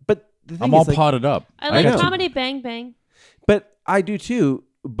 But the thing I'm is, all like, potted up. I like know. Comedy Bang Bang, but I do too.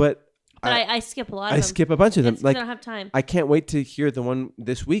 But but I skip a lot of I them. skip a bunch of them. It's 'cause I Like don't have time. I can't wait to hear the one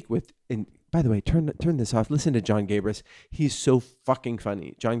this week with. And by the way, turn this off. Listen to John Gabris. He's so fucking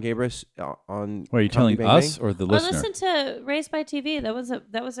funny. John Gabris on. What are you Comedy telling Bang us Bang? or the Or listener? listen to Raised by TV. That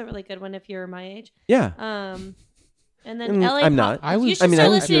was a really good one if you're my age. Yeah. And then LA. I'm not. I was- You should I mean, start I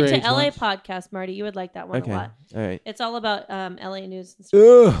was listening your to age LA once. podcast, Marty. You would like that one Okay. a All lot. right. It's all about LA news and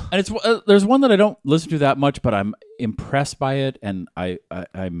stuff. And it's there's one that I don't listen to that much, but I'm impressed by it, and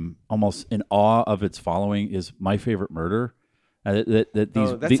I'm almost in awe of its following. Is My Favorite Murder?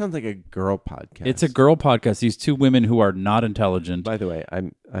 That sounds like a girl podcast. It's a girl podcast. These two women who are not intelligent, By the way,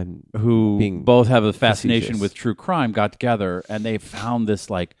 I'm who being both have a fascination facetious. with true crime, got together and they found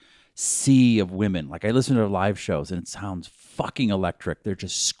this like sea of women. Like I listen to their live shows and it sounds fucking electric. They're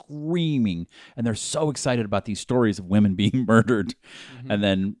just screaming and they're so excited about these stories of women being murdered. And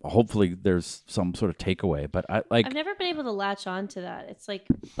then hopefully there's some sort of takeaway. But I've never been able to latch on to that. It's like,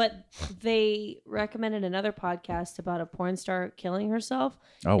 but they recommended another podcast about a porn star killing herself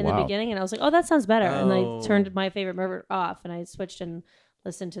Oh, in wow. the beginning, and I was like, oh, that sounds better. And Oh. I turned My Favorite Murder off, and I switched and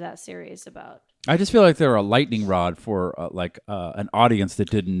listened to that series about. I just feel like they're a lightning rod for an audience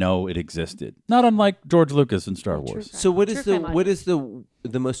that didn't know it existed. Not unlike George Lucas in Star Wars. crime. So what True is the crime what is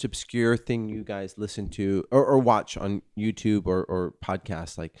the most obscure thing you guys listen to or watch on YouTube or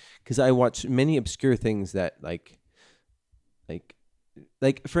podcasts? Like, because I watch many obscure things that like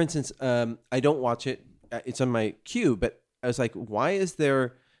for instance, I don't watch it. It's on my queue, but I was like, why is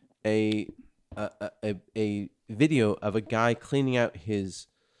there a video of a guy cleaning out his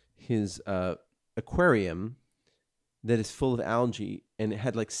his aquarium that is full of algae, and it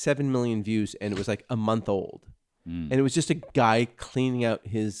had like 7 million views, and it was like a month old, and it was just a guy cleaning out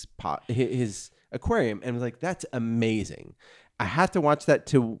his his aquarium, and I was like, that's amazing. I had to watch that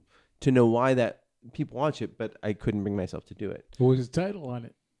to know why that people watch it, but I couldn't bring myself to do it. What was the title on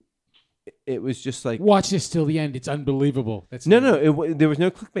it? It was just like, Watch this till the end. It's unbelievable. That's no, there was no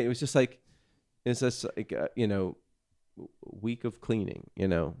clickbait. It was just like, it's just like week of cleaning,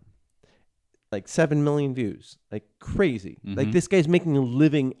 like 7 million views, like crazy. Like this guy's making a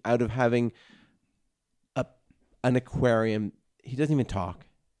living out of having an aquarium. He doesn't even talk.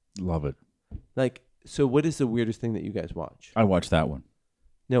 Love it. Like, so what is the weirdest thing that you guys watch? I watched that one.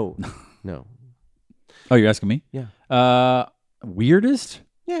 No. Oh, you're asking me? Yeah. Weirdest?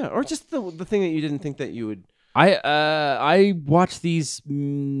 Yeah, or just the thing that you didn't think that you would. I watch these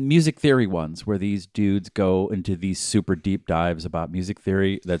music theory ones where these dudes go into these super deep dives about music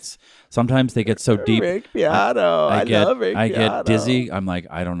theory. That's sometimes they get so deep. Rick Beato. I love Rick I Beato. get dizzy. I'm like,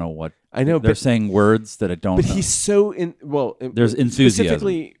 I don't know what. I know, they're but saying words that I don't. But know. he's so There's enthusiasm.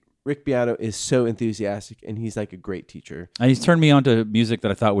 Specifically, Rick Beato is so enthusiastic, and he's like a great teacher. And he's turned me on to music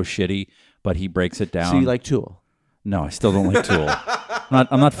that I thought was shitty, but he breaks it down. So you like Tool? No, I still don't like Tool.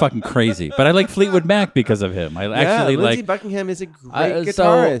 I'm not fucking crazy, but I like Fleetwood Mac because of him. I actually Lindsey like. Buckingham is a great So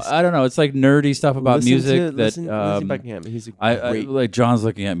guitarist. I don't know. It's like nerdy stuff about Listen music to Lindsey that Buckingham. He's a I great. like. John's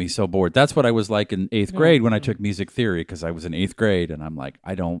looking at me so bored. That's what I was like in 8th grade when I took music theory, because I was in 8th grade and I'm like,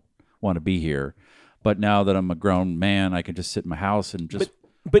 I don't want to be here. But now that I'm a grown man, I can just sit in my house and just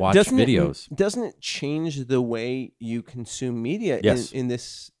watch videos. Doesn't it change the way you consume media Yes. in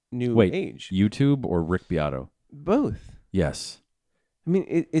this new Wait, age? YouTube or Rick Beato? Both. Yes. I mean,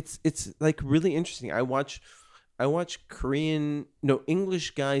 it's like really interesting. I watch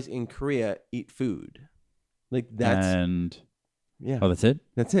English guys in Korea eat food. Like that's And yeah. oh, that's it.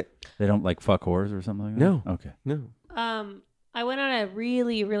 That's it. They don't like fuck whores or something like No. that? Okay. No. I went on a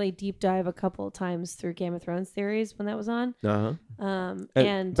really, really deep dive a couple of times through Game of Thrones theories when that was on.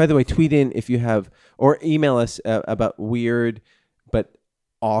 And by the way, tweet in if you have, or email us about weird but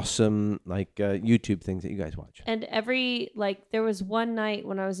awesome YouTube things that you guys watch. And there was one night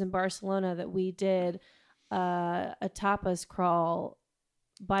when I was in Barcelona that we did a tapas crawl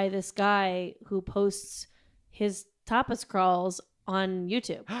by this guy who posts his tapas crawls on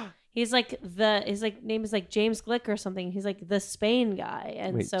YouTube. He's like his name is like James Glick or something. He's like the Spain guy.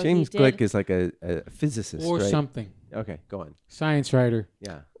 And Wait, so James Glick is like a physicist, or right? something. Okay, go on. Science writer.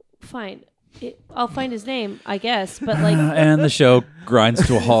 Yeah. fine. I'll find his name, I guess. But like, And the show grinds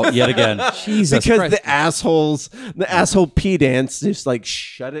to a halt yet again. Jesus Because Christ. the asshole pedants just like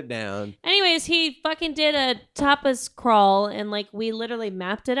shut it down. anyways, he fucking did a tapas crawl, and like we literally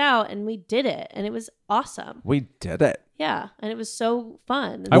mapped it out, and we did it, and it was awesome. We did it. Yeah, and it was so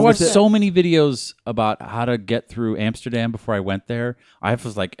fun. And I watched so good. so many videos about how to get through Amsterdam before I went there. I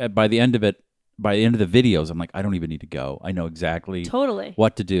was like, by the end of the videos, I'm like, I don't even need to go. I know exactly Totally.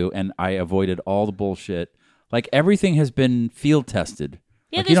 what to do, and I avoided all the bullshit. Like everything has been field tested.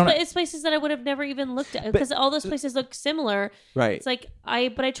 Yeah, Like, you don't- it's places that I would have never even looked at because all those places look similar. Right. It's like I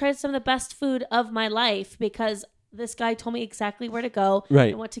tried some of the best food of my life because this guy told me exactly where to go Right.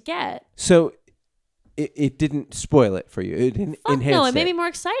 and what to get. So it didn't spoil it for you. It didn't Fuck enhance no, it made me more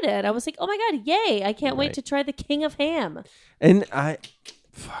excited. I was like, oh my God, yay. I can't wait Right. to try the king of ham. And I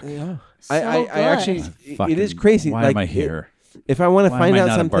So I good. actually it is Fucking- crazy. Why like, am I here? If I want to Why find am I out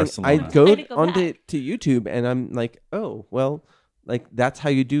not in something, Barcelona? I'd go I had to go onto back. to YouTube and I'm like, oh well, like that's how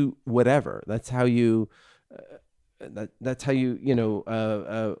you do whatever. That's how you. That's how you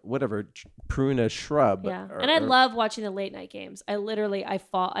whatever prune a shrub. Yeah. or- And I or- love watching the late night games. I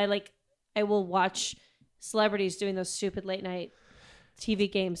will watch celebrities doing those stupid late night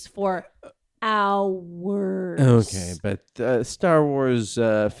TV games for hours. Okay, but Star Wars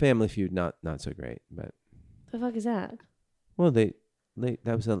Family Feud not so great, but The fuck is that? well they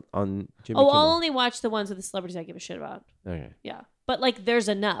that was on Jimmy Oh, Kimmel. I'll only watch the ones with the celebrities I give a shit about. Okay. Yeah. But like there's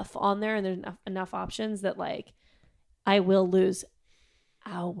enough on there and there's enough options that like I will lose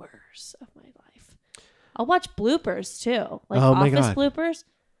hours of my life. I'll watch bloopers too. Like Oh my Office God. bloopers.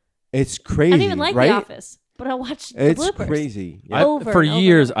 It's I crazy. don't even like right? The Office, but I'll watch the It's bloopers. crazy. I- Yeah. over for and over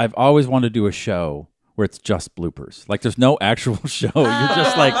years, and over. I've always wanted to do a show where it's just bloopers. Like there's no actual show. You're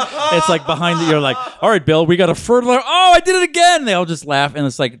just like, it's like behind you're like, all right, Bill, we got a fertile. Oh, I did it again. They all just laugh, and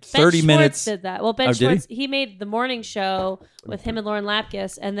it's like Ben 30 Schwartz minutes. did that. Well, Ben Oh, did he? Schwartz, he made the morning show with him and Lauren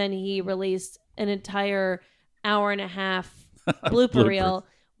Lapkus, and then he released an entire hour and a half blooper reel,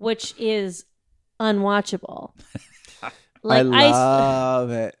 which is unwatchable. I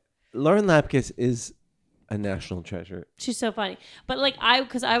love it. Lauren Lapkus is a national treasure. She's so funny. But like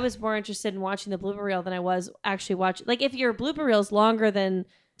because I was more interested in watching the blooper reel than I was actually watching. Like if your blooper reel is longer than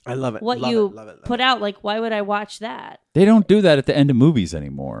I love it. what love you it, love it, love put it. out, like why would I watch that? They don't do that at the end of movies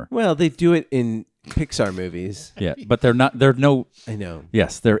anymore. Well, they do it in Pixar movies. Yeah, but they're not. They're no. I know.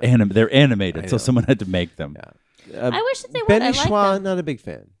 Yes, they're animated. I So know. someone had to make them. Yeah. I wish that they would. Benny I like Schwa, them. not a big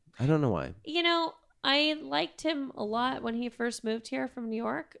fan. I don't know why. You know, I liked him a lot when he first moved here from New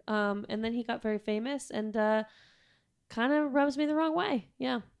York, and then he got very famous and kind of rubs me the wrong way.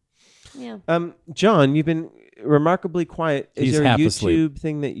 Yeah. John, you've been remarkably quiet. Is He's there a half YouTube asleep.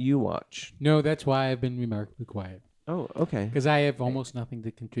 thing that you watch? No, that's why I've been remarkably quiet. Oh, okay. Because I have almost nothing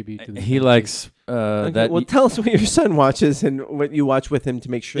to contribute to this. He likes Okay, that. well, tell us what your son watches and what you watch with him to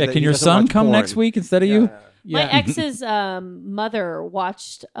make sure. yeah, that can he your doesn't son watch come porn. next week instead of you? My ex's mother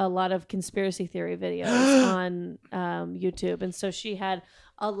watched a lot of conspiracy theory videos on YouTube, and so she had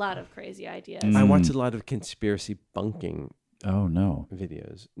a lot of crazy ideas. I watch a lot of conspiracy bunking Oh no.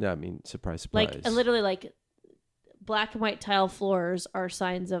 videos. No, I mean, surprise. Like literally, like black and white tile floors are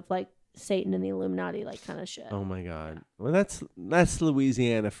signs of like Satan and the Illuminati, like kind of shit. Oh my God. Well, that's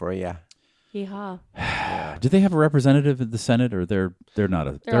Louisiana for you. Yeehaw! Do they have a representative in the Senate, or they're not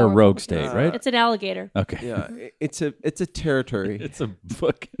a They're they're a all rogue Republicans. state, right? It's an alligator. Okay. Yeah, it's a territory. It's a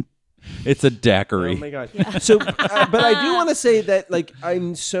fucking. It's a daiquiri. Oh my God. Yeah. So, but I do want to say that, like,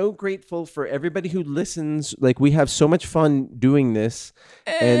 I'm so grateful for everybody who listens. Like, we have so much fun doing this.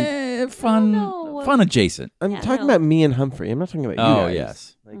 And Fun, no. fun adjacent. I'm Yeah, talking no. about me and Humphrey. I'm not talking about you Oh guys.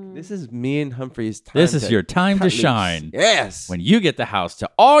 yes, Like, this is me and Humphrey's time. this is your time to cut loose. shine. Yes. When you get the house to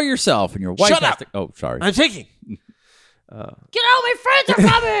all yourself and your wife Shut has up. to. Oh, sorry. I'm thinking. Get out! My friends are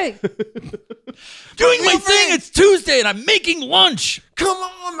coming. doing my thing. It's Tuesday and I'm making lunch. Come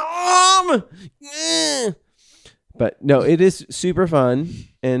on, Mom. But no, it is super fun.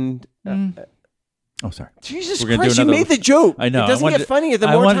 And Oh, sorry. Jesus We're gonna do Christ, you another- made the joke. I know. It doesn't I wanted get funnier the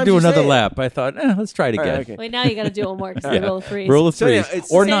I more wanted to times do you another say it. lap. I thought, let's try it All again. right, okay. Wait, now you got to do one more because Yeah. rule of threes. Rule of So, threes, yeah,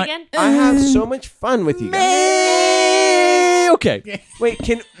 it's- or Say it not. again? I have so much fun with you guys. Okay. Wait,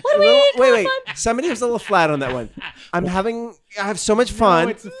 can What do we need to wait. have fun? Somebody was a little flat on that one. I have so much fun.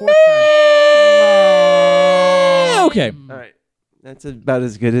 it's the fourth time. Okay. All right, that's about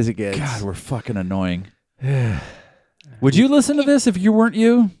as good as it gets. God, we're fucking annoying. Would you listen to this if you weren't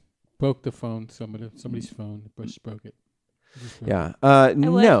you? Broke the phone. Somebody's phone. Bush broke it. Just broke it. Yeah. would.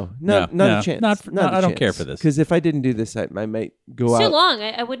 No, not No, a chance. not a I don't chance. care for this. Because if I didn't do this, I might go It's out. too long.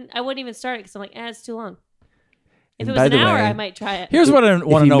 I wouldn't even start it because I'm like, it's too long. If And it was by an the hour, way, I might try it. Here's what I want If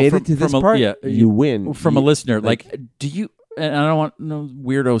to you know made from, it to this from a, part, yeah, you win. from a listener. like- Like, do you? And I don't want no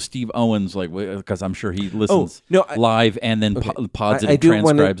weirdo Steve Owens, like, because I'm sure he listens no, live and then Okay. pods it I and do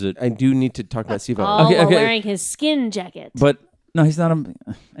transcribes it. I do need to talk about Steve Owens. All Okay, while okay. wearing his skin jacket. But no, he's not.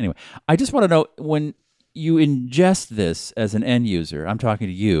 Anyway, I just want to know when you ingest this as an end user. I'm talking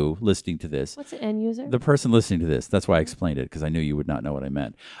to you, listening to this. What's an end user? The person listening to this. That's why I explained it, because I knew you would not know what I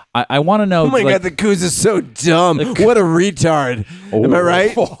meant. I want to know. Oh my like, God, the Coos is so dumb. What a retard. Am I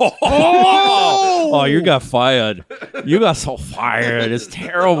right? Oh, you got fired. You got so fired. It's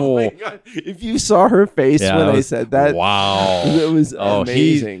terrible. Oh my God. If you saw her face Yeah, when that I was- said that, Wow. it was Oh,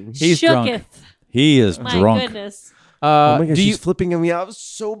 amazing. he's drunk. Shooketh. He is My drunk. goodness. Oh my God, do she's you? flipping me out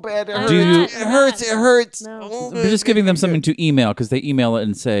so bad. It I'm hurts. Do you- not, It I'm hurts. not. It hurts. No. Oh, We're just giving them something to email, because they email it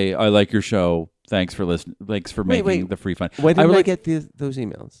and say, "I like your show. Thanks for listening. Thanks for making wait. the free fun." Why didn't I, like- get those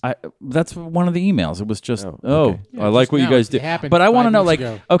emails? That's one of the emails. It was just, Oh, oh, okay. I like just what you now. guys It do. happened But I want to 5 know, minutes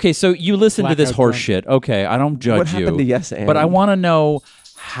like, ago. okay, so you listen to this Blackout horse drunk. shit. Okay, I don't judge What happened to you. Yes But I and? want to know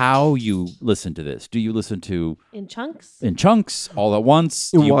how you listen to this. Do you listen to In chunks? in chunks all at once?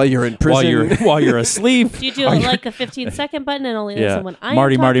 Do you- While you're in while prison. you're asleep? Do you do like the 15-second button and only listen when I'm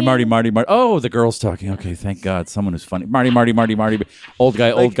Marty. talking? Oh, the girl's talking. Okay, thank God, someone who's funny. Marty. Old guy,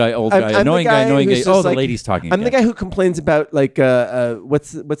 I'm the annoying guy. who's Oh, just the like- lady's talking. I'm the again. guy who complains about like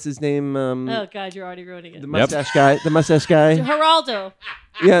what's his name? Oh, God, you're already ruining it. The mustache guy. The mustache guy. Geraldo.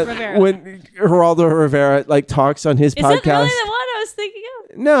 Yeah, Rivera. when Geraldo Rivera like talks on his Is that podcast. really the one I was thinking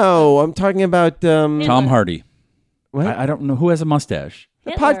of? No, I'm talking about Tom Hardy. what? I don't know who has a mustache.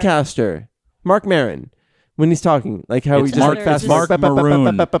 The Hitler. podcaster, Mark Maron, when he's talking, like how he It's just Mark, like fast it's Mark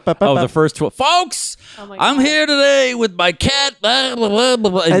Maroon. Oh, the first 12. Folks, Oh my I'm God. here today with my cat. Blah, blah, blah,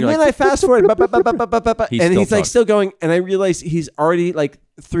 blah, blah. And you're then like, I fast forward, He's and still he's like talking. still going, and I realize he's already like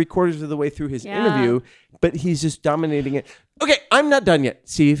 3/4 of the way through his Yeah. interview, but he's just dominating it. Okay, I'm not done yet,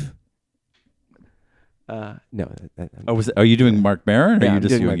 Steve. No. Are you doing Mark Maron, or Yeah, are you I'm just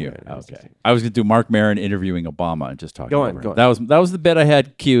doing doing Mark you? Maron. Okay. I was going to do Mark Maron interviewing Obama and just talking. Go on, over go him. on. That was the bit I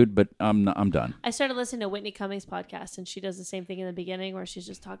had queued, but I'm done. I started listening to Whitney Cummings' podcast, and she does the same thing in the beginning where she's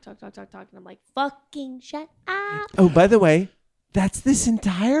just talk, and I'm like, fucking shut up. Oh, by the way, that's this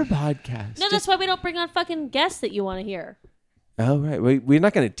entire podcast. No, that's why we don't bring on fucking guests that you want to hear. Oh, right. We're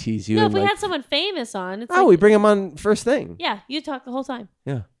not going to tease you. No, if and we like, had someone famous on, it's oh, we bring them on first thing. yeah, you talk the whole time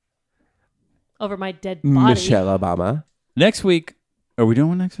Yeah. over my dead body. Michelle Obama. Next week, are we doing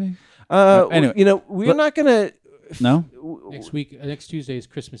one next week? Anyway, we're but- not going to. No. Next Tuesday is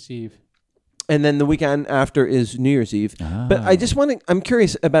Christmas Eve. And then the weekend after is New Year's Eve. But I just want to, I'm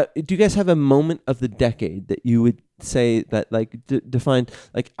curious about, do you guys have a moment of the decade that you would say that like define,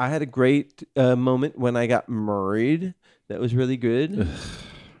 like I had a great moment when I got married. That was really good.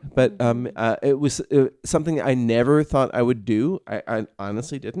 But it was something I never thought I would do. I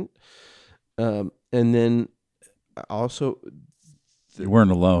honestly didn't. And then also, You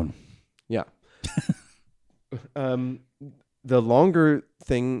weren't alone. yeah. The longer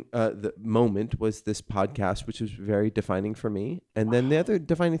thing, the moment was this podcast, which was very defining for me. And then the other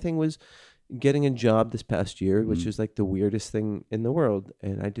defining thing was getting a job this past year, which is like the weirdest thing in the world.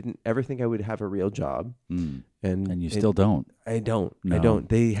 And I didn't ever think I would have a real job. And you still don't. I don't. No. I don't.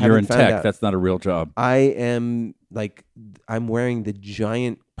 They haven't You're in found tech. out. That's not a real job. I am like, I'm wearing the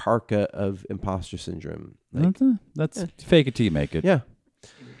giant parka of imposter syndrome. Like, That's fake it till you make it. yeah.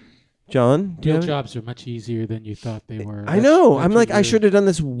 John, do you Real have- jobs are much easier than you thought they were. I know. That's I'm what like, I you're- should have done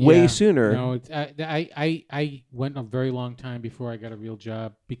this way Yeah. sooner. No, I went a very long time before I got a real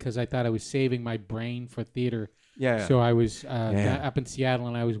job because I thought I was saving my brain for theater. Yeah. So I was Yeah. up in Seattle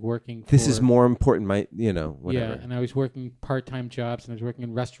and I was working. This is for- more important. Whatever. Yeah, and I was working part-time jobs and I was working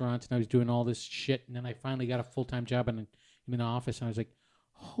in restaurants and I was doing all this shit and then I finally got a full-time job in an office and I was like,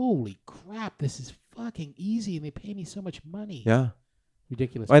 holy crap, this is fucking easy and they pay me so much money. Yeah.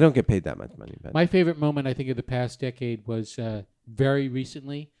 Ridiculous. I don't get paid that much money. But My favorite moment, I think, of the past decade was very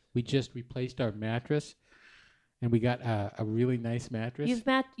recently. We just replaced our mattress, and we got a really nice mattress.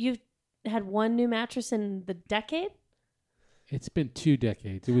 You've had one new mattress in the decade? It's been 2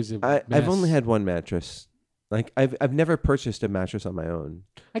 decades. It was a I've mess. only had one mattress. Like I've never purchased a mattress on my own.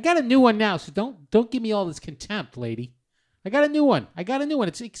 I got a new one now, so don't give me all this contempt, lady. I got a new one.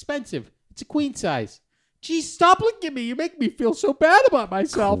 It's expensive. It's a queen size. Geez, stop looking at me. You make me feel so bad about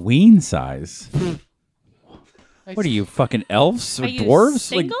myself. Queen size. What are you, fucking elves or Are you dwarves?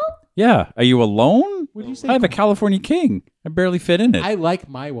 single? Yeah. Are you alone? What do you say? I have a California king. I barely fit in it. I like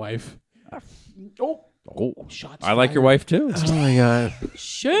my wife. Shots I like your fired. wife too. Oh my god!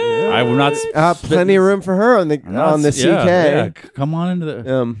 Shit. I will not. Plenty of room for her on the CK. Yeah, come on into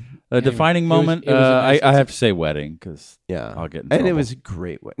the defining it was- moment. it was a nice- I have to say wedding because Yeah, I'll get in and it trouble. was a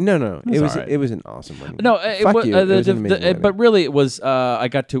great wedding. No, was it was all right. it was an awesome wedding. No, Fuck you. It was an amazing wedding. but really it was. I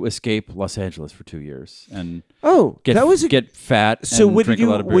got to escape Los Angeles for 2 years and that was a, get fat. so. and What did drink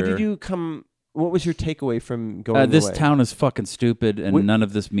a lot you? of What beer. did you come? What was your takeaway from going? This away? town is fucking stupid, and What- none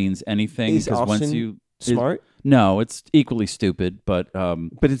of this means anything. Is Because once Austin you smart, no, it's equally stupid. But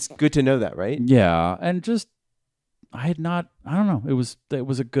but it's good to know that, right? yeah, and just I had not. I don't know. It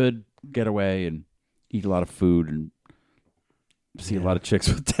was a good getaway and eat a lot of food and see a lot of chicks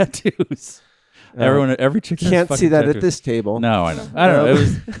with tattoos. Every chick has Can't see fucking that tattoos. at this table. No, I know. I don't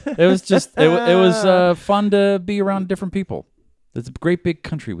know. It was just it was fun to be around different people. It's a great big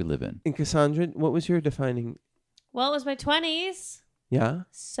country we live in. And Cassandra, what was your defining? Well, it was my 20s. Yeah,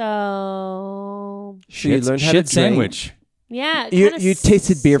 So, so you learned how to shit drink. sandwich. yeah. it You kinda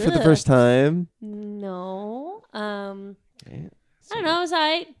tasted beer for the sucked. first time. No. Okay. I don't know. It was all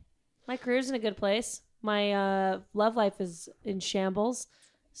right. My career's in a good place. My love life is in shambles.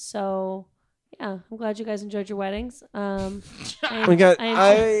 So, yeah, I'm glad you guys enjoyed your weddings. Oh my god,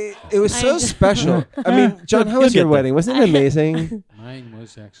 it was I so enjoy- special. I mean, John, how was You'll your get wedding? Wasn't it amazing? Mine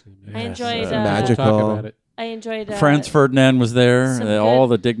was actually amazing. I enjoyed, We'll magical. talk about it. I enjoyed Franz Ferdinand was there. some All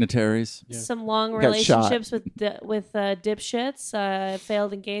good- the dignitaries. Yeah. some long Got shot. relationships with dipshits,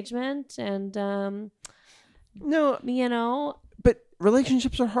 failed engagement, and No, you know. but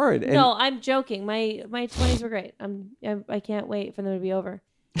relationships are hard. And No, I'm joking. My 20s were great. I can't wait for them to be over.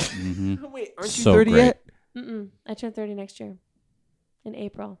 wait, aren't you So 30 great. yet? I turn 30 next year, in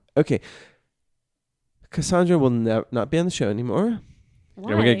April. Okay. Cassandra will not be on the show anymore.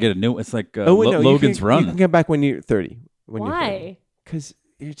 Why? Yeah, we gotta get a new. It's like wait, no, Logan's you Run. can come back when you're 30. Why? Because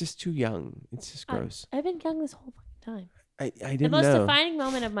you're just too young. It's just gross. I've been young this whole fucking time. I The didn't most know. defining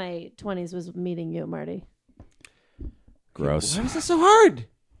moment of my 20s was meeting you, Marty. Gross. Why is this so hard?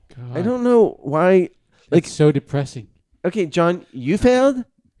 God, I don't know why. It's so depressing. Okay, John, you failed.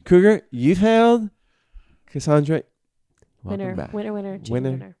 Cougar, you failed. Cassandra, welcome Winner, back. winner, chicken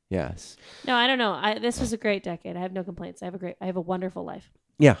Winner. dinner. Yes. No, I don't know. This was a great decade. I have no complaints. I have a wonderful life.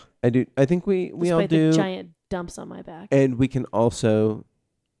 Yeah, I do. I think we all Despite do. the giant dumps on my back. And we can also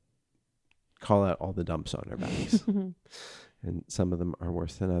call out all the dumps on our backs. And some of them are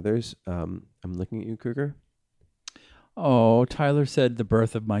worse than others. I'm looking at you, Kruger. Oh, Tyler said the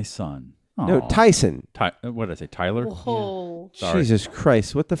birth of my son. No, Aw. Tyson. What did I say? Tyler? Whoa. Sorry. Jesus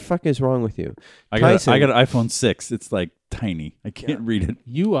Christ. What the fuck is wrong with you? I got Tyson. an iPhone 6. It's like tiny. I can't read it.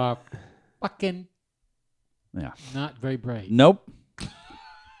 You are fucking Yeah. not very bright. Nope.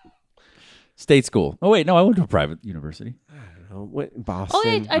 State school. Oh, wait. No, I went to a private university. I don't know. What, Boston. Oh,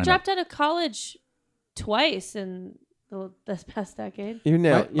 yeah, I know. dropped out of college twice in this past decade. You're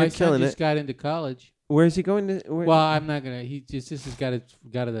now. My You're son killing just it. got into college. Where's he going to? Where? Well, I'm not gonna. He just has got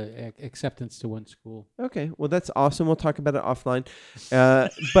the acceptance to one school. Okay. Well, that's awesome. We'll talk about it offline.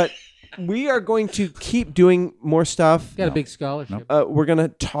 But we are going to keep doing more stuff. Got a big scholarship. We're going to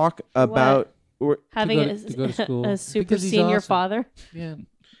talk about. Having to go to school. a super Because he's senior awesome. father. Yeah,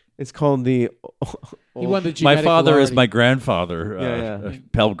 It's called the. he won the My genetic father is lottery. my grandfather, Yeah.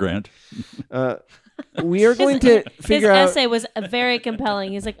 Pell Grant. We are going to figure His out. essay was very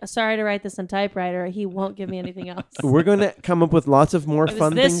compelling. He's like, sorry to write this on typewriter. He won't give me anything else. We're going to come up with lots of more It was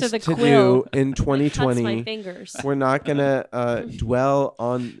fun this things or the to quill. do in Cuts my 2020. fingers. We're not going to dwell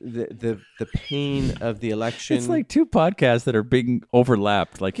on the pain of the election. It's like two podcasts that are being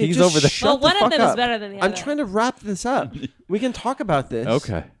overlapped. Like Okay, he's just over there. shut Well, the one of fuck them is up. better than the I'm other. trying to wrap this up. We can talk about this.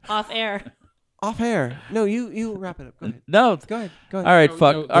 Okay. Off air. Off air. No, you wrap it up. Go ahead. No. Go ahead. Go ahead. All right, No,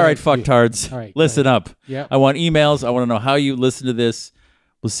 fuck. no, go all right, ahead. fucktards. All right, Listen go up. Yeah. I want emails. I want to know how you listen to this.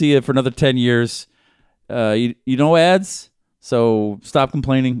 We'll see you for another 10 years. You know ads, so stop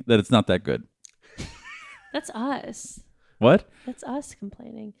complaining that it's not that good. That's us. What? That's us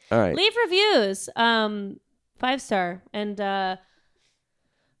complaining. All right. Leave reviews. 5-star. And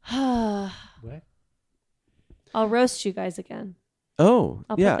What? I'll roast you guys again. Oh,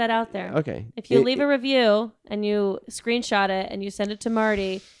 I'll yeah. put that out there. Okay. If you leave a review and you screenshot it and you send it to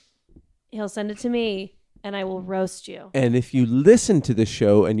Marty, he'll send it to me and I will roast you. And if you listen to the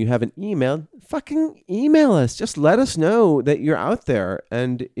show and you haven't emailed, fucking email us. Just let us know that you're out there,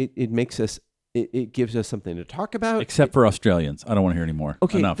 and it makes us. It gives us something to talk about. Except for Australians. I don't want to hear any more.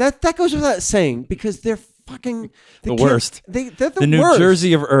 Okay, Enough. that goes without saying because they're fucking The worst. They're the the New worst.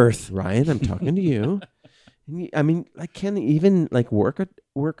 Jersey of Earth. Ryan, I'm talking to you. I mean, like, can they even like work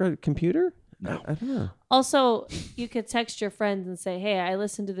a computer? No. I don't know. Also, you could text your friends and say, hey, I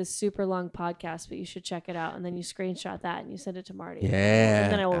listened to this super long podcast, but you should check it out. And then you screenshot that and you send it to Marty. Yeah.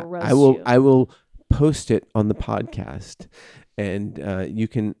 And then I will roast you. I will post it on the podcast, and you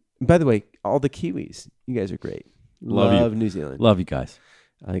can. By the way, all the Kiwis, you guys are great. Love you. Love New Zealand. Love you guys.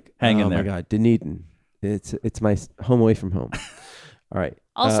 Like, Hang in oh there. my God, Dunedin. It's my home away from home. All right.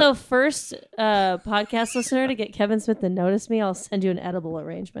 Also, first podcast listener to get Kevin Smith to notice me, I'll send you an edible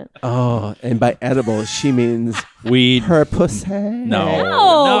arrangement. Oh, and by edible, she means Weed. her pussy. No.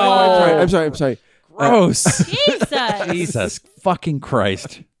 No. I'm sorry. Gross. Jesus. Jesus fucking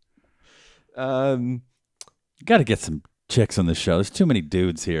Christ. Um, Got to get some chicks on the show. There's too many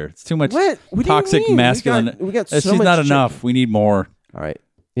dudes here. It's too much What do you toxic mean? masculine. We got It's so just much not chick- enough. We need more. all right.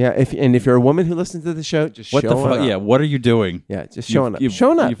 Yeah. If you're a woman who listens to the show, just What the show fuck? up. Yeah. What are you doing? Yeah. Just showing up. You've,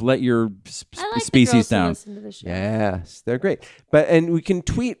 Showing up. You've let your I like the species girls who down. listen to the show. Yes, they're great. And we can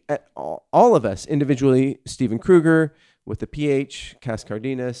tweet at all of us individually. Steven Kruger with the PH, Cass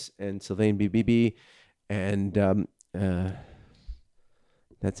Cardenas, and Sylvain BBB, and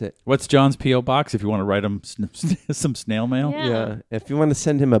that's it. What's John's P.O. box if you want to write him some snail mail? Yeah. If you want to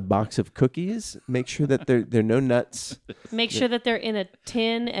send him a box of cookies, make sure that they're no nuts Make sure that they're in a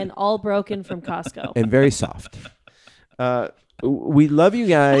tin and all broken from Costco. and very soft. We love you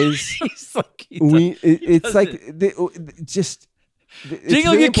guys. He's like, It's like just. it's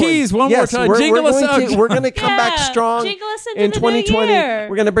Jingle really your important. keys one more Yes, time. we're Jingle us going out. to- we're going to come back Yeah, strong jingle us into in the new 2020. year.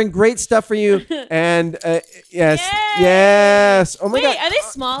 We're going to bring great stuff for you. And yes, Yay! yes. Oh my Wait, God. are they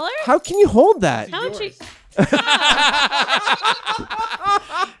smaller? How can you hold that? How much?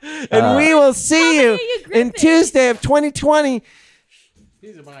 And we will see many you are you in gripping? Tuesday of 2020.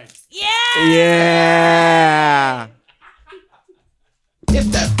 These are mine. Yeah. Yeah. Hit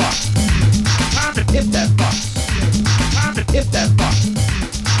that box. Time to hit that box. Time to hit that box.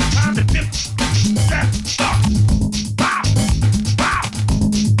 Time to hit that box. Bow, bow, bow,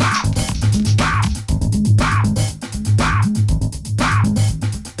 bow, bow, bow, bow,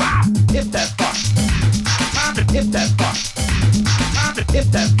 bow. Hit that box. Time to hit that box. Time to hit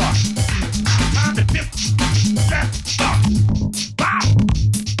that box. Time to hit that box. Bow,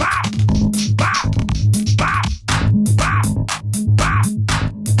 bow, bow, bow.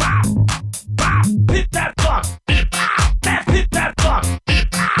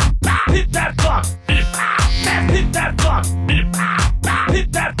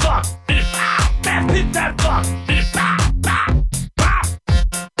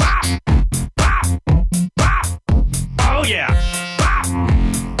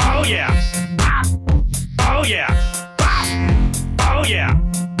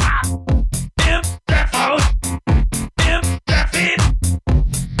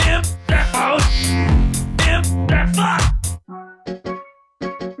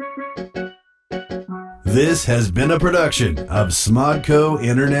 This has been a production of Smodco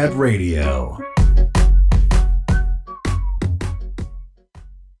Internet Radio.